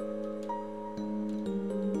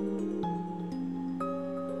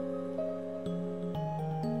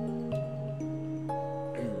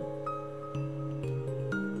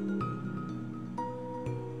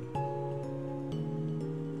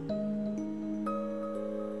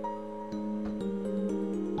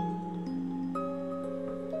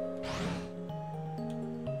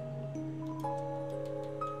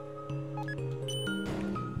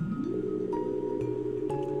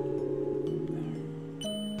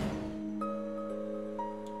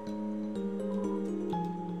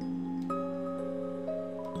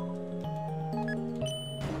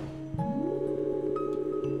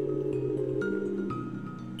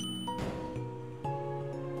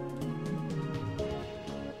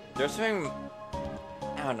 There's something,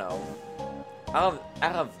 I don't know. I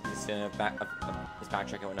love this this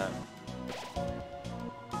backtrack and whatnot.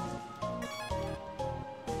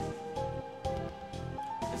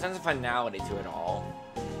 There's a sense of finality to it all.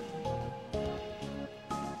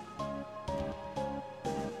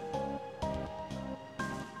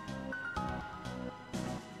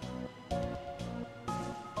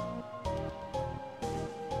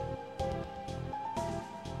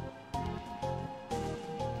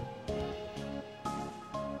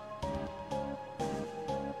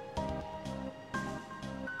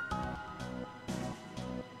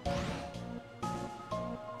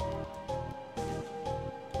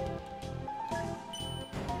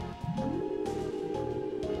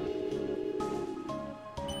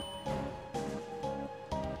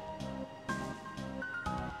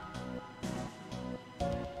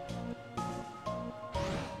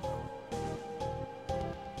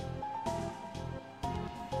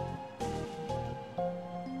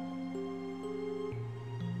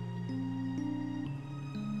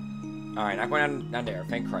 Alright, not going down there,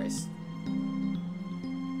 thank Christ.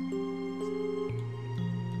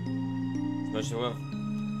 Especially with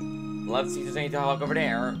love to see if there's any dialogue over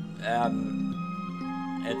there.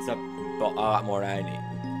 It's a lot more than I need.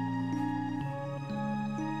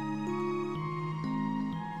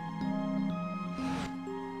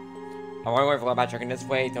 I want to go for a lot of backtracking this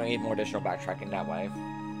way, don't need more additional backtracking that way.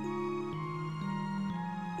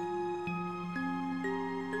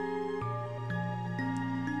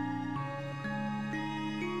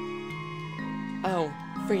 Oh,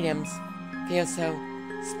 freedoms feel so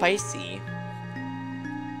spicy.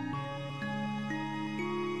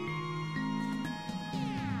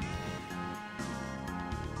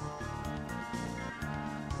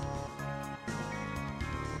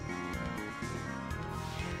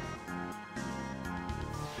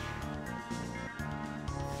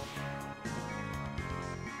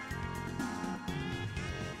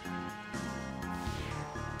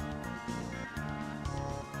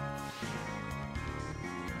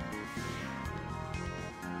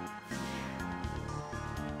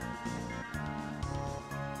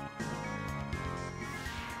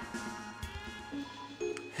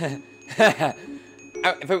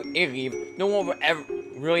 If I leave, no one will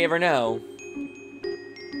really ever know.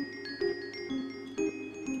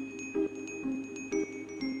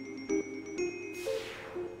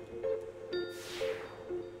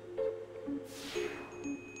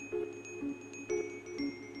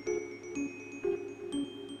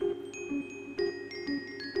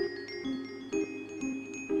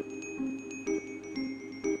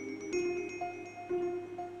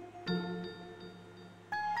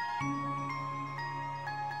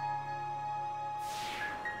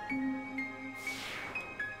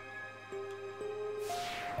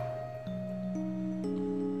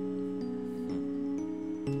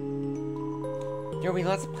 There will be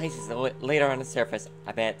lots of places later on the surface,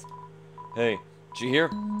 I bet. Hey, did you hear?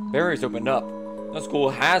 Barriers opened up. The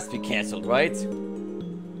school has to be cancelled, right?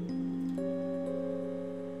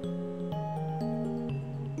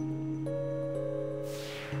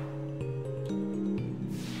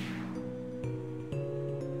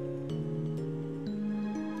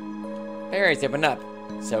 Barriers opened up,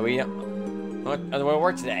 so we don't want to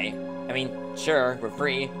work today. I mean, sure, we're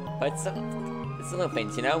free, but it's a little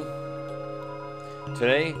things, you know?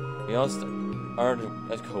 Today, we all are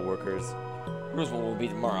as co-workers. Who knows what we'll be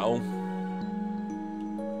tomorrow?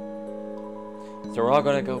 So we're all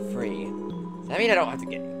gonna go free. Does that mean I don't have to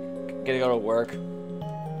get to go to work?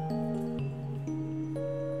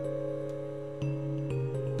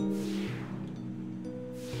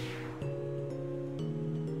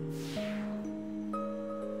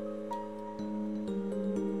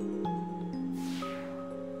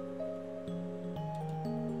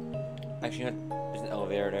 Actually, there's an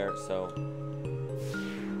elevator there, so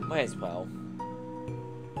might as well.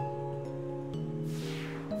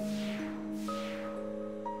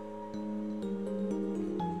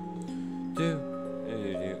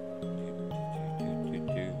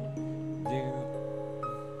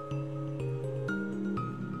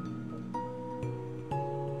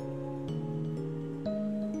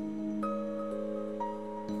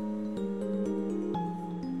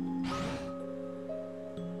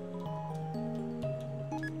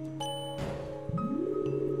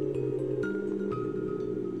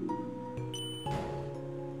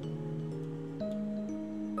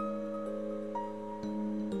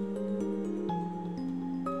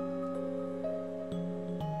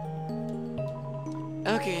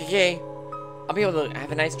 Okay. I'll be able to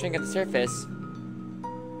have a nice drink at the surface.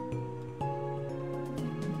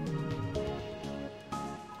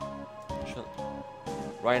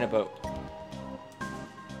 Riding a boat.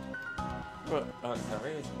 Well, oh, it's not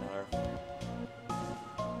really doesn't matter.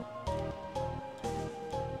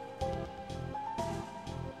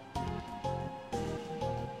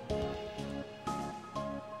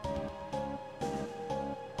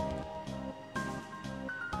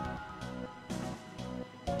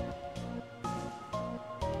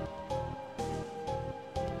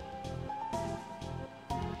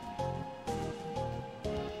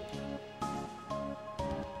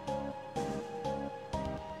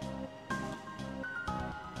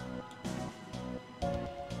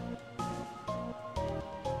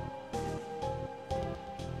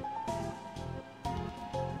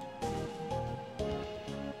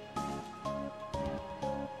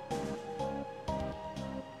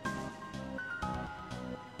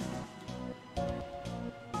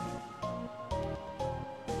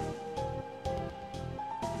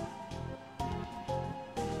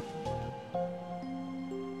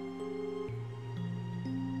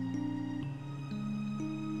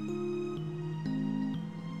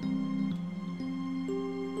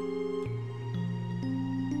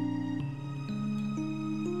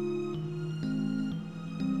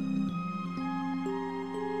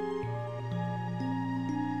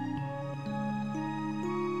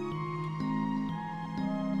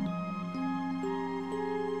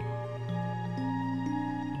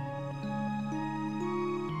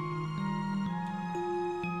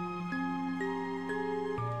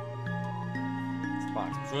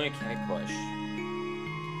 Box. Truly can't push.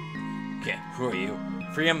 Okay, who are you?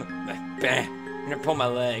 Free him! Bah! I'm gonna pull my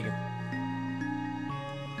leg.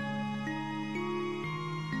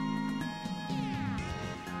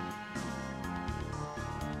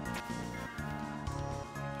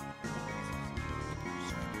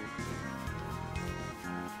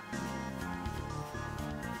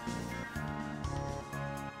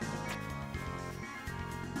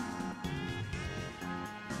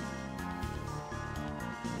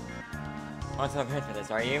 I'm prepared for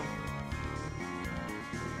this, are you?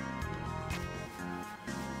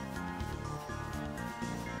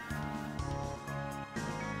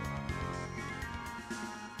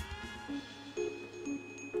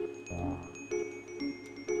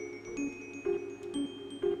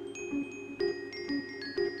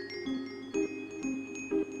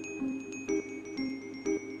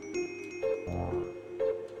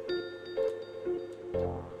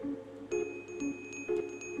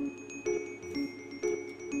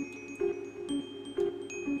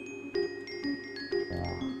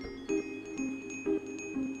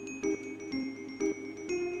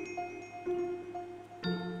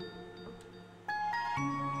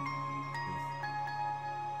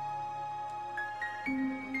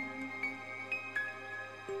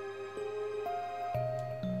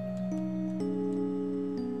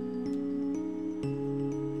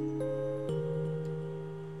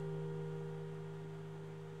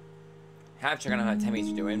 Have to check on how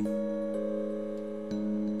Temmy's doing.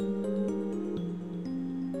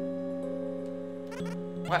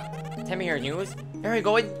 What? Temmy here's news? Very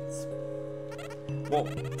good. Whoa,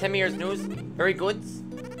 Temmy here's news? Very good.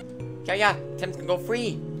 Yeah, Tim's can go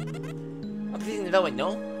free. I'm pleasing development,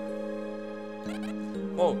 no?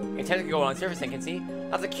 Whoa, if Tim can go on surface, I can see.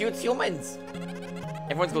 Lots of cute humans.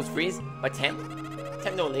 Everyone goes freeze, but Tim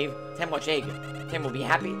don't leave. Tim watch egg. Tim will be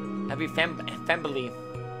happy. Happy family.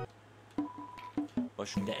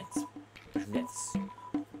 Mushroom dance. Mushroom dance.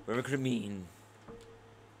 Whatever could it mean?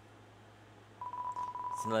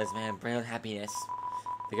 Symbolize my brown happiness.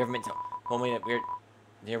 The government told me that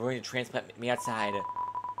they're going to transplant me outside.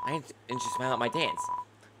 I didn't just smile at my dance.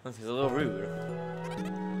 This is a little rude.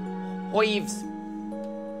 Hoives!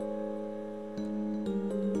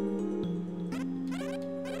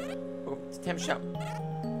 Oh, it's Tim's show.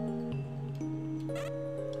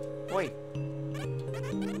 Oi!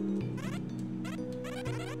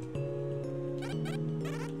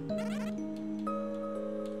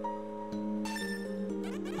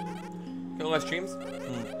 Last streams?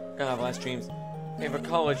 Gotta have last streams. Favorite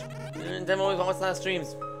college? Them always wants last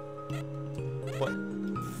streams. What?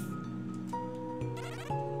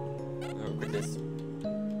 Oh, look at this.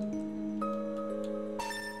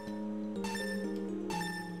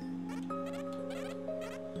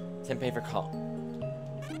 Tim pay for call.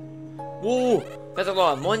 Whoa! That's a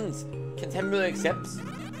lot of months. Can Tim really accept?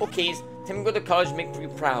 Okay, Tim go to college, make me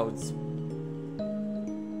proud.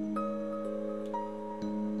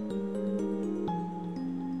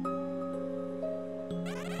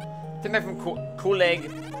 Tim from Cool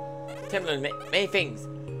Egg. Tim learns many things.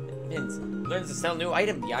 Vince learns to sell new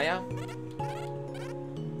items. Yeah.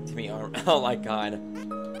 Timmy arm. Oh my god.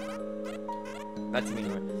 That's me.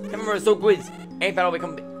 Remember, so good. Any battle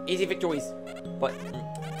become easy victories. But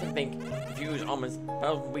Tim think if you use armors,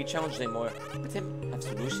 battles will be challenged anymore. But Tim have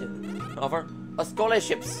solution. Offer a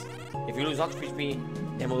scholarships. If you lose lots of HP,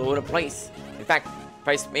 then we'll lower the price. In fact,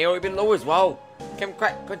 price may already be lower as well.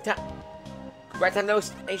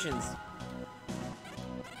 Congratulations.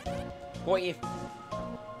 What if?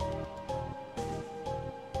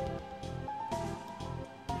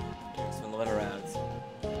 Some letter rounds.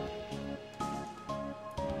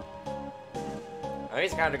 I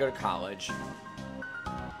just gotta go to college.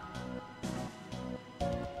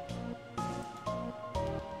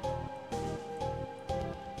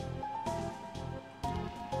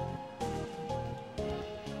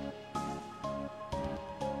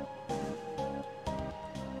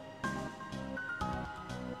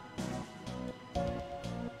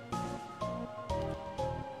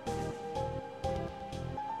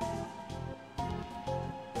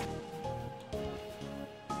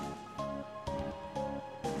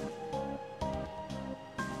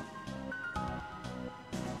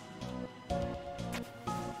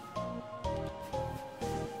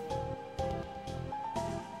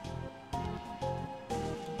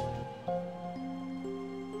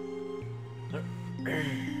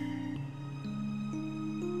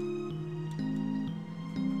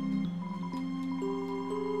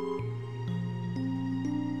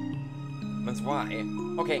 That's why.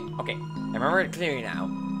 Okay. I remember it clearly now.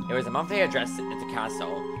 It was a monthly address at the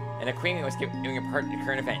castle, and the queen was giving a part in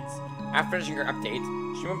current events. After finishing her update,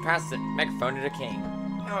 she went past the megaphone to the king.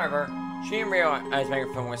 However, she didn't realize the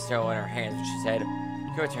megaphone was still in her hands when she said,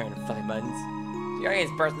 "Your turn, fluffy buns." The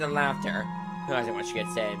audience burst into laughter, realizing what she had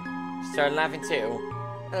said. She started laughing too.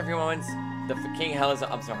 After a few moments, the king held his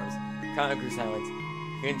arms. Kind of grew silent.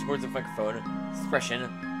 He went towards the microphone, expression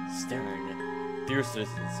stern. Dear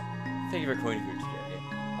citizens, thank you for coming here today.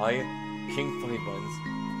 I, King Fluffy Buns,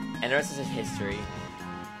 and the rest is history.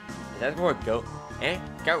 Is that where go?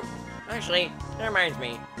 Go. Actually, that reminds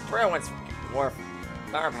me. Toriel once wore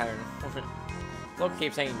flower pattern. Look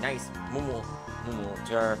keeps saying nice, moo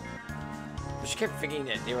to her. But she kept thinking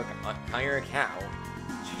that they were calling her a cow.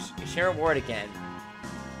 She shared a word again.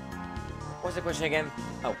 What's the question again?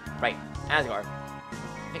 Oh, right. Asgore.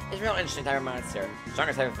 It's a real interesting type of monster.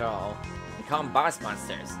 Strongest type of all. They call them boss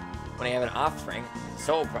monsters. When they have an offspring,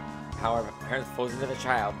 soul power parents flows into the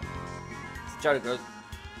child. The child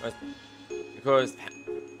goes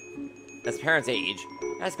as parents age.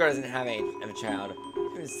 Asgore doesn't have age of a child.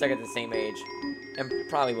 He's stuck at the same age, and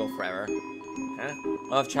probably will forever. Huh?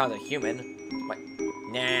 Well, if child's a human, what?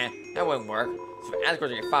 Nah, that wouldn't work. So if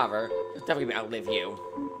Asgore's your father, he'll definitely outlive you.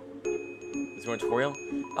 Is there Toriel?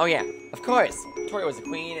 Oh yeah, of course. Toriel was the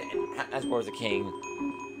queen, and Asgore was the king.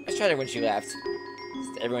 I tried her when she left.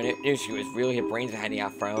 Everyone knew she was really her brains behind the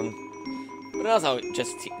throne. But also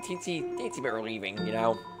just teensy bit relieving, you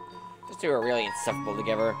know? Just two were really insufferable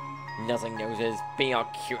together. Nuzzling noses, being all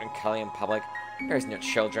cute and cuddly in public. There's no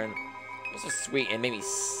children. It was so sweet and made me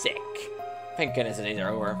sick. Thank goodness the days are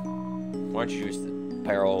over. Why don't you use the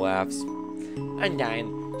barrel laughs? I'm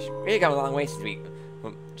dying. She really got a long way since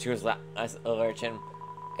when she was a urchin.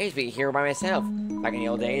 I used to be a hero by myself. Back in the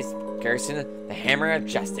old days, Gerson, the hammer of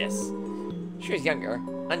justice. She was younger,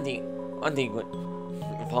 Undine would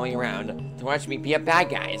follow me around to watch me beat up bad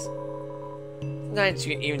guys. Sometimes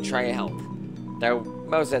she'd even try to help. Though,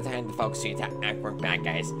 most of the time the folks she attacked were bad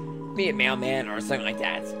guys. Be it mailman or something like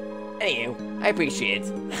that. Anywho, I appreciate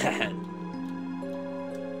it.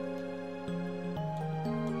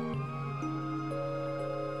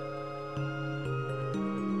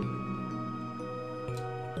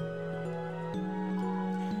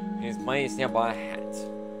 His money is now by a hat.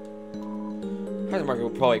 The market will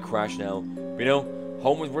probably crash now. But you know,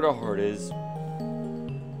 home is where the heart is.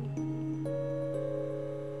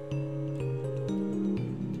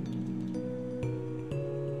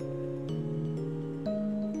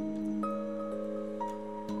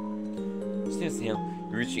 Sam,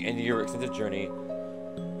 you reach the end of your extended journey.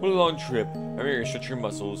 What a long trip. Remember to stretch your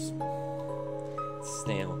muscles.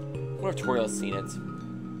 Snail. I wonder if Toriel has seen it.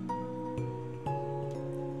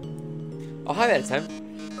 Oh, hi there, Tim.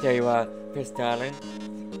 There you are. Yes, darling.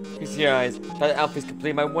 You see your eyes. That outfit's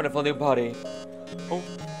completed my wonderful new body. Oh,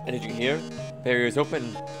 and did you hear? Barriers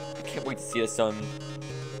open. I can't wait to see the sun.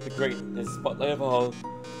 The greatness spotlight of all.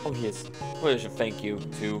 Oh yes. Well, I should thank you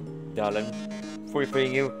too, darling. Before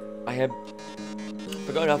freeing you, I had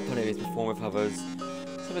forgotten how fun it is performing with others.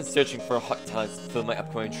 So I've been searching for hot talents to fill my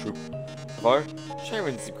upcoming troupe. So far,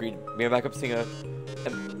 Sharon's agreed to be a backup singer.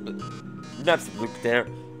 And Naps and Luke there.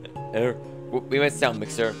 We went sound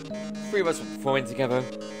mixer. 3 of us were performing together.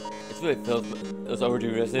 It's really feels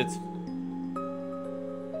overdue, doesn't it?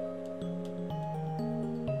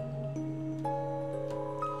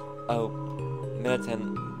 Oh,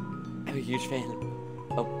 Minithon, I'm a huge fan.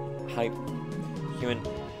 Oh, hi, human.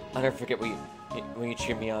 I'll never forget when you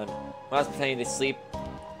cheered me on. When I was pretending to sleep,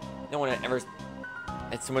 no one had ever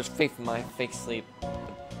had so much faith in my fake sleep.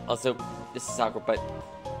 Also, this is awkward, but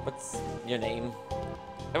what's your name?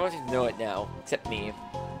 I want you to know it now, except me.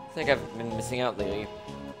 I think I've been missing out lately.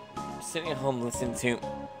 Sitting at home listening to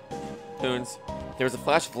tunes, there was a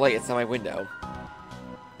flash of light outside my window.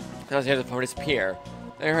 I was near the phone disappear.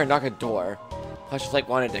 Then I heard a knock at the door. Flash of light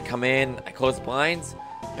wanted to come in. I closed the blinds.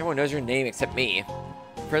 Everyone knows your name except me.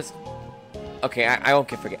 Frisk. Okay, I won't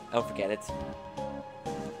forget. I won't forget it.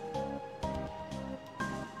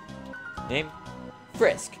 Name?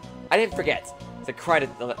 Frisk. I didn't forget. I cried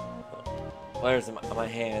at the letters in my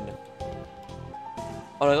hand.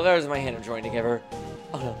 Oh no, the letters in my hand are joined together.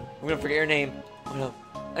 Oh no, I'm gonna forget your name. Oh no,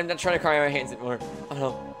 I'm not trying to cry on my hands anymore. Oh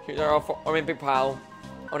no, here they are all four in a big pile.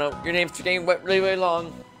 Oh no, your name's getting wet really, really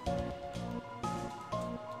long.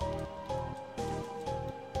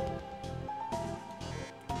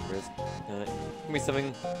 Give me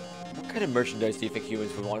something. What kind of merchandise do you think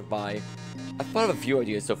humans would want to buy? I've thought of a few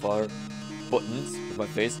ideas so far. Buttons with my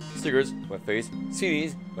face, stickers with my face,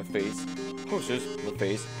 CDs with my face, posters with my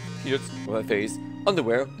face, t-shirts with my face,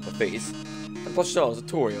 underwear with my face, and plush dolls with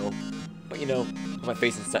tutorial. But you know, with my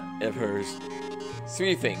face instead of hers. So what do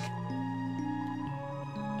you think?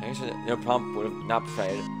 I guess no prompt would have not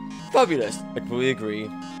decided. Fabulous! I completely agree.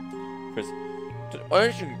 Chris, why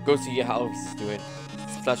don't you go see how he's doing?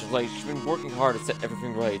 Flash of light. She's been working hard to set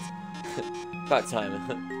everything right. About time.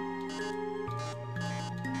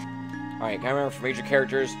 Alright, gotta remember for major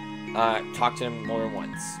characters, talk to them more than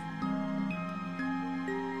once.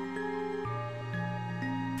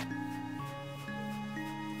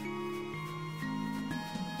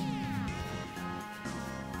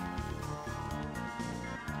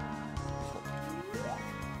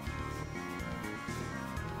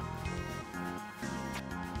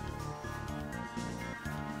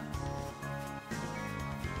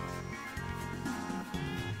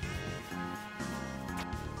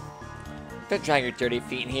 Don't drag your dirty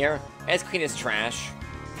feet in here. As clean as trash.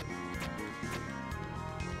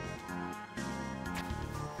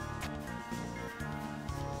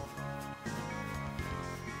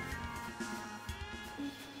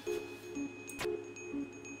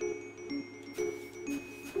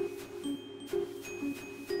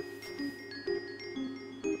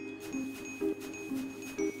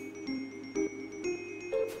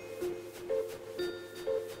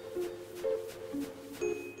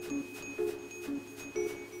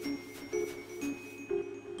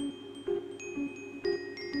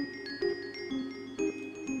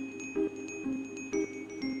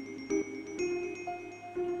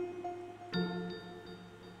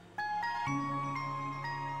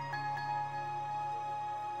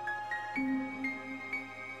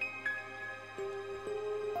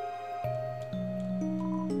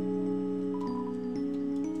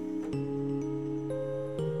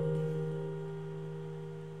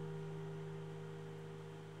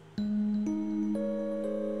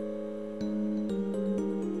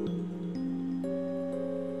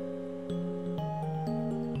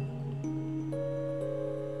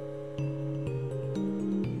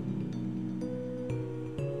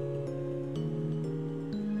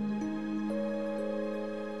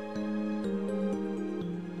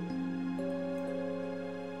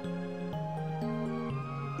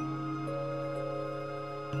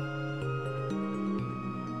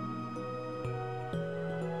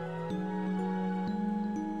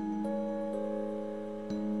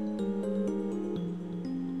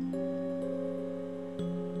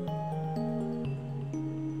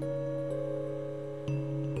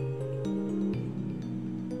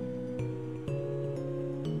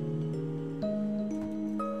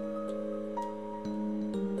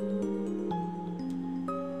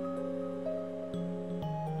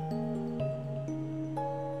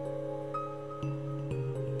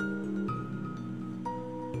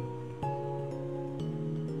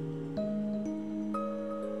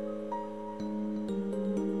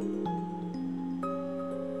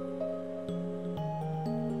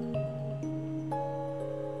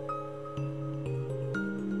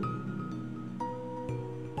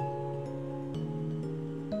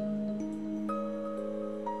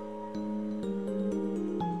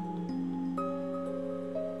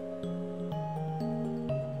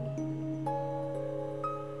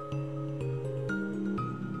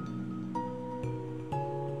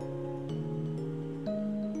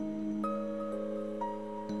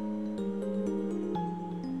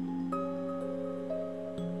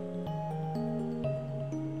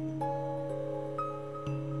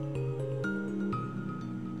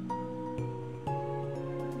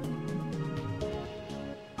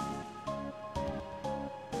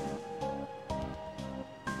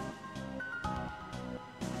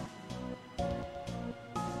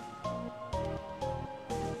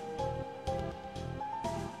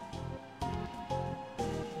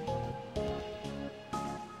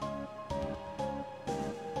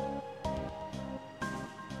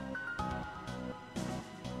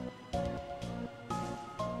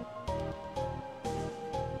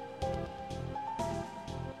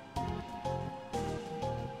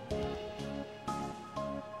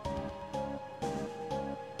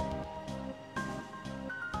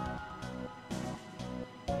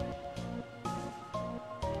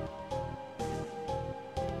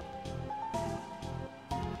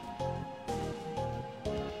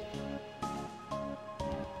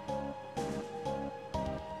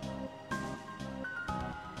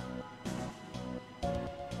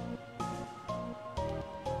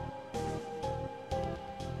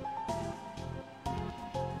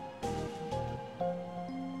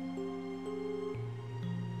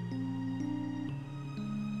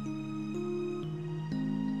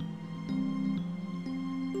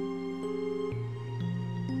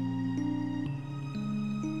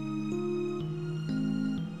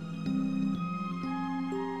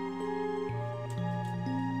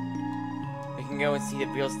 can go and see the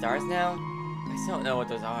real stars now? I still don't know what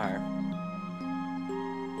those are.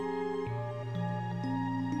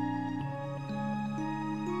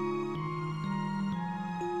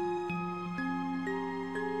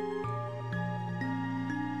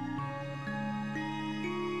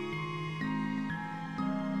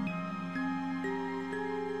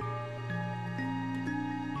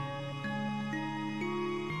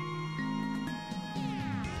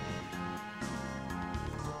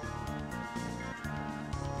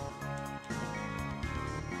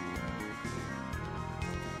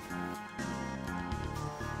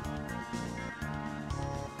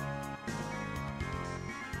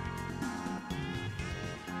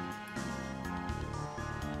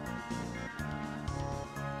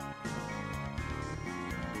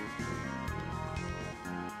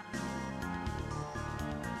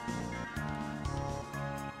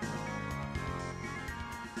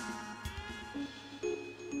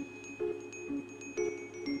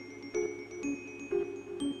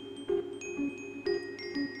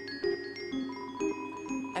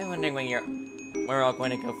 I'm wondering when we're all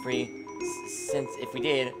going to go free. Since if we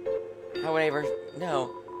did, how would I ever know?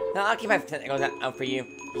 No, I'll keep my tentacles out for you.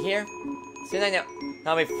 You hear? As soon as I know,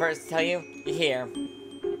 I'll be first to tell you. You hear?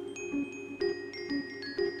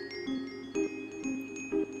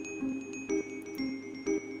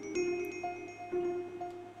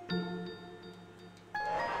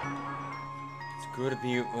 It's good to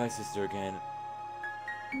be with my sister again.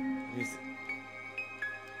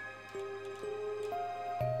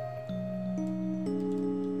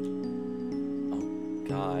 Oh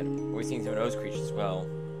God, we're seeing some of those creatures as well.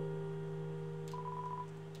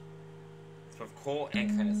 It's both cool and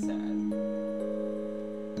kind of sad.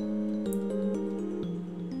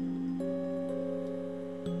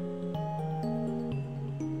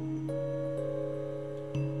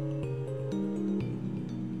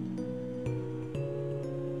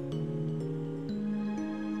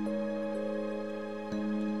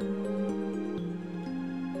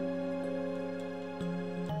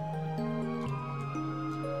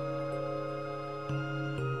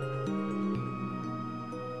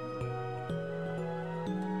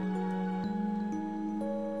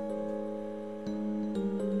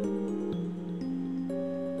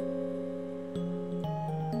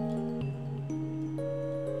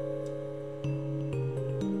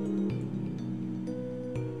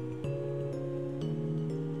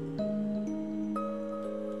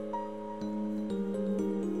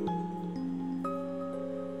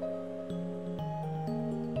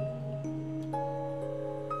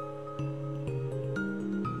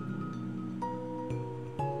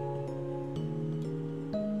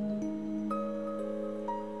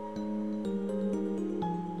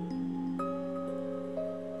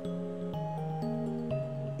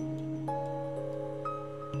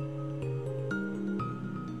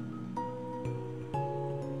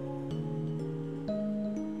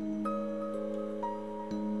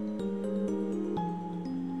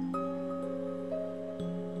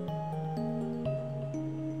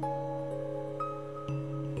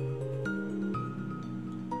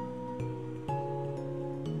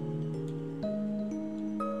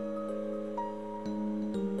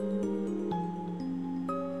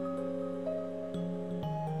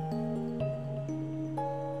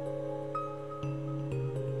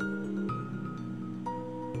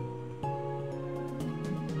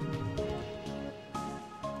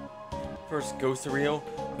 First, ghosts are real.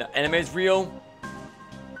 Now, enemies real.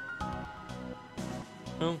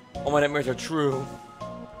 Oh, all my nightmares are true.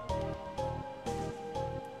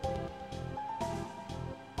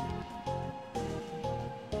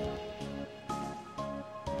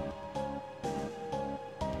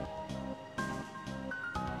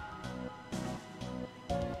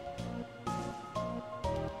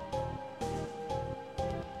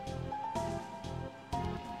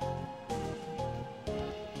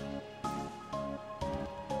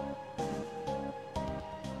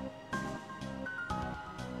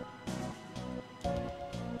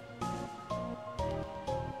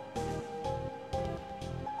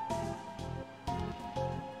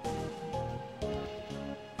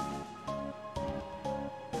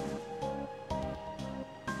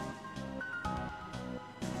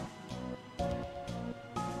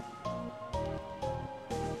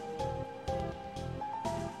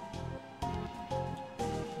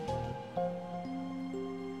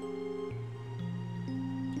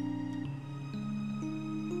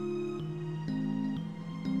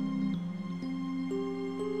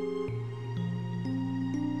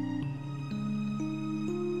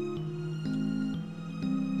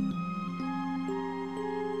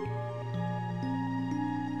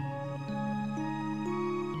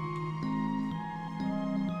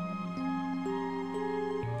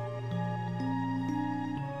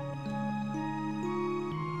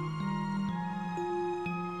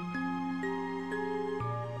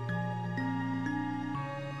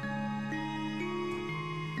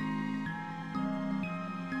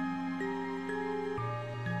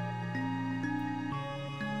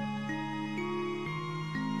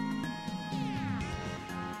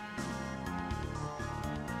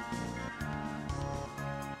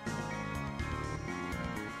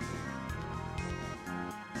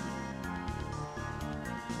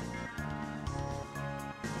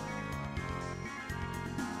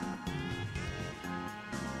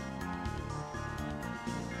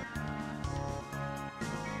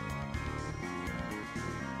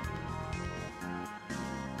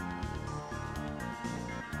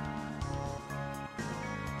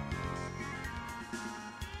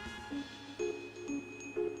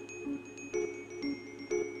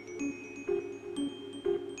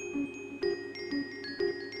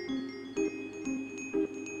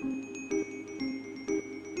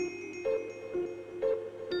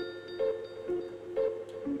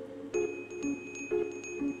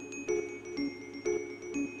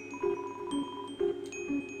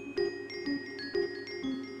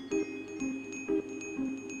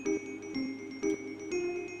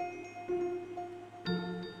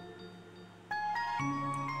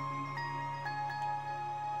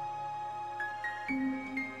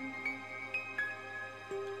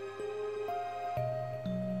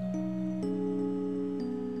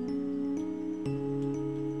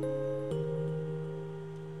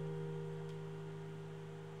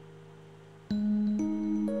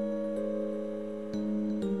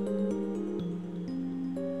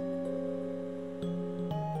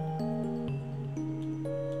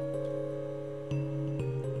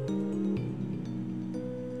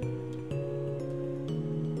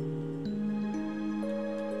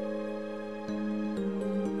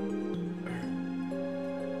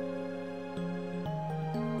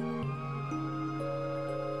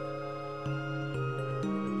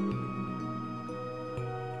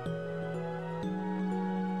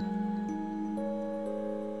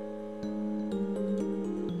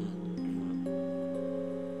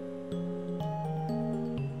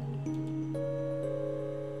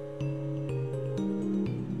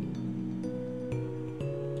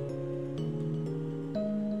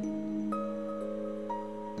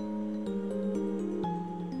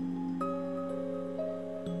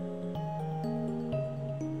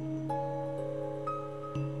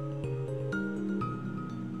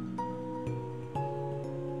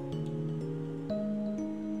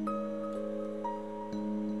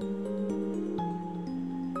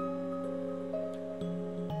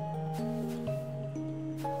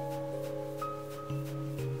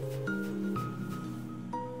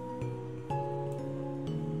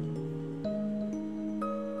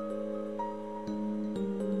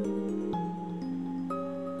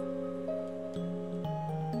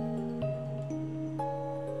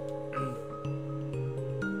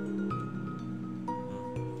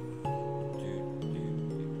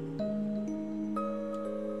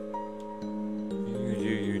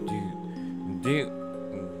 do.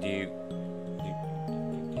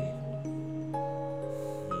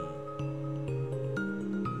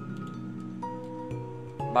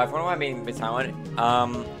 By for I'm being a bit silent,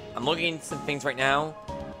 I'm looking at some things right now,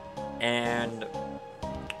 and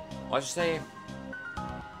let's just say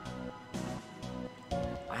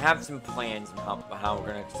I have some plans on how we're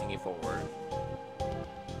gonna continue forward,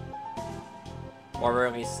 or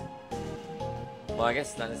at least, well, I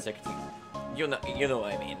guess not necessarily continue. You know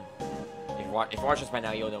what I mean. If you watch this by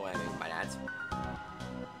now, you'll know what I mean by that.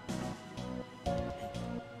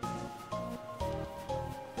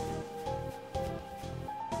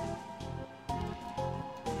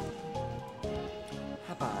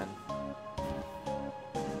 Hop on.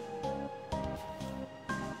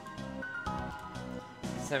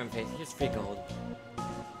 Seven face. Here's free gold.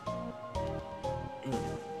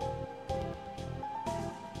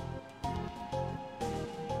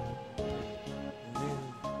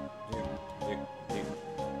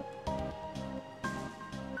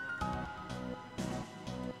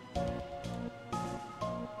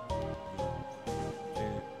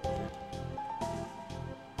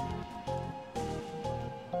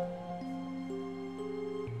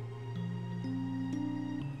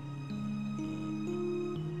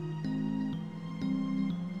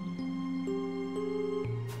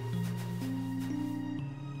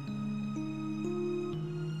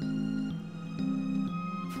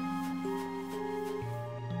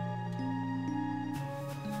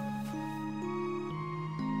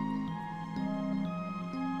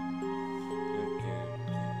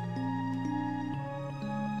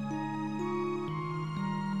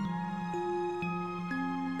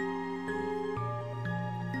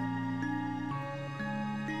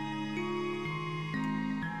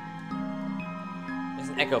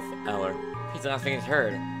 Echo Eller. He's the last thing he's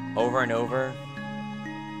heard. Over and over.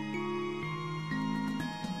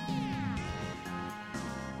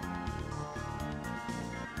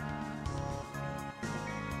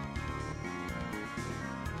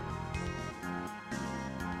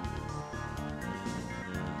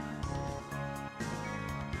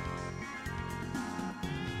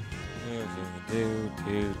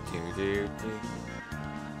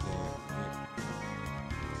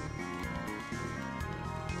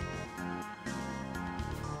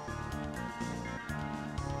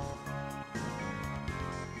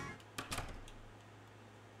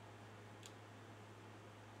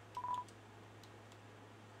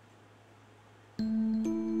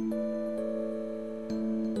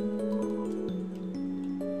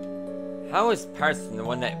 How is Parson the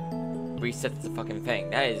one that resets the fucking thing?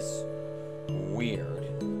 That is weird.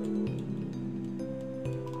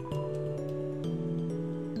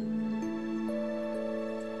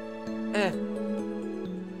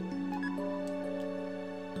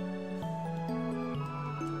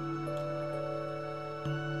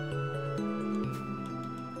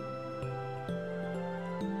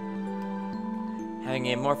 Having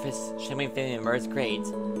an amorphous, shimmering thing in Murr's grades,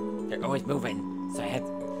 they're always moving, so I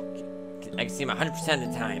can see them 100%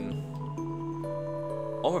 of the time.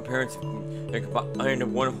 All my parents are combined into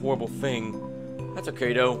one horrible thing. That's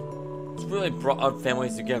okay though. It's really brought our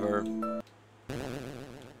families together.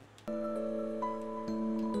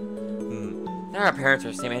 Now our parents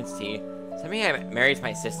are the same entity. Does that mean I married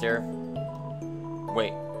my sister?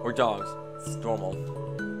 Wait, we're dogs. It's normal.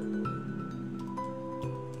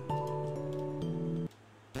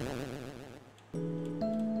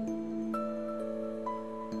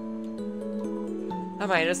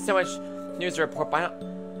 Alright, there's so much news to report, but I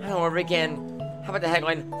don't know where to begin. How about the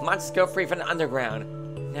headline, Monsters Go Free from the Underground?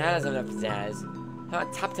 Nah, that doesn't have enough pizzazz. How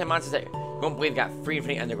about top 10 monsters that you won't believe got free from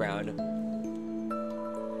the Underground? This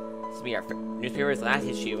will be our newspaper's last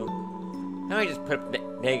issue. Now I just put a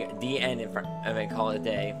big DN in front of it and call it a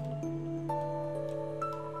day.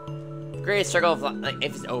 The greatest struggle of life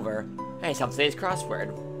is over. I solved today's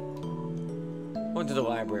crossword. Went to the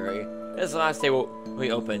library. This is the last day we'll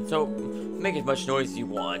be open, so make as much noise as you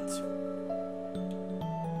want.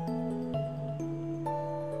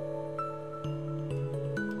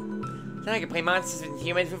 Now I can play monsters and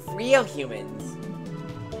humans with real humans.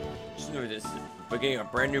 Just know this. We're getting a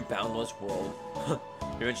brand new boundless world.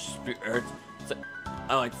 Even speak Earth. It's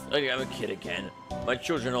like, I'm a kid again. My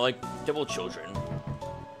children are like double children.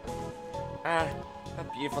 Ah, a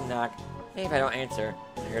beautiful knock. Maybe if I don't answer,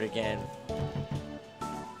 I hear it again.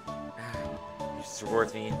 You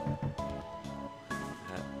towards me.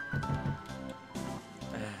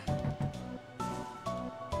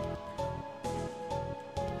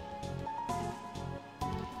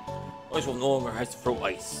 Ice will no longer have to throw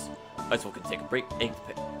ice. Ice will can take a break.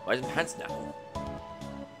 Why is it pants now?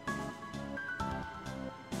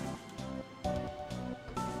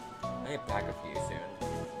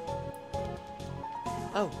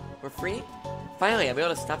 free? Finally, I'll be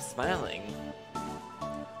able to stop smiling.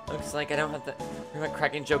 Looks like I don't have to worry about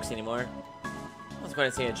cracking jokes anymore. I was going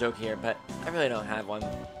to say a joke here, but I really don't have one.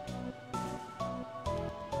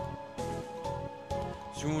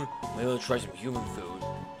 Soon, maybe I'll try some human food.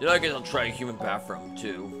 Then I guess I'll try a human bathroom,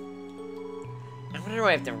 too. I wonder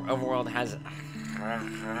if the overworld has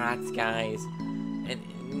hot skies and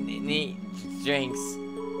neat drinks.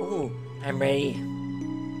 Ooh, I'm ready.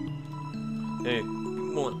 Hey,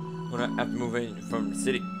 people won't have to move in from the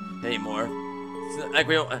city anymore. It's not like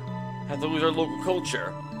we don't have to lose our local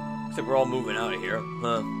culture. Except we're all moving out of here,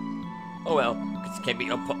 huh? Oh well, because it can't be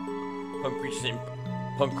a punk preachers and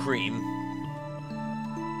punk cream.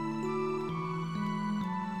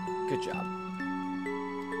 Good job.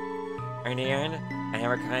 In the end, I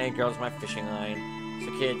never kind of girls my fishing line.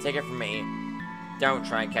 So kid, take it from me. Don't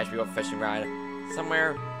try and catch me on a fishing rod.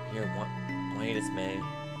 Somewhere here, wait a minute.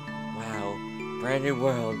 Wow, brand new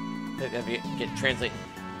world. Don't have to get translated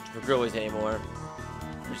for girlies anymore.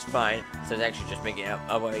 Which is fine, so it's actually just making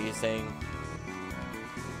up what you're saying.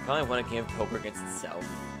 Probably want a game of poker against itself.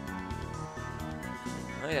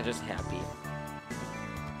 I think I'm just happy.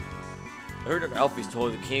 I heard that Alfie's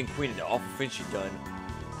told the king and queen the awful thing she'd done.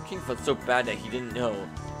 The king felt so bad that he didn't know.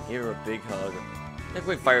 He gave her a big hug. The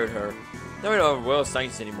queen fired her. Now we don't have royal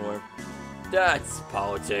science anymore. That's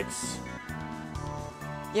politics.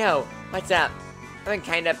 Yo, what's up? I've been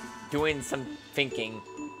kind of doing some thinking.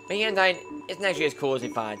 My Undyne isn't actually as cool as he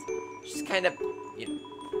thought. She's kind of, you know.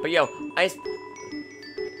 But yo, I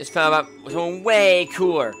just found out someone way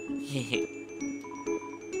cooler.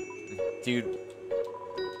 Dude.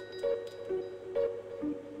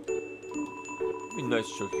 It'd be nice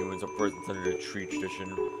to show humans a presents under a tree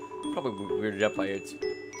tradition. Probably weirded up by it.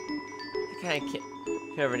 I kind of kid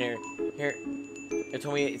over there. Here, it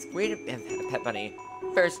told me it's weird to have a pet bunny.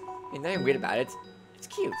 First, there's nothing weird about it. It's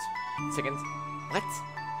cute. Second, what?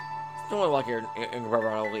 Don't want to walk here and rubber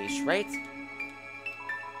on a leash, right?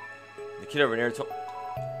 The kid over there told.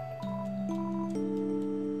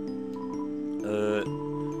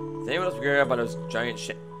 Does anyone else figure out about those giant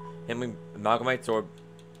handling amalgamites or?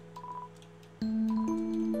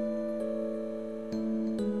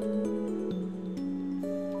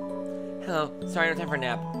 Hello, sorry, no time for a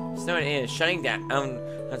nap. Snow is shutting down.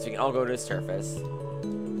 So we can all go to the surface.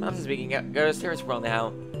 I'm speaking. Go to the surface world now.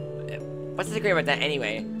 What's the secret about that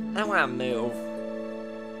anyway? I don't want to move.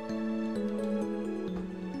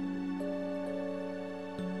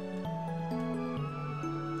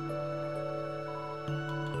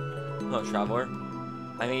 Hello, traveler.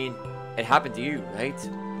 I mean, it happened to you, right?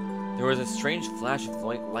 There was a strange flash of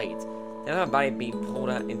white light. Then my body being pulled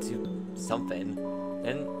out into something.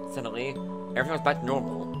 Then, suddenly, everything was back to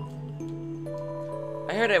normal.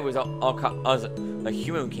 I heard it was all a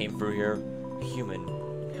human came through here. A human.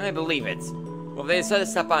 Can I believe it? Well, if they decided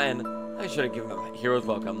to step by in, I should have given them a hero's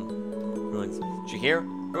welcome. Ruins. Did you hear?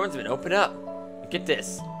 Ruins have been opened up. And get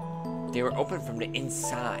this. They were opened from the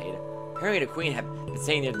inside. Apparently the queen had been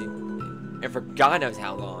saying it for God knows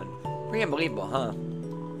how long. Pretty unbelievable, huh?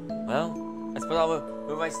 Well, I suppose I'll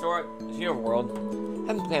move my store to your world.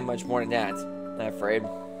 Haven't planned much more than that, I'm afraid.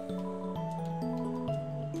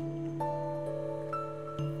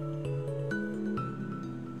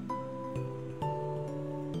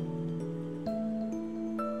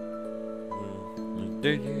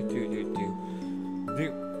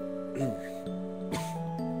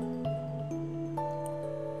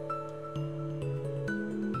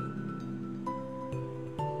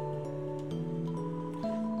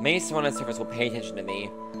 Maybe someone on the surface will pay attention to me.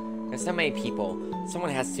 There's so many people. Someone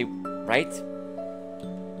has to, right?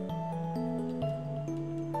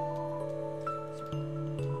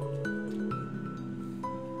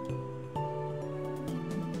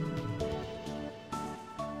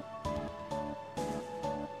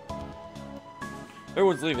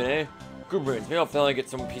 Everyone's leaving, eh? Good riddance. Maybe I'll finally get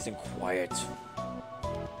some peace and quiet.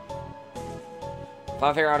 If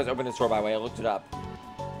I figure out how to open this door, by the way, I looked it up.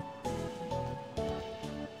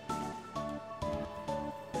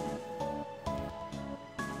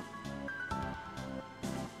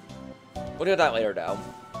 We'll do that later, though.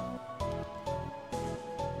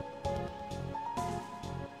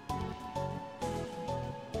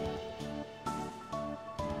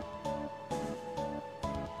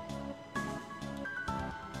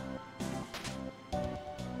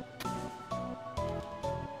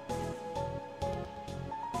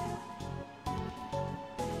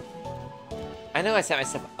 I know I set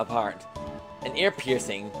myself apart. An ear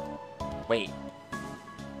piercing. Wait.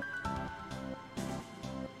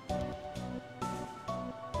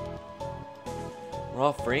 We're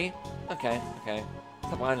all free? Okay, okay.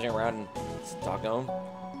 Stop lounging around and talk to them.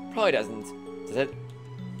 Probably doesn't. Does it?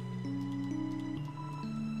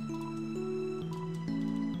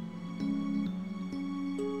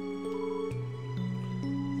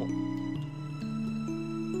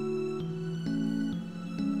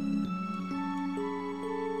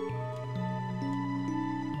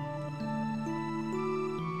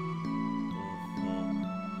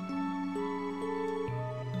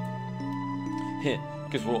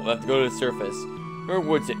 Because we'll have to go to the surface. Where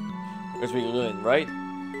would it? Because we live in, right?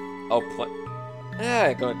 Oh,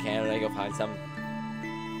 go to Canada, go find some.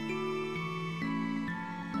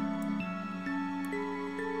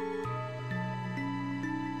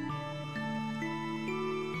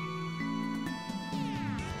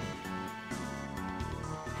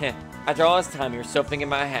 Heh, after all this time, you're still thinking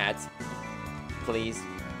my hat. Please.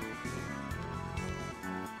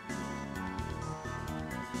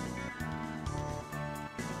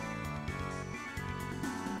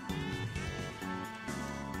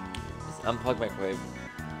 Just unplug microwave.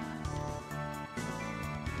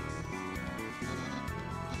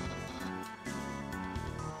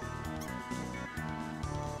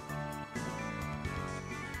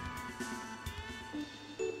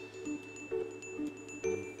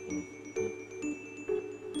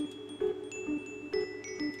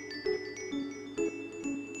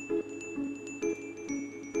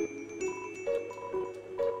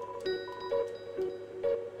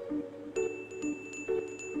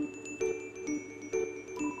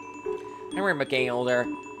 I remember getting older.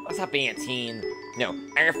 I'll stop being a teen. No,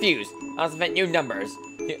 I refuse. I'll invent new numbers.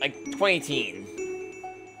 Like 20-teen.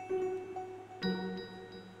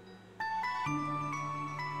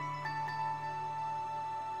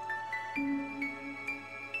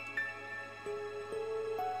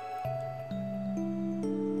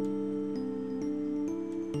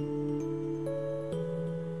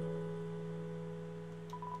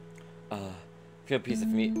 Feel a piece of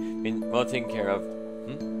meat being well taken care of.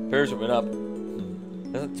 Prayers went up.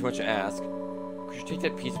 That's not too much to ask. Could you take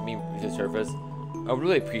that piece of meat to the surface? I would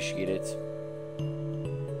really appreciate it.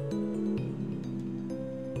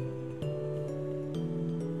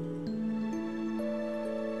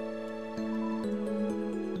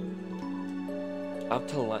 Out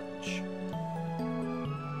to lunch.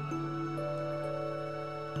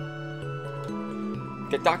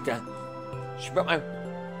 The doctor. She brought my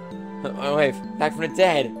wife back from the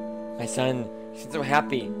dead. My son, he's so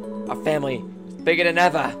happy. Our family is bigger than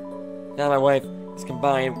ever. Now my wife is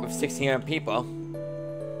combined with 1,600 people.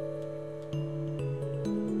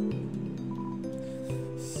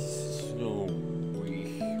 So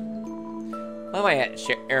weak. Why am I at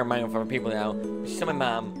share mine with other people now? She's still my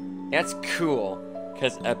mom. That's cool.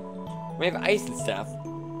 Because we have ice and stuff.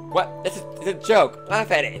 What? It's a joke.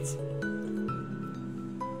 Laugh at it.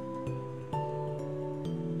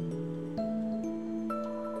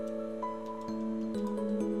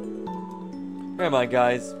 Where am I,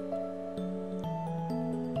 guys?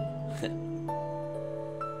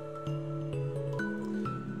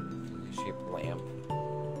 Shaped lamp.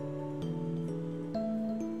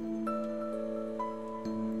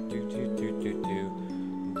 Do do do do do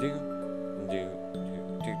do do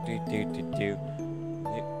do do do do do.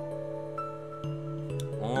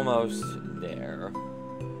 Almost there.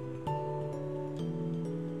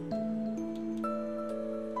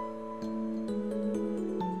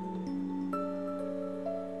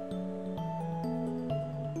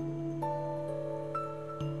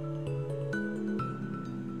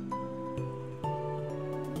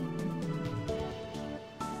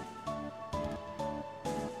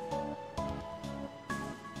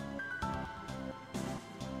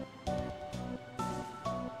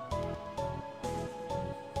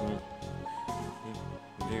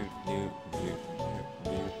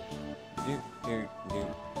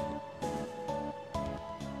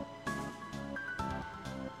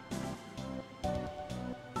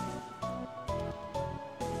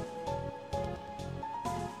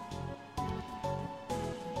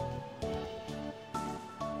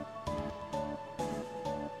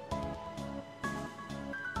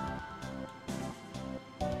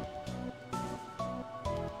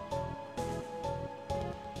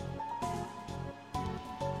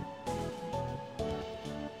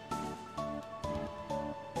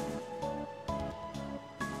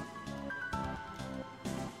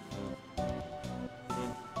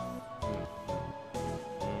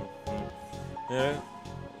 Do.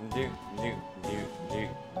 Do.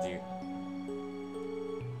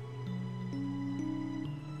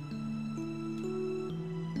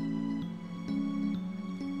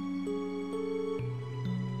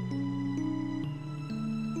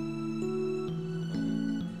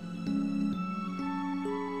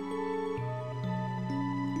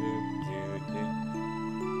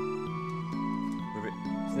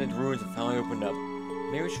 Some of the ruins have finally opened up.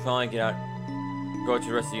 Maybe we should finally get out. Go to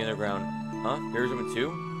the rest of the underground. Huh? Barriers open too?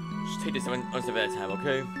 Just take this one step at a time,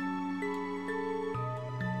 okay?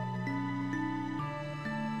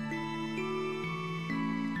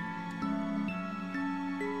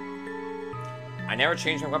 I never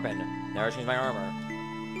changed my weapon. Never changed my armor.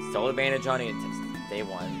 Still the bandage on it since day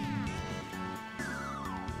one.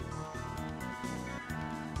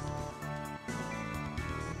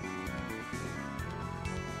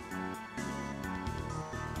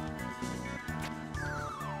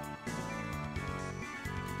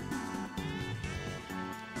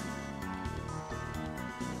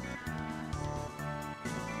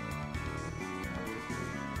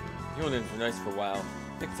 The old names were nice for a while.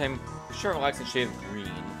 Next time, be sure to relax and shade of green.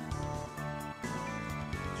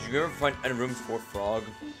 Did you ever find any rooms for Frog?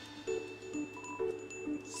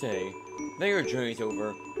 Say, now your journey's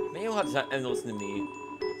over. Maybe you'll have time to listen to me.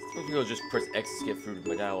 Some people just press X to skip through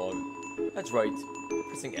my dialogue. That's right,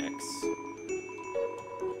 pressing X.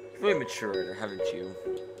 You've really matured, haven't you?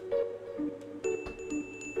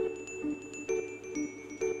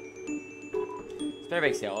 Spider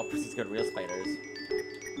bake sale. I'll proceed to go to real spiders.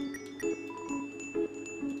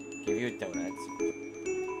 Give you a donut.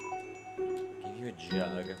 Give you a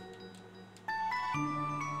jug.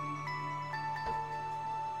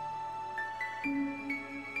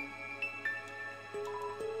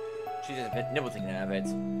 She's just a bit nibble taken out of it.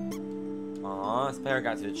 Aww, spider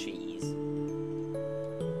got to the cheese.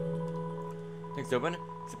 Things open.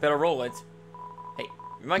 It's a better roll it. Hey,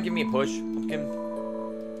 you mind giving me a push, pumpkin?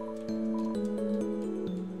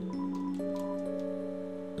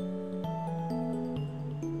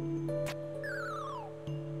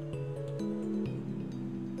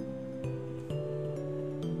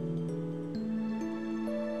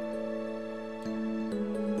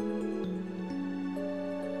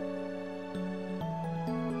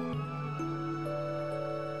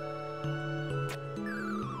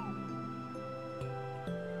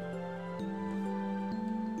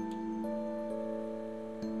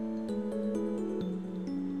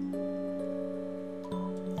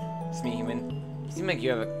 Me, human. You seem like you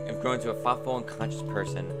have grown into a thoughtful and conscious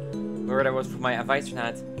person. Whether I was for my advice or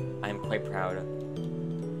not, I am quite proud.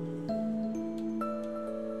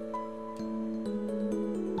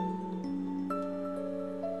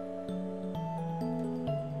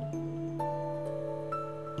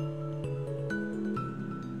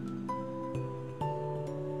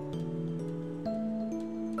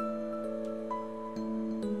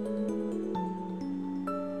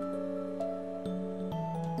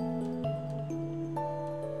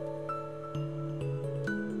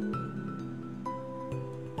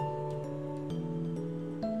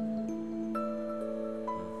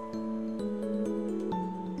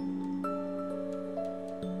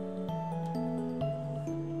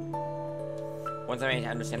 One time I need to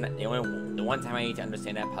understand that. The one time I need to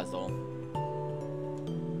understand that puzzle.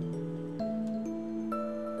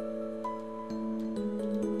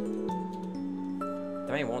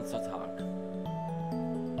 Then I won't still talk.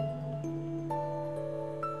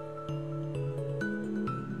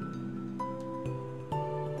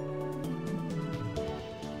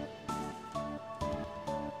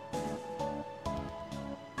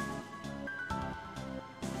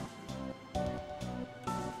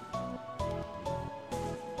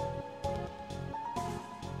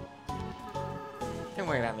 Don't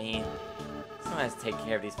worry about me. Someone has to take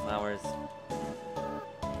care of these flowers.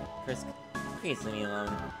 Frisk, please leave me alone.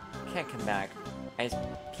 I can't come back. I just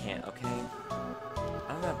can't, okay? I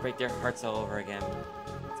don't want to break their hearts all over again.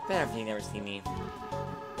 It's better if they never see me.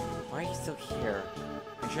 Why are you still here?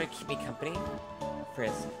 Are you trying to keep me company?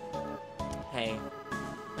 Frisk. Hey,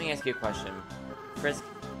 let me ask you a question. Frisk,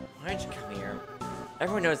 why did you come here?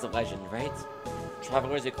 Everyone knows the legend, right?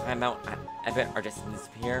 Travelers who climb Mount Ebit are destined to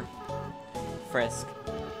disappear. Frisk,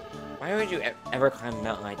 why would you ever climb a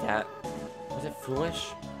mountain like that? Was it foolish?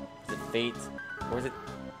 Was it fate? Or was it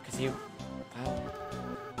because you... Well,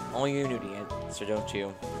 only you knew the answer, don't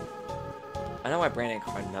you? I know why Brandon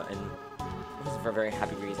climbed the mountain. It wasn't for a very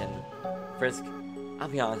happy reason. Frisk, I'll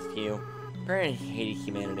be honest with you. Brandon hated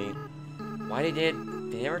humanity. Why they did,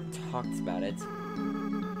 they never talked about it.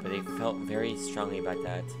 But they felt very strongly about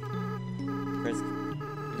that. Frisk,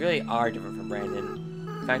 you really are different from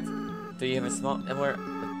Brandon. In fact, though you have a small similar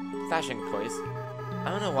fashion choice, I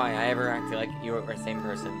don't know why I ever acted like you were the same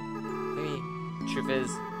person. Maybe, truth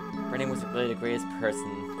is, Brandon was really the greatest person.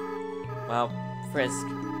 Well, Frisk,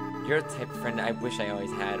 you're the type of friend I wish I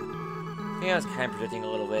always had. I think I was kind of predicting a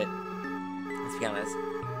little bit. Let's be honest,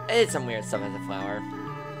 I did some weird stuff as a flower.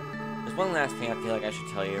 There's one last thing I feel like I should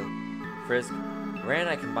tell you. Frisk, Rand and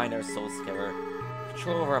I combined our souls together.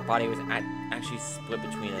 control over our body was actually split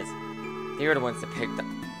between us. They were the ones that picked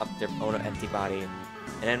up their own empty body.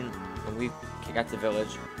 And then when we got to the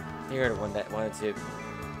village, they were the one that wanted to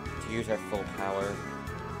use our full power.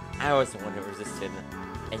 I was the one who resisted.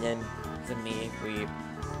 And then, to me,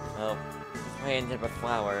 well, that's why I ended up a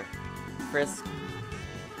flower. Frisk,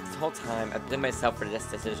 this whole time, I blamed myself for this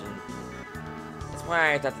decision. That's why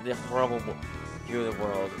I adopted the horrible view of the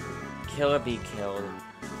world. Kill or be killed.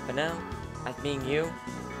 But now, after being you,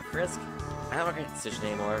 Frisk, I don't regret the decision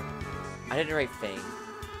anymore. I did the right thing.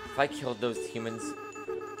 If I killed those humans,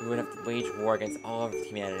 we would have to wage war against all of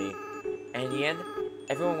humanity. And in the end,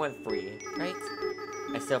 everyone went free, right?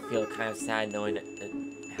 I still feel kind of sad knowing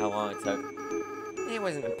how long it took. It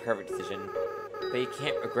wasn't a perfect decision, but you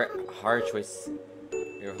can't regret a hard choice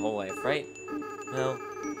your whole life, right? Well,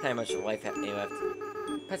 not much of life happening left.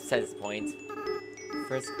 That's besides the point.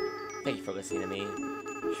 First, thank you for listening to me.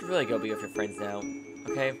 You should really go be with your friends now,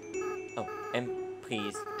 okay? Oh, and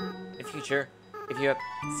please, in the future, if you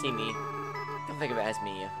see me, don't think of it as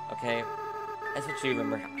me, okay? I just want you to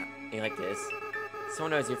remember me like this.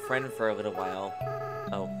 Someone who is your friend for a little while.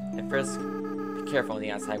 Oh, and first, be careful in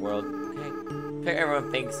the outside world, okay?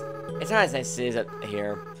 Everyone thinks it's not as nice as it is up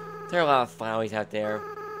here. There are a lot of flowers out there,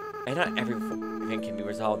 and not everything can be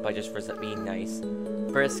resolved by just being nice.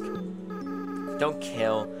 First, don't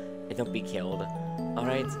kill, and don't be killed,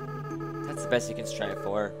 alright? That's the best you can strive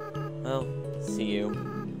for. Well, see you.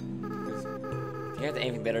 Do you have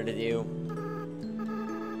anything better to do?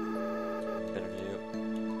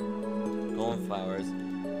 Golden flowers.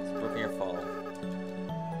 It's broken your fall.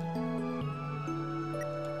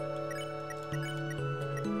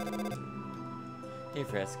 Hey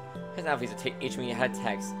Frisk, his outfits will teach me how to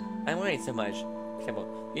text. I'm learning so much. For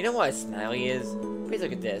example, you know what a smiley is? Please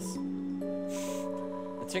look at this.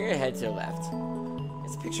 Turn your head to the left.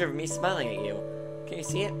 It's a picture of me smiling at you. Can you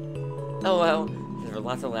see it? Oh well, there's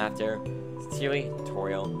lots of laughter. Sincerely,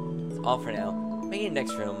 tutorial. It's all for now. Maybe in the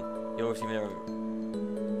next room, you'll receive another.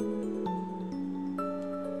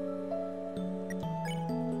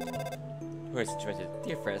 Who is interested?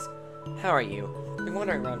 Dear Frisk, how are you? I've been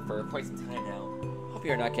wandering around for quite some time now. Hope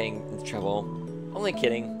you're not getting into trouble. Only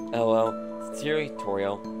kidding. LOL. Sincerely,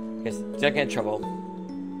 tutorial. Yes, do not get in trouble.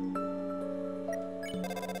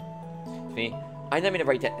 Me. I didn't mean to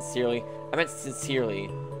write that sincerely. I meant sincerely.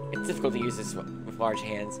 It's difficult to use this with large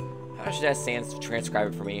hands. How should I ask Sans to transcribe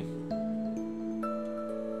it for me?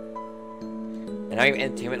 And now you have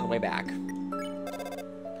entertainment on the way back.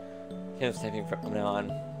 Him typing from now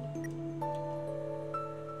on.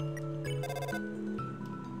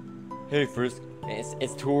 Hey, Frisk.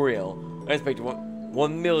 It's tutorial. I expect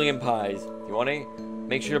 1 million pies. Do you want any?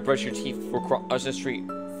 Make sure to brush your teeth before crossing the street,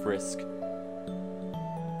 Frisk.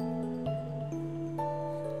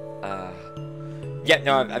 Yeah,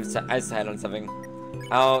 no, I've decided on something.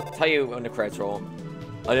 I'll tell you when the credits roll.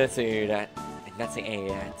 I'll not say that. I'm not saying any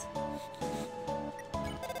of that.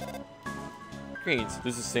 Greetings,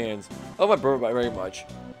 this is Sans. Oh, my brother very much.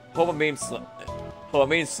 Hope I'm being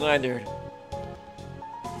slandered.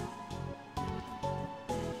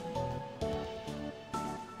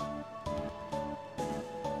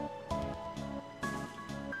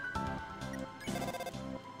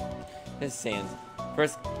 This is Sans.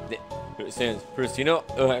 First, you know,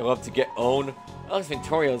 I love to get owned. Alex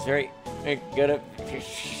Victoria is very good at.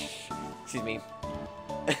 Excuse me.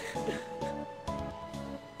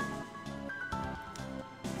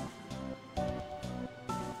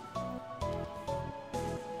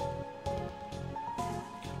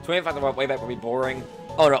 $25 way back would be boring.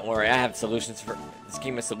 Oh, don't worry, I have solutions for this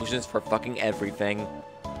game. Has solutions for fucking everything.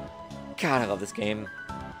 God, I love this game.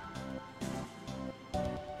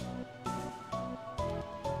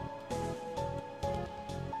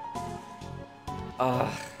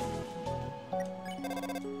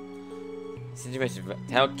 Since you mentioned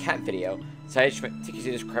tell cat video, decided to take you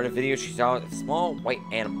to this crowded video. She saw a small white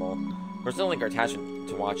animal. There's no link or attachment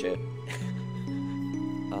to watch it.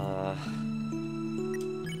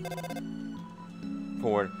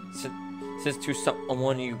 Forward. Says to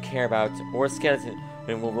someone you care about, or a skeleton,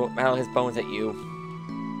 and will rattle his bones at you.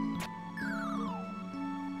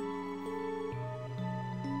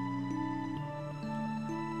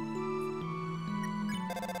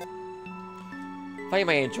 Thought you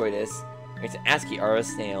might enjoy this. It's an ASCII or a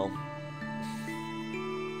snail.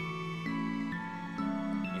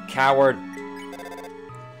 You coward!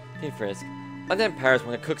 Hey Frisk, London and Paris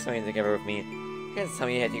want to cook something together with me. You guys tell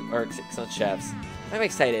me I think we're excellent chefs. I'm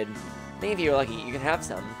excited. Many of you are lucky you can have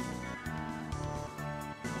some.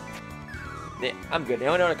 I'm good. They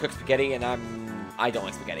only know how to cook spaghetti, and I don't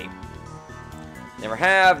like spaghetti. Never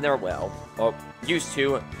have, never will. Well, used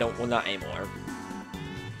to, well, not anymore.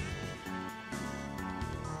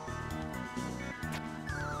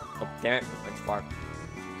 Oh, damn it, went too far.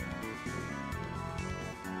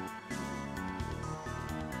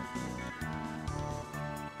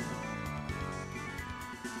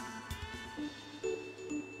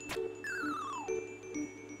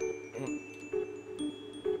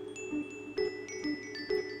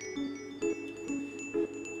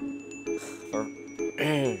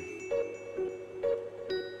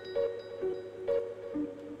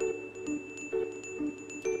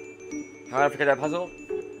 How did I forget that puzzle?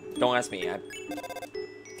 Don't ask me yet.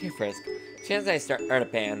 Dear Frisk, chance I start a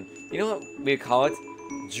band. You know what we call it?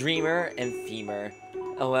 Dreamer and Femur.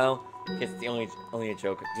 Oh well, it's the only a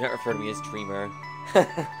joke. Do not refer to me as Dreamer.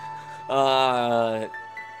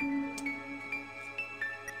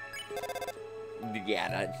 Yeah,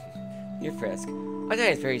 that. Dear Frisk,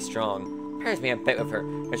 Undertale is very strong. Parents may have bet with her,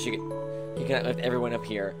 but he cannot lift everyone up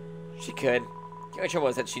here. She could. The only trouble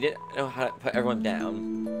is that she didn't know how to put everyone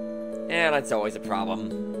down. Yeah, that's always a problem.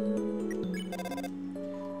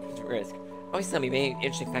 Frisk, always tell me many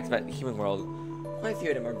interesting facts about the human world. Quite a few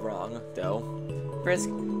of them are wrong, though. Frisk,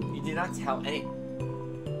 you did not tell any.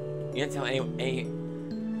 You didn't tell any.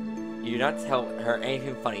 You did not tell her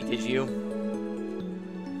anything funny, did you?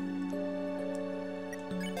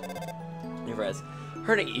 Frisk,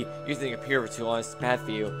 heard that you using the computer for too long is bad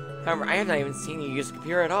for you. However, I have not even seen you use a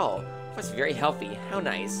computer at all. That's very healthy. How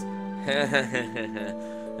nice.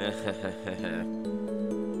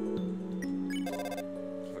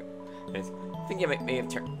 I think you may have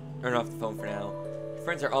turned off the phone for now. Your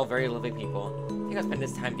friends are all very lovely people. I think I'll spend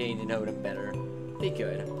this time getting to know them better. Be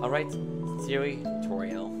good. Alright? Sincerely,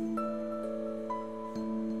 Toriel.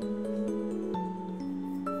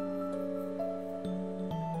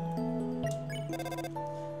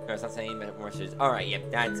 No, it's not saying more messages. Alright, yep,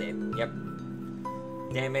 that's it. Yep.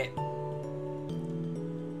 Damn it.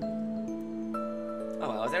 Oh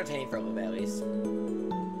well, it was entertaining for a little bit at least.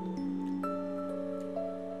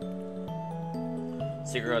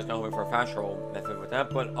 Secret Girl's going for a fast roll method with that,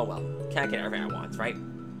 but oh well. Can't get everything I want, right?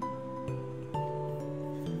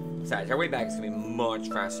 Besides, our way back is going to be much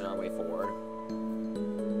faster than our way forward.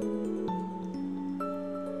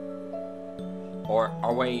 Or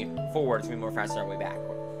our way forward is going to be more faster than our way back.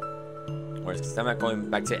 Whereas, because I'm not going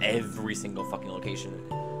back to every single fucking location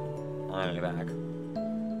on our way back.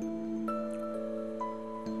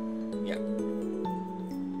 Yeah.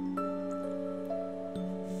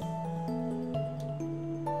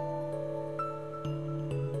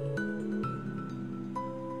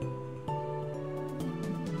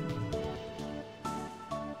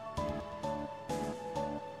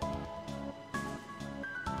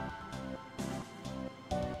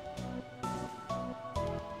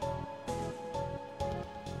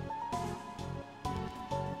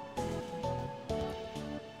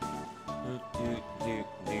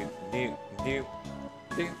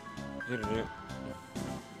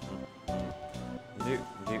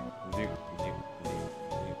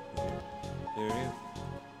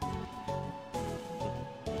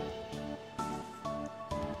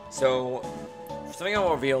 So, something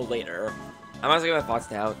I'll reveal later. I'm also gonna give my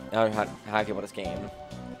thoughts now how I feel about this game.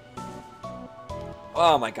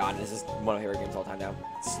 Oh my god, this is one of my favorite games of all time now.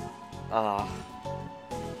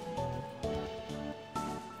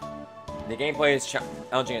 The gameplay is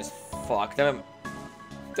challenging as fuck.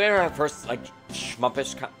 They're our first, like,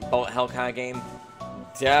 shmuppish bullet hell kind of game.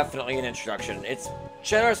 Definitely an introduction. It's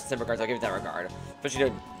generous in some regards, I'll give it that regard.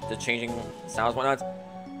 Especially the changing styles and whatnot.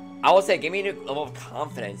 I will say, it gave me a new level of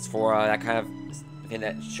confidence for that kind of thing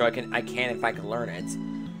that show I can if I can learn it.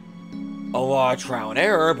 A lot of trial and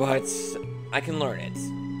error, but I can learn it.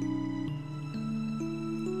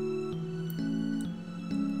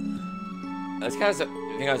 That's kind of the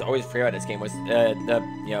thing I was always afraid about this game was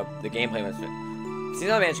the gameplay was.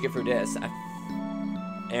 Since I managed to get through this,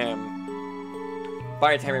 and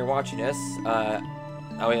by the time you're watching this, I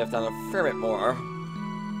would have done a fair bit more.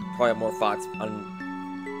 Probably have more thoughts on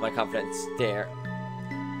my confidence there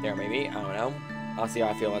maybe, I don't know. I'll see how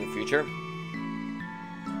I feel in the future.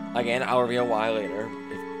 Again, I'll reveal why later,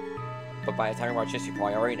 but by the time you watch this, you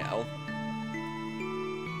probably already know.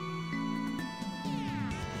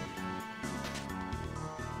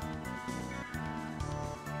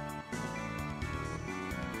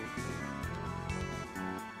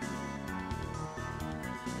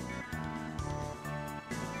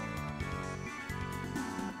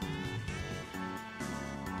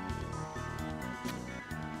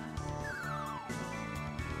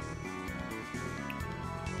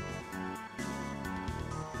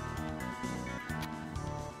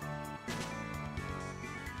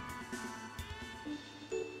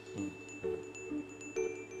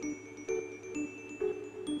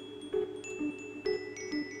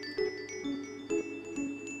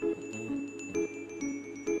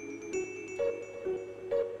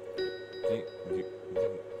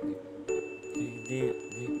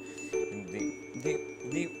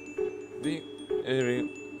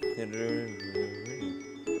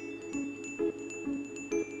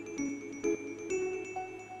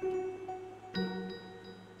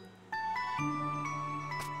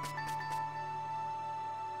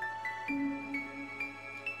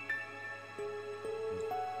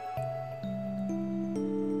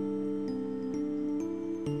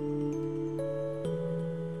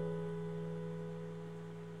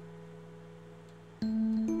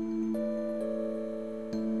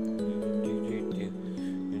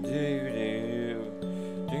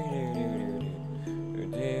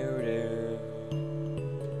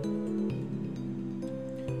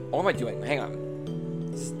 What am I doing? Hang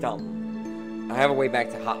on. Stump. I have a way back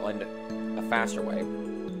to Hotland. A faster way.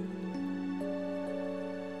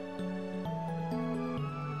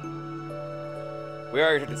 We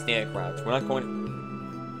already took the snake routes. We're not going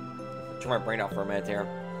to turn my brain off for a minute there.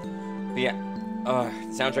 But yeah,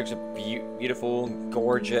 soundtracks are beautiful,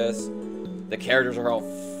 gorgeous. The characters are all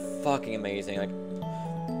fucking amazing. Like,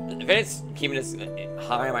 if it's keeping this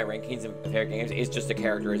high on my rankings of favorite games, it's just the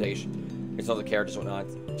characterization. It's all the characters and whatnot.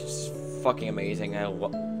 It's just fucking amazing.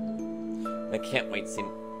 I can't wait to see.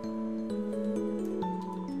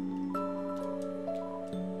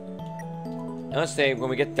 Let's say when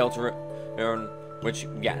we get Deltarune, which,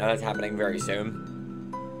 yeah, that's happening very soon.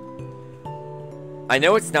 I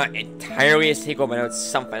know it's not entirely a sequel, but I know it's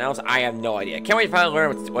something else. I have no idea. Can't wait to finally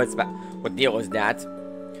learn what it's about, what deal is that.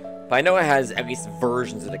 But I know it has at least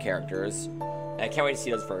versions of the characters. And I can't wait to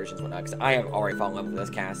see those versions and whatnot, because I have already fallen in love with this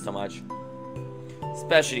cast so much.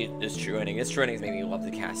 Especially this true ending. This true ending has made me love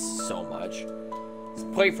the cast so much. This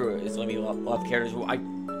playthrough is letting me love characters who I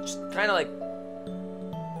just kind of like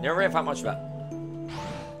never really thought much about.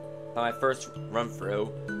 My first run through.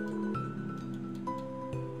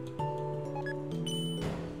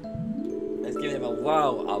 It's giving him a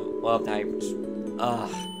lot of love time.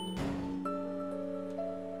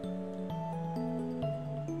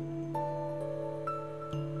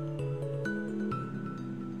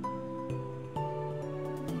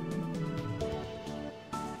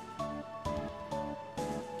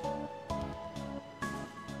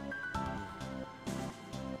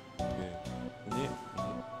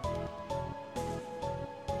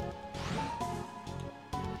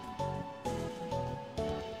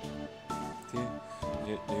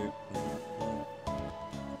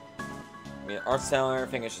 I mean, art style and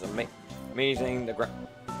everything is just amazing. The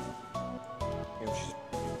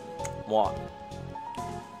mwah.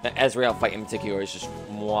 The Ezreal fight in particular is just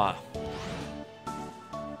mwah.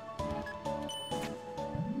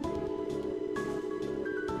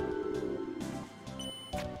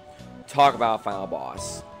 Talk about a final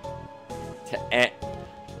boss.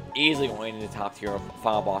 Easily going into the top tier of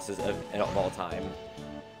final bosses of all time.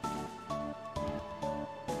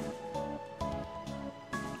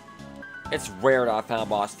 It's rare that a final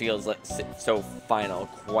boss feels like so final,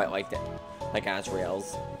 quite like that, like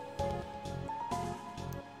Azrael's.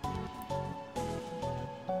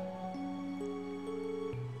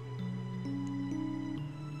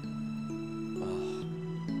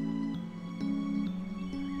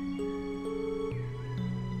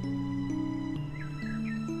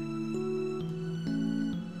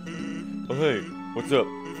 Oh hey, what's up,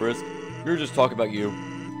 Frisk? We were just talking about you.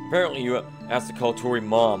 Apparently you asked to call Tori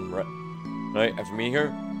mom, right after meeting her?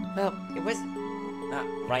 Well, it was not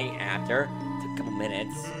right after. It took a couple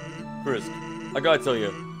minutes. Frisk, I gotta tell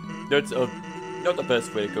you, that's not the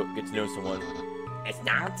best way to get to know someone. It's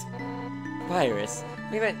not? Virus,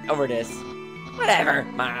 we went over this. Whatever,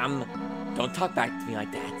 Mom. Don't talk back to me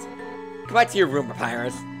like that. Go back to your room,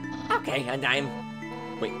 Papyrus. Okay, Undyne.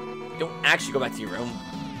 Wait, don't actually go back to your room.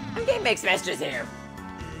 I'm getting mixed messages here.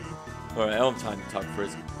 Alright, I don't have time to talk,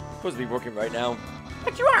 Frisk. I'm supposed to be working right now.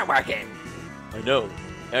 But you aren't working. I know.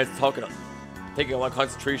 And it's taking a lot of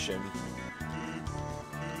concentration.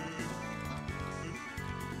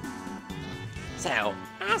 So,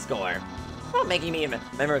 Asgore, what making me a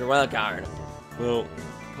member of the Royal Guard? Well,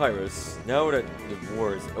 Pyrus, now that the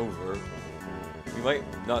war is over, we might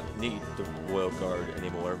not need the Royal Guard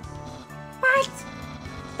anymore. What?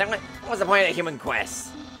 Then what was the point of the human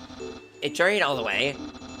quest? It journeyed all the way,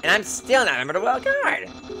 and I'm still not a member of the Royal Guard.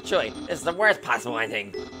 Surely, this is the worst possible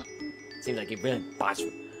ending. Seems like you really botched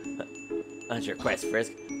on your quest,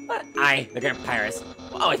 Frisk. But I, the Grand Pyrus,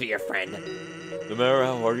 will always be your friend. No matter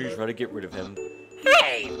how hard you try to get rid of him.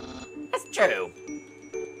 Hey! That's true.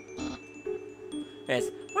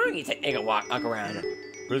 Yes, why don't you take a walk around?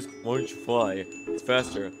 Frisk, why don't you fly? It's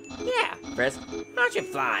faster. Yeah, Frisk, why don't you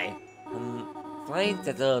fly? Flying's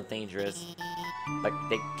a little dangerous. But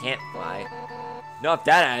they can't fly. Not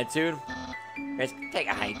that attitude. Frisk, take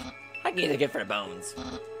a hike. Hiking is good for the bones.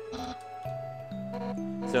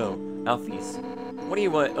 So, Alphys, what do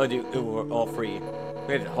you want to do? We're all free.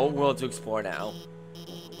 We have the whole world to explore now.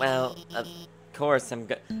 Well, of course, I'm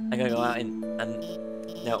gonna go out and,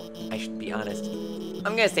 no, I should be honest.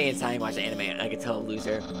 I'm gonna stay inside and watch the anime like a total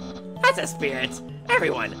loser. That's a spirit!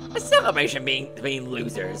 Everyone, a celebration being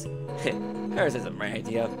losers. Hers isn't my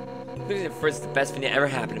idea. Losing at first is the best thing that ever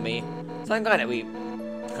happened to me. So I'm glad that we...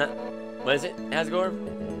 Huh? What is it, Asgore?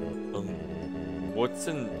 What's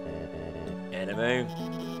an anime?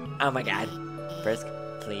 Oh my god. Frisk,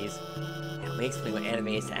 please. Help me explain what anime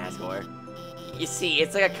is to Asgore. You see,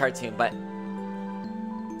 it's like a cartoon, but...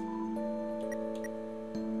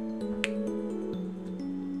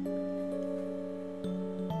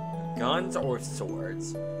 Guns or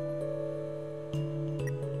swords?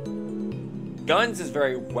 Guns is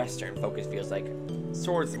very Western focused, feels like.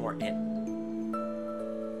 Swords is more in.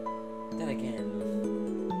 Then again,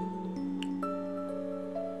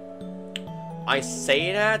 I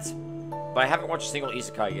say that, but I haven't watched a single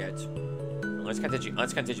isekai yet. Let's continue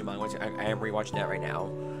Digimon. I am rewatching that right now.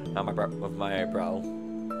 With my bro.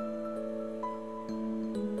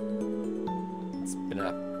 It's been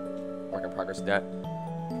a work in progress with that.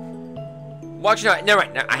 Never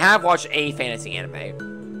mind. I have watched a fantasy anime.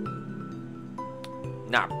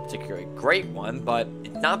 Not a particularly great one, but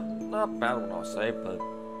it's not bad one, I'll say. But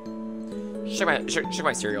check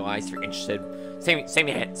my serial eyes if you're interested. Same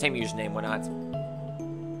username, whatnot.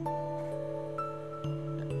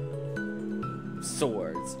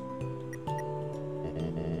 Swords.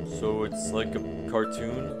 So it's like a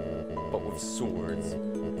cartoon, but with swords.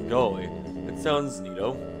 Golly, it sounds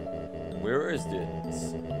neato. Where is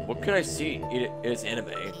this? What can I see in its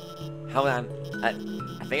anime? Hold on. I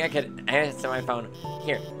think I can. I have my phone.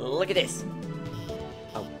 Here, look at this.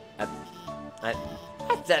 Oh,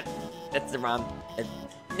 that's the wrong.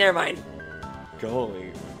 Never mind.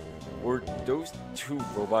 Golly, were those two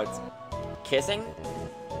robots Kissing?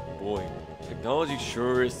 Boy, technology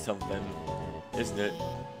sure is something, isn't it?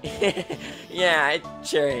 Yeah, it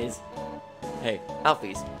sure is. Hey,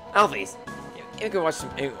 Alphys. You can watch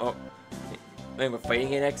some. We're fighting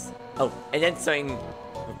here next. Oh, and then something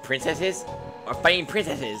with princesses or fighting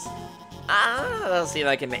princesses. I'll see if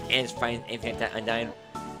I can manage to find anything like that Undyne.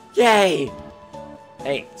 Yay!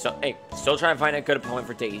 Hey, still trying to find a good opponent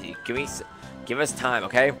for Daisy. Give us time,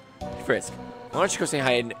 okay? Frisk, why don't you go say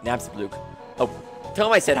hi to Napsbluk? Oh, tell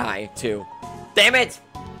him I said hi too. Damn it!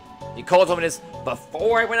 Nicole told me this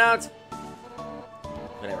before I went out.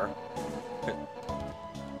 Whatever.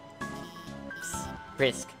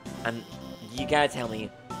 Frisk, you gotta tell me.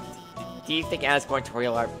 Do you think Asgore and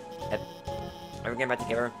Toriel are we getting back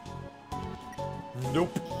together?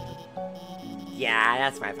 Nope. Yeah,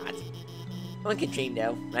 that's what I thought. One can dream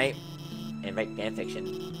though, right? And write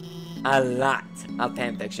fanfiction. A lot of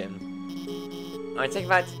fanfiction. I think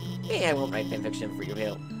about, yeah, I won't write fanfiction for you,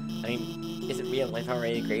 Hill. I mean, isn't real life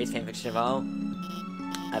already the greatest fanfiction of all?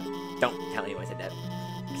 Don't tell anyone I said that.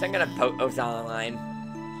 Because I'm gonna post that online.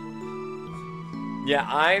 Yeah,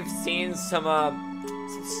 I've seen some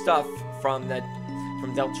stuff from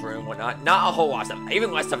DELTARUNE and whatnot. Not a whole lot of stuff.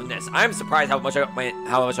 Even less stuff than this. I'm surprised how much I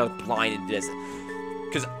was blind into this.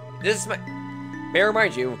 Because this is may I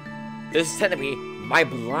remind you, this is technically my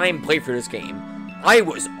blind playthrough of this game. I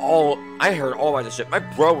heard all about this shit. My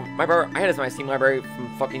brother, I had this in my Steam library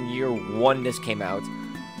from fucking year 1 this came out.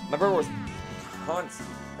 My brother was constant,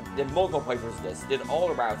 did multiple playthroughs of this, did all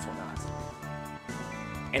the routes and whatnot.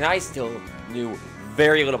 And I still knew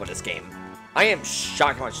very little about this game. I am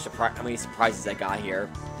shocked how many surprises I got here.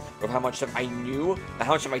 With how much stuff I knew, and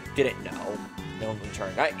how much stuff I didn't know. No, in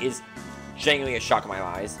turn. That is genuinely a shock in my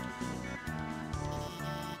eyes.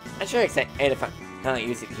 I'm sure excited if I'm not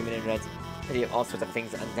using the human internet. I do all sorts of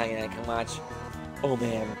things that I can watch. Oh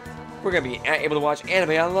man, we're gonna be able to watch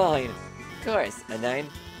anime online. Of course, Undyne.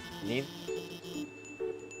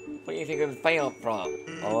 What do you think of Final From?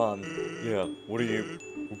 Yeah, what are you...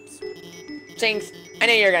 Oops. Jinx, I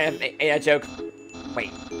knew you were gonna make that joke.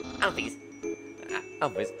 Wait, Alphys.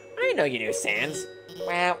 Alphys, I know you knew Sans.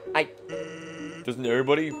 Well, Doesn't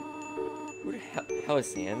everybody? Who the hell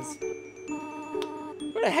is Sans?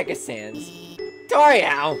 Who the heck is Sans?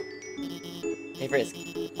 Toriel! Hey Frisk,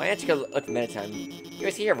 why don't you go look at Minithon? He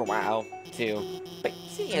was here for a while, too. But he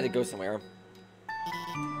said he had to go somewhere.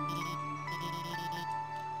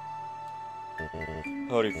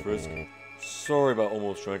 Howdy, Frisk. Sorry about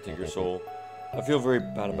almost trying to take your soul. I feel very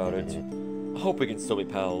bad about it. I hope we can still be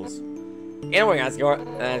pals. Anyway, Asgore,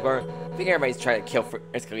 I think everybody's tried to kill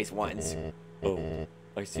Frisk at least once. Oh,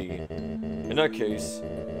 I see. In that case,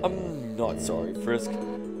 I'm not sorry, Frisk.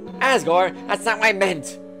 Asgore, that's not what I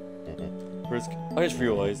meant! Frisk, I just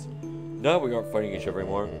realized, now we aren't fighting each other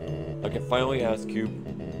anymore, I can finally ask you,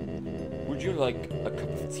 would you like a cup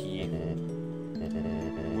of tea?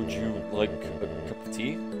 Would you like a cup of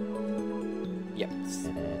tea? Yes.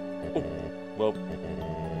 Oh, well,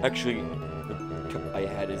 actually, the cup I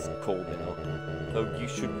had is cold now, so you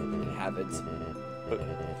should have it. But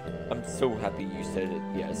I'm so happy you said it,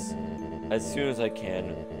 yes. As soon as I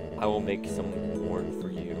can, I will make some more for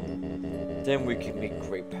you. Then we can be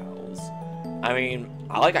great pals. I mean,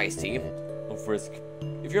 I like iced tea. Oh, Frisk,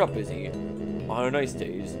 if you're not busy, on nice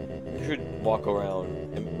days, you should walk around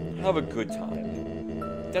and have a good time.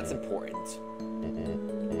 That's important.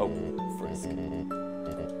 Oh, Frisk.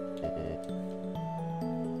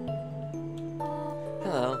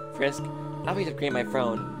 Hello, Frisk. I'll be upgrading my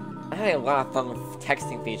phone. I had a lot of fun with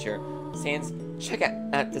texting feature. Sans, check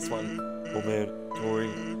out this one. Oh man,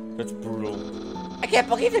 Tori, that's brutal. I can't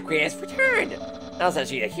believe the Queen has returned! Also,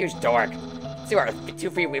 she's a huge dork. So we're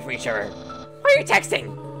 2 feet away from each other. Why are you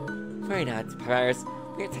texting? Worry not, Papyrus.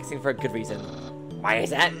 We're texting for a good reason. Why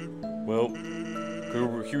is that? Well,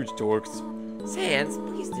 we're huge dorks. Sans,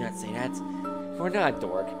 please do not say that. You're not a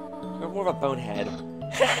dork. You're more of a bonehead.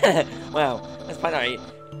 Wow, that's probably not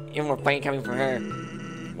even more funny coming from her.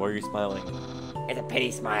 Why are you smiling? It's a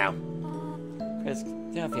pity smile. Frisk,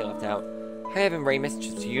 do not feel left out. I have been writing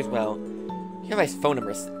messages to you as well. You have my phone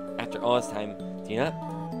numbers after all this time, do you not?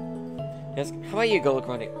 Frisk, how about you go look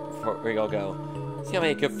around where you all go? See how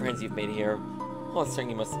many good friends you've made here. Well,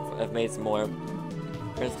 certainly must have made some more.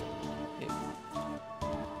 Frisk,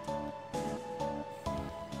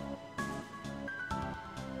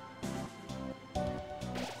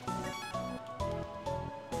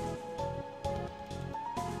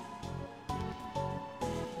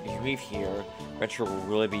 if you leave here, Retro will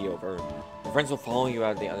really be over. Your friends will follow you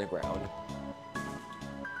out of the underground.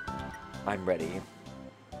 I'm ready.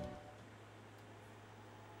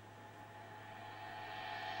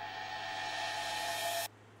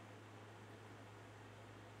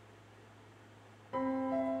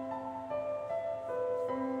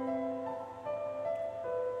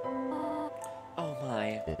 Oh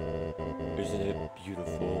my. Isn't it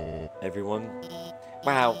beautiful, everyone?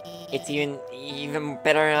 Wow, it's even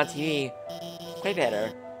better on TV. Way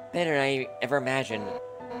better. Better than I ever imagined.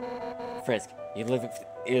 Frisk, you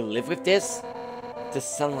live with this? The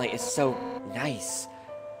sunlight is so nice.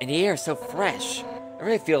 And the air is so fresh. I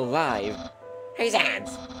really feel alive. Hey, Sans!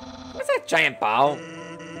 What's that giant ball?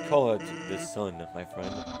 We call it the sun, my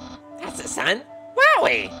friend. That's the sun?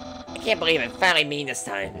 Wowie! I can't believe it finally meeting the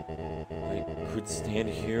sun. I could stand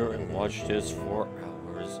here and watch this for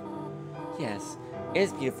hours. Yes, it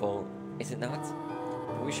is beautiful, is it not?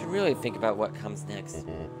 But we should really think about what comes next.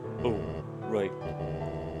 Oh, right.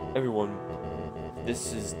 Everyone,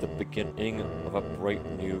 this is the beginning of a bright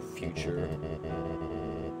new future.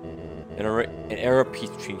 An era of peace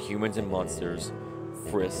between humans and monsters.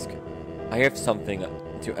 Frisk, I have something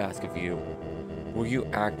to ask of you. Will you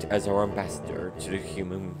act as our ambassador to the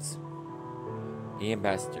humans? The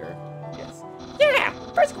ambassador. Yes. Yeah!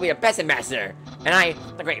 Frisk will be the best ambassador! And I,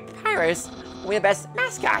 the great Papyrus, will be the best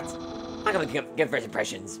mascot! I'm gonna give first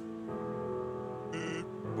impressions.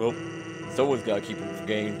 Well, someone's gotta keep him from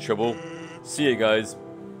getting in trouble. See ya, guys.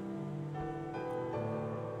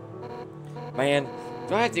 Man,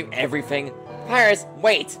 do I have to do everything? Papyrus,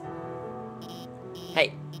 wait!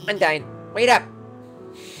 Hey, Undyne, wait up!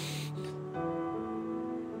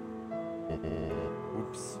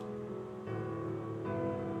 Oops.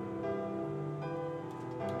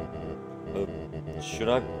 Should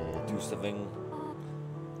I do something?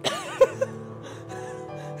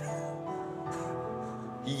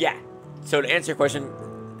 Yeah. So to answer your question,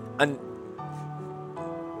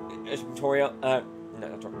 Victoria, no,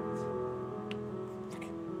 not Victoria.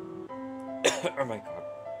 Oh my god.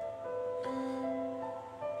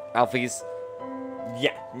 Alphys.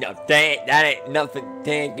 Yeah, no, that ain't nothing.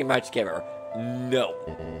 They ain't much giver. No.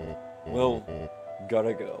 Well,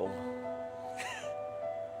 gotta go.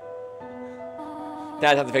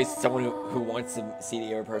 That's not the face of someone who wants to see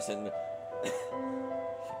the other person.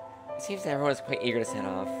 It seems that everyone is quite eager to set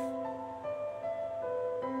off.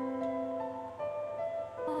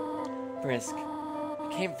 Frisk, you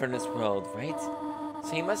came from this world, right?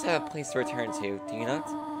 So you must have a place to return to, do you not?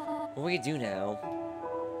 What will you do now?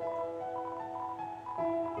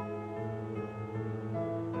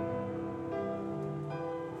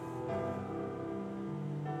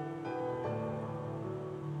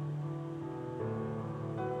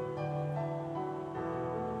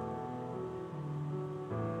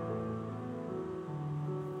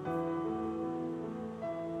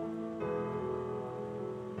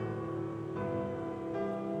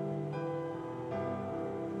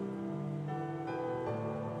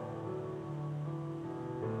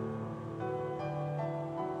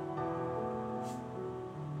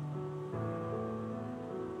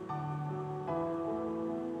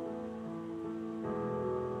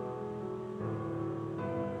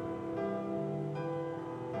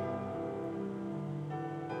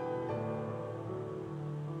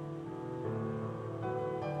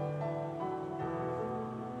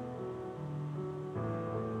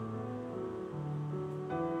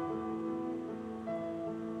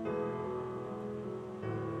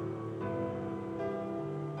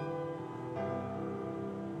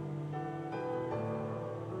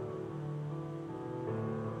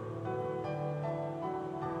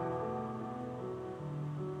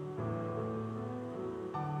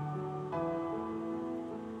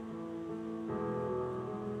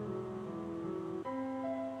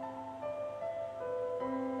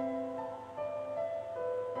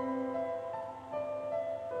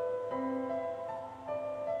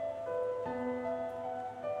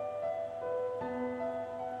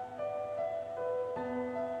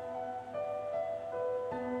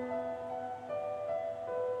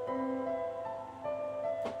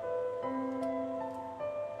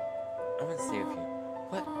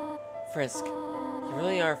 Frisk, you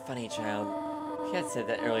really are a funny child. If you had said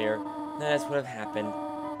that earlier, none of this would have happened.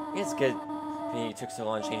 It's good that you took so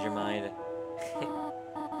long to change your mind.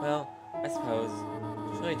 Well, I suppose.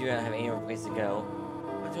 Since really do not have anywhere place to go,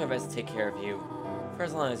 I'll do my best to take care of you. For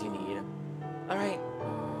as long as you need. Alright,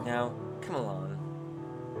 now, come along.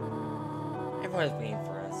 Everyone is waiting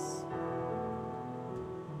for us.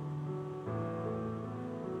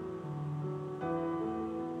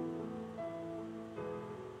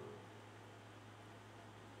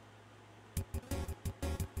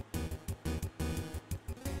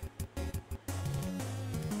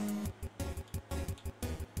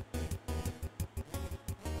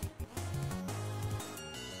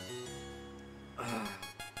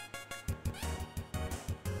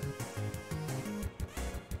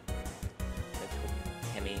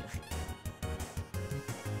 Timmy.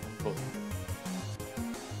 Cool.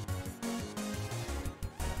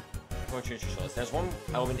 There's one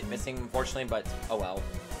element missing, unfortunately, but oh well.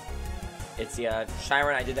 It's the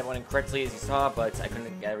Chiron. I did that one incorrectly, as you saw, but I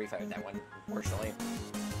couldn't get a refund with that one, unfortunately.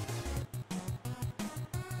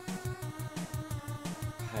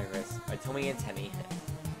 Pirates by Tommy and Temmie.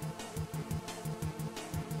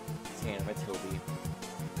 Sand by Toby.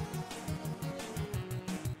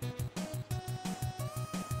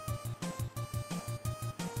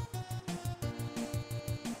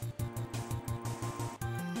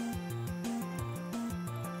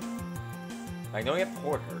 Magnolia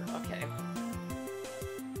Porter, okay.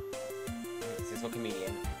 Successful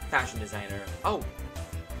comedian, fashion designer. Oh!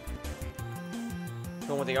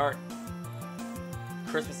 Going with the art.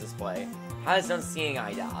 Christmas display. Has done seeing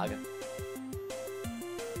eye dog.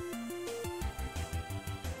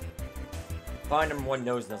 Find #1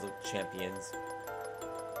 nose nuzzle champions.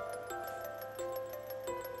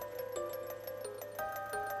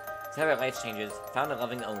 Sad about life changes. Found a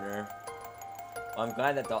loving owner. Well, I'm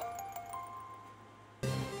glad that the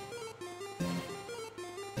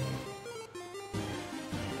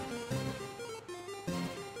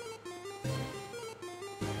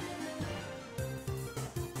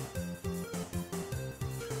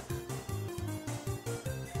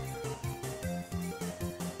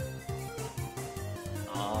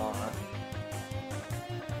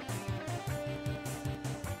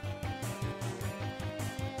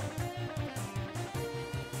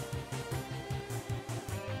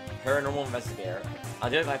paranormal investigator. I'll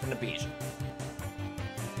do it live on the beach.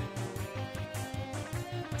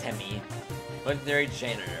 Temmie. Legendary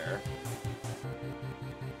janitor.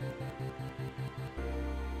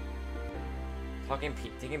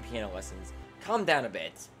 Taking piano lessons. Calm down a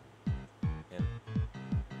bit. Yeah.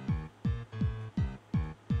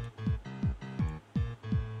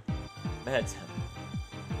 Meds.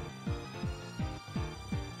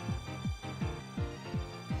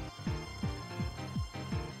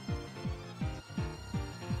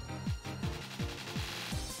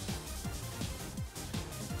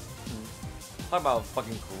 Talk about a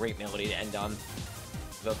fucking great melody to end on.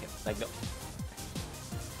 Okay, like no.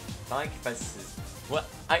 Sonic confesses. Well,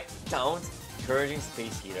 I don't. Encouraging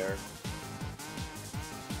space heater.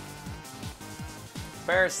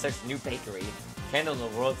 Fair 6 new bakery. Candle in the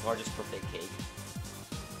world's largest birthday cake.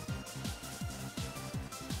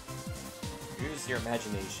 Use your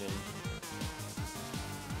imagination.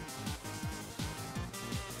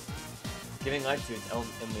 Giving life to its own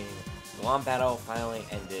meaning. The long battle finally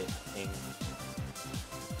ended.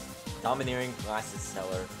 Domineering glasses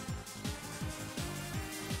seller.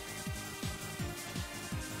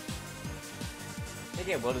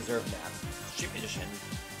 Taking a well-deserved nap. Street magician.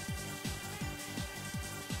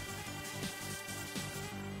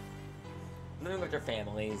 Living with their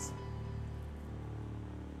families.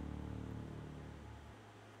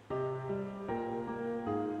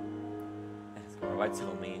 That's what I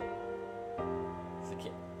told me. It's a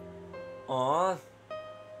kid. Aww.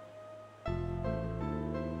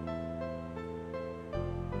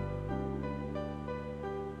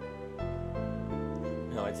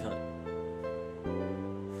 No, I tell you.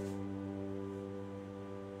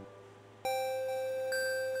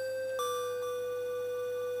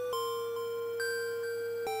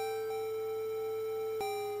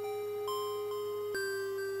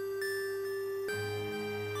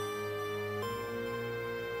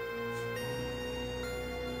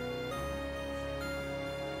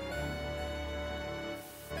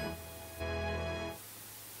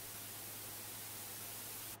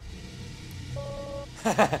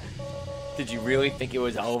 Did you really think it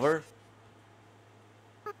was over?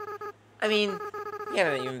 I mean, you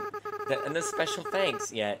haven't even done the special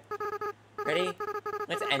thanks yet. Ready?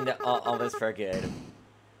 Let's end all this for good.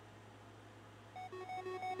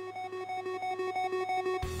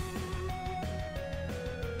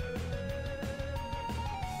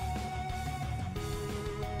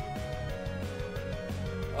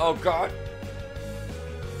 Oh god.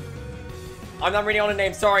 I'm not reading all the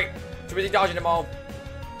names, sorry. Too busy dodging them all.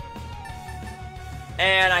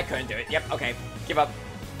 And I couldn't do it. Yep, okay. Give up.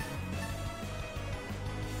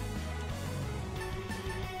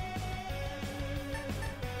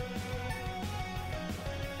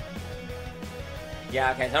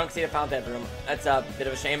 Yeah, okay, so I don't see the fountain room. That's a bit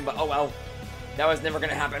of a shame, but oh well. That was never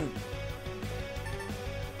gonna happen.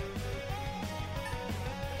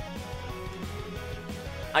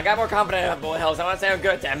 I got more confident about bullet hells. I want to say I'm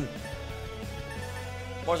good at them.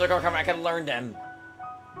 More so confident I can learn them.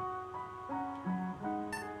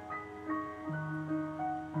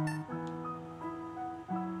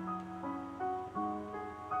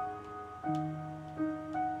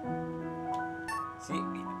 See,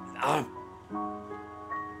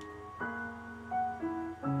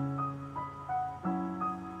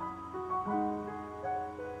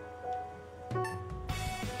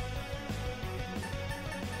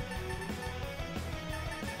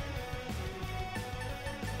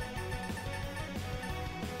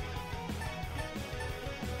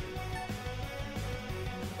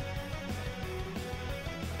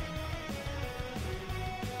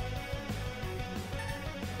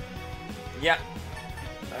 yeah.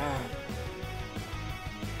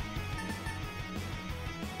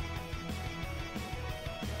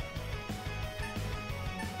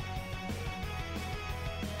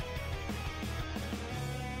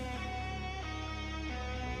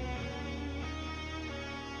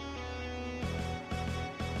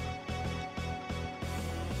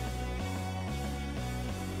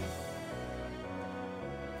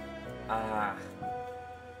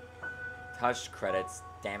 Touched credits.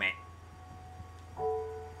 Damn it.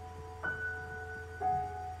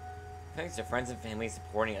 Thanks to friends and family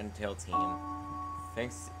supporting Undertale team.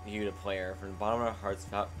 Thanks to you, the player. From the bottom of our hearts,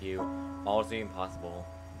 without you, all is impossible.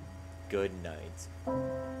 Good night.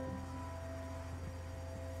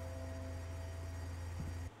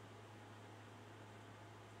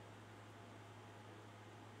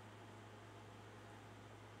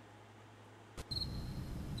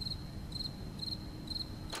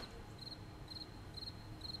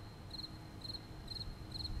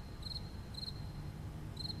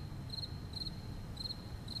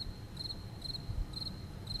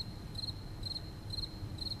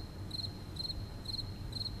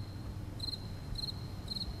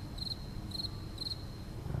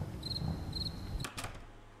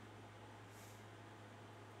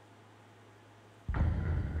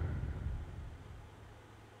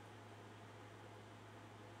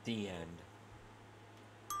 The end.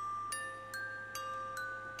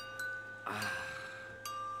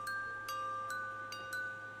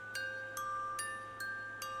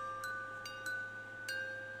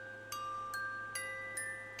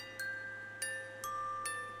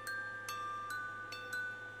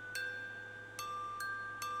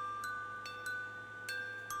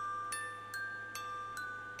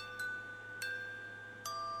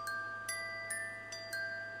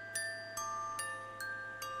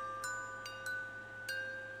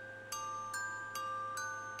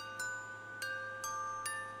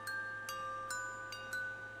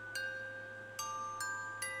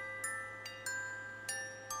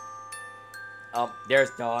 Oh, there's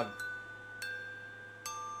dog.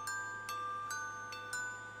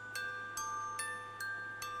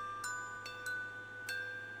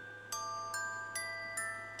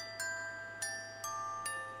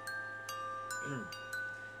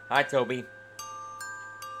 Hi, Toby.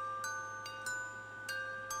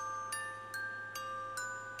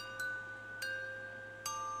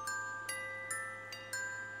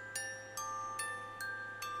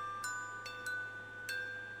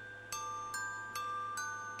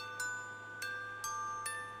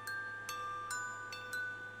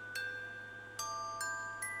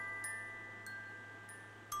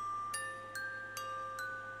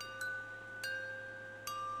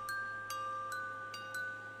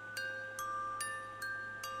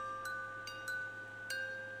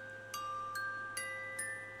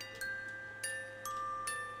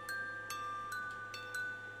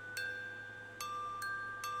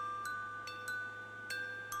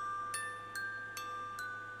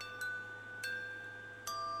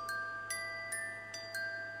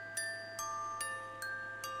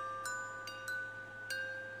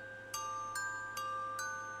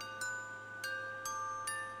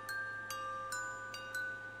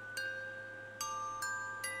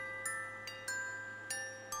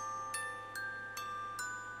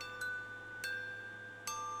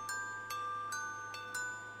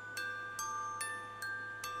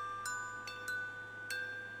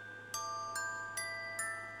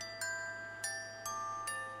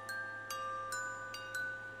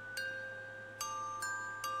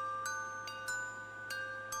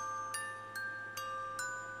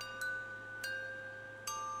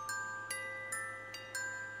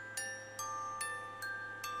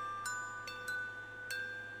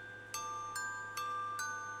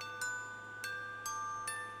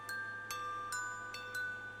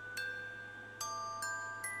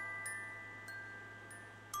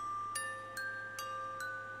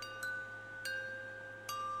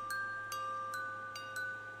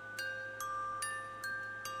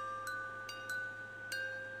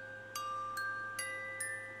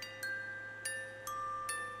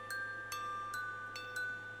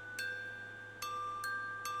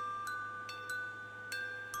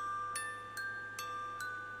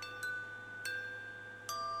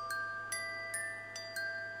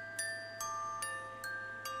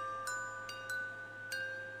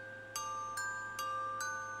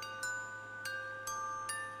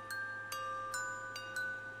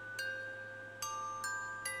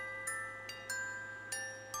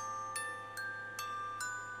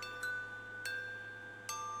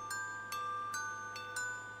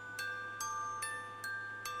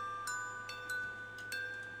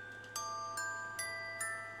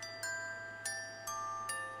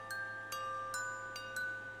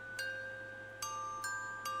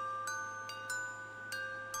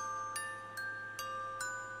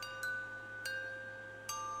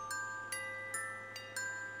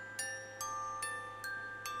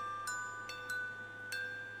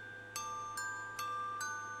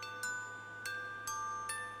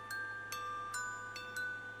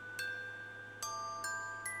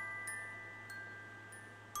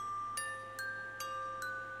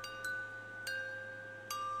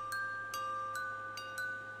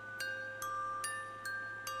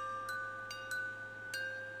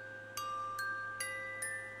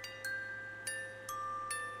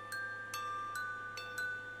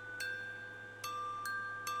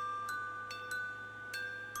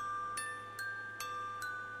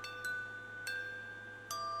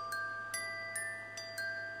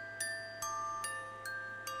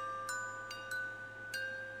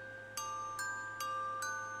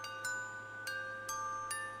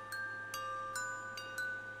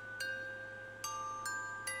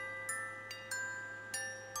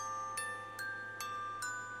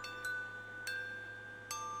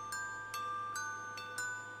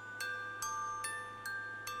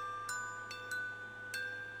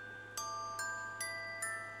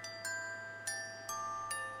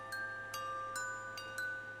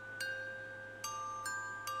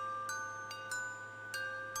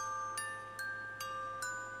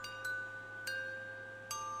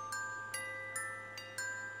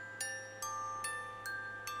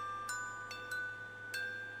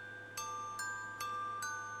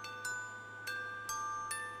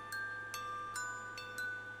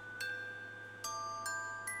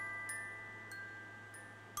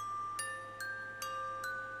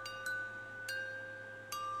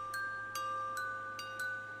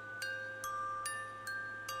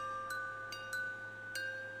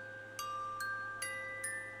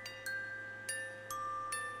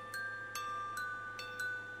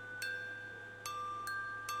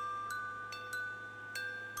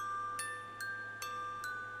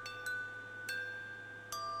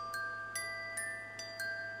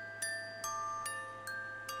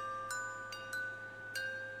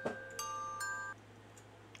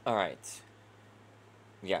 Alright.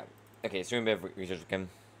 Yeah. Okay, so doing a bit of research with him.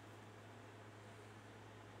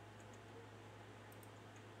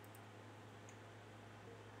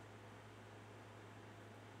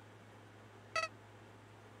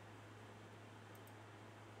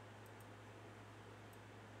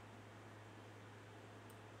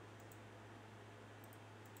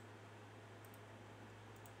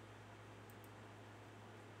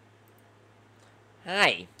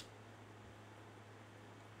 Hi.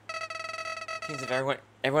 Seems if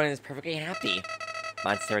everyone is perfectly happy.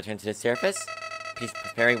 Monster return to the surface. Peace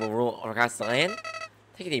prosperity will rule across the land.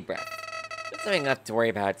 Take a deep breath. There's nothing left to worry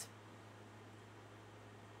about.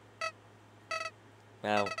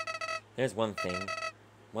 Well, there's one thing.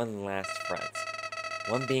 One last front.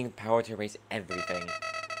 One being power to erase everything.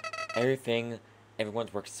 Everything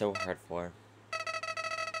everyone's worked so hard for.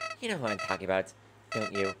 You know what I'm talking about,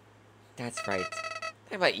 don't you? That's right.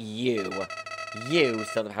 Talking about you. You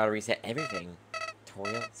still have the power to reset everything.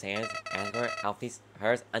 Toriel, Sans, Asgore, Alphys,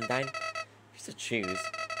 Hers, Undyne. If you still choose,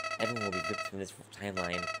 everyone will be ripped from this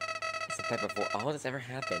timeline. It's in fact before all this ever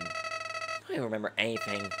happened. I don't even remember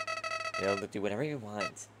anything. You'll able to do whatever you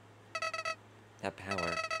want. That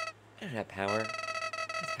power. I don't have power.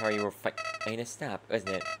 That's power you were fighting to stop, isn't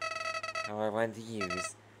it? Power I wanted to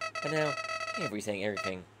use. But now, I have resetting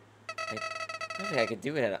everything. I don't think I could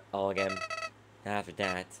do it all again. Not after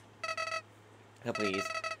that. Oh, please.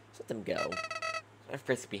 Just let them go. Let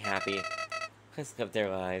Frisk be happy. Let's live their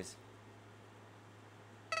lives.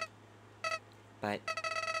 But,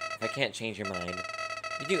 if I can't change your mind,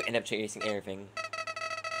 you do end up chasing everything.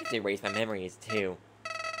 You have to erase my memories, too.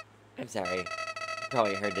 I'm sorry. You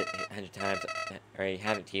probably heard it 100 times, or I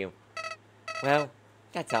haven't to you. Well,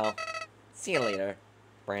 that's all. See you later,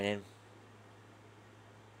 Brandon.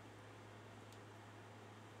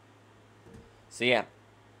 So yeah.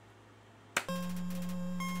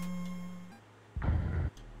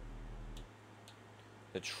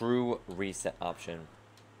 The true reset option.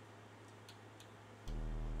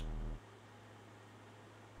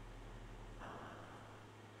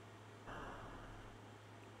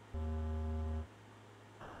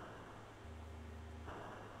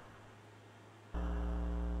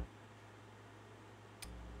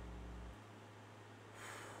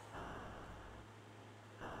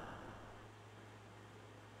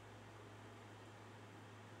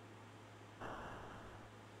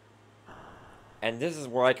 And this is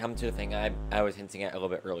where I come to the thing I was hinting at a little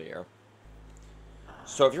bit earlier.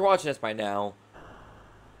 So if you're watching this by now,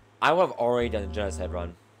 I will have already done the genocide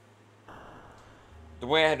run. The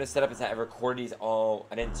way I had to set up is that I recorded these all.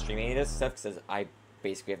 I didn't stream any of this stuff because I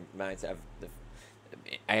basically have a mindset of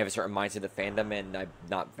I have a certain mindset of fandom, and I'm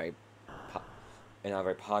not very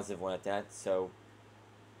positive one at that. So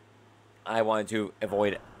I wanted to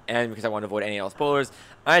avoid, and because I wanted to avoid any else spoilers,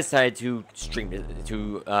 I decided to stream it,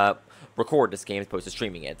 to record this game as opposed to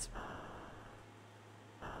streaming it.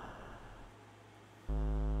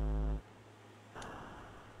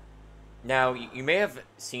 Now, you may have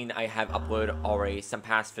seen I have uploaded already some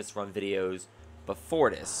past Fist Run videos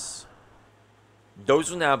before this.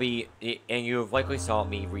 Those will now be, and you have likely saw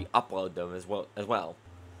me re-upload them as well.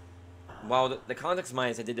 While the context of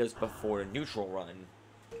mine is I did those before a neutral run,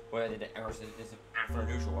 where I did it after a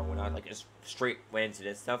neutral run, when I like just straight went into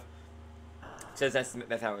this stuff. So that's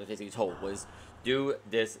how I was basically told, was do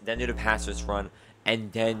this, then do the past Fist Run,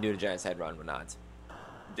 and then do the genocide run, or not.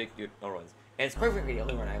 Do all runs. And it's perfectly the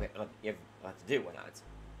only one you have to do or not.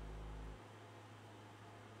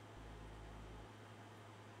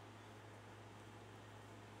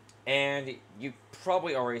 And you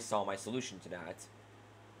probably already saw my solution to that.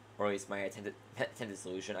 Or at least my attended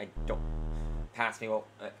solution. I don't... Past me, well...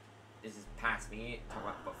 this is past me, talking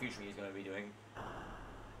about what future me is going to be doing.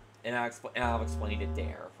 And I'll explain it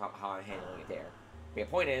there, how I'm handling it there. The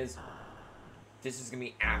point is, this is going to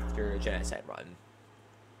be after a genocide run.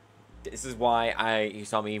 This is why you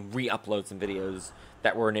saw me re-upload some videos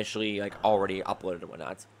that were initially like already uploaded and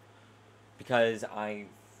whatnot, because I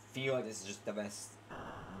feel like this is just the best.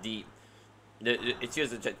 It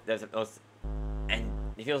feels like there's the most, and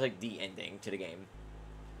it feels like the ending to the game.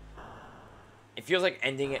 It feels like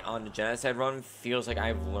ending it on the genocide run feels like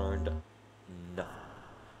I've learned nothing.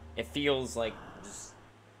 It feels like just.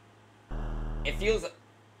 It feels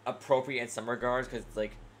appropriate in some regards because it's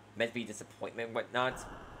like meant to be disappointment and whatnot.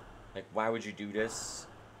 Like, why would you do this,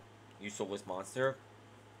 you soulless monster?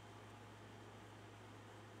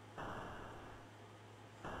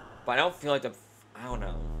 But I don't feel like I don't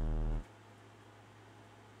know.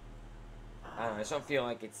 I just don't feel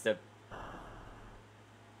like it's the...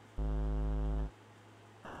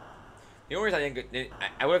 The only reason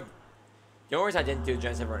I would have... The only reason I didn't do the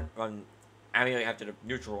genocide run immediately after the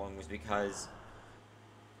neutral one was because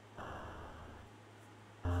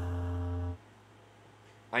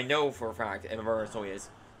I know for a fact, and my told me this,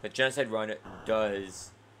 the genocide run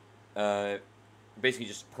does basically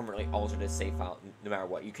just permanently alter the save file no matter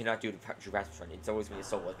what. You cannot do the true pacifist run. It's always going to be a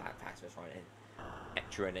solo pacifist run and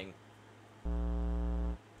true ending.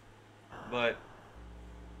 But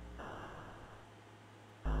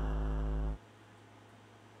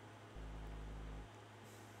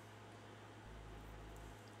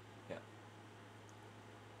yeah.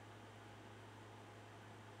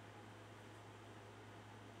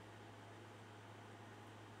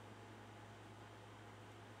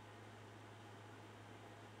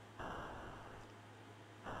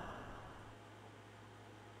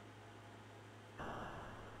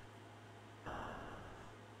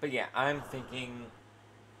 But yeah, I'm thinking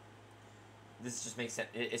this just makes sense.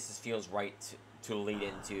 It just feels right to lead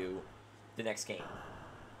into the next game.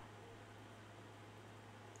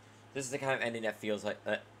 This is the kind of ending that feels like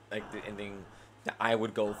the ending that I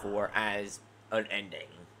would go for as an ending.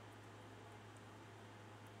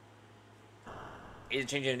 It's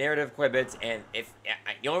changing the narrative quite a bit, and if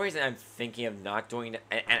the only reason I'm thinking of not doing it,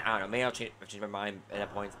 and I don't know, maybe I'll change my mind at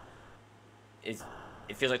that point, is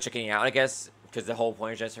it feels like checking out, I guess, because the whole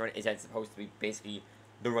point of Genocide is that it's supposed to be basically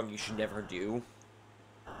the run you should never do.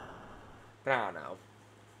 But I don't know.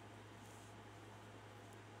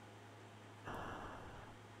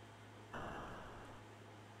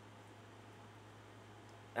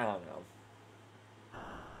 I don't know.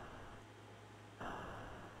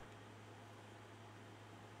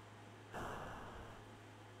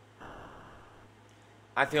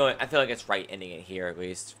 I feel like it's right ending it here at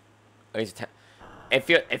least. At least it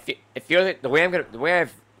feels like the way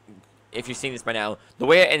I've, if you've seen this by now, the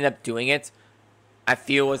way I ended up doing it, I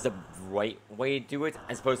feel was the right way to do it,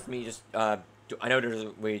 as opposed to me just I know there's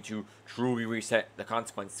a way to truly reset the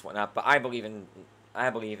consequences and whatnot, but I believe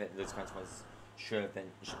that those consequences should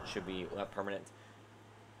be permanent.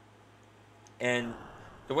 And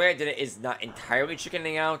the way I did it is not entirely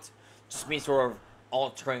chickening out, just me sort of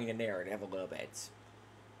altering the narrative a little bit.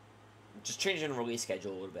 Just changing the release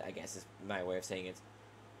schedule a little bit, I guess, is my way of saying it.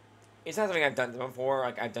 It's not something I've done before.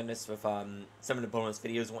 Like, I've done this with some of the bonus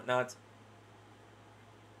videos and whatnot.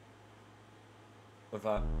 With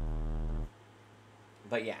but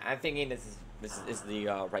yeah, I'm thinking this is the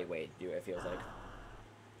right way to do it. It feels like.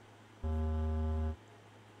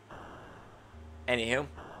 Anywho,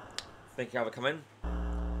 thank you all for coming.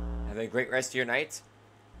 Have a great rest of your night.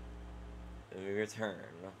 And we return.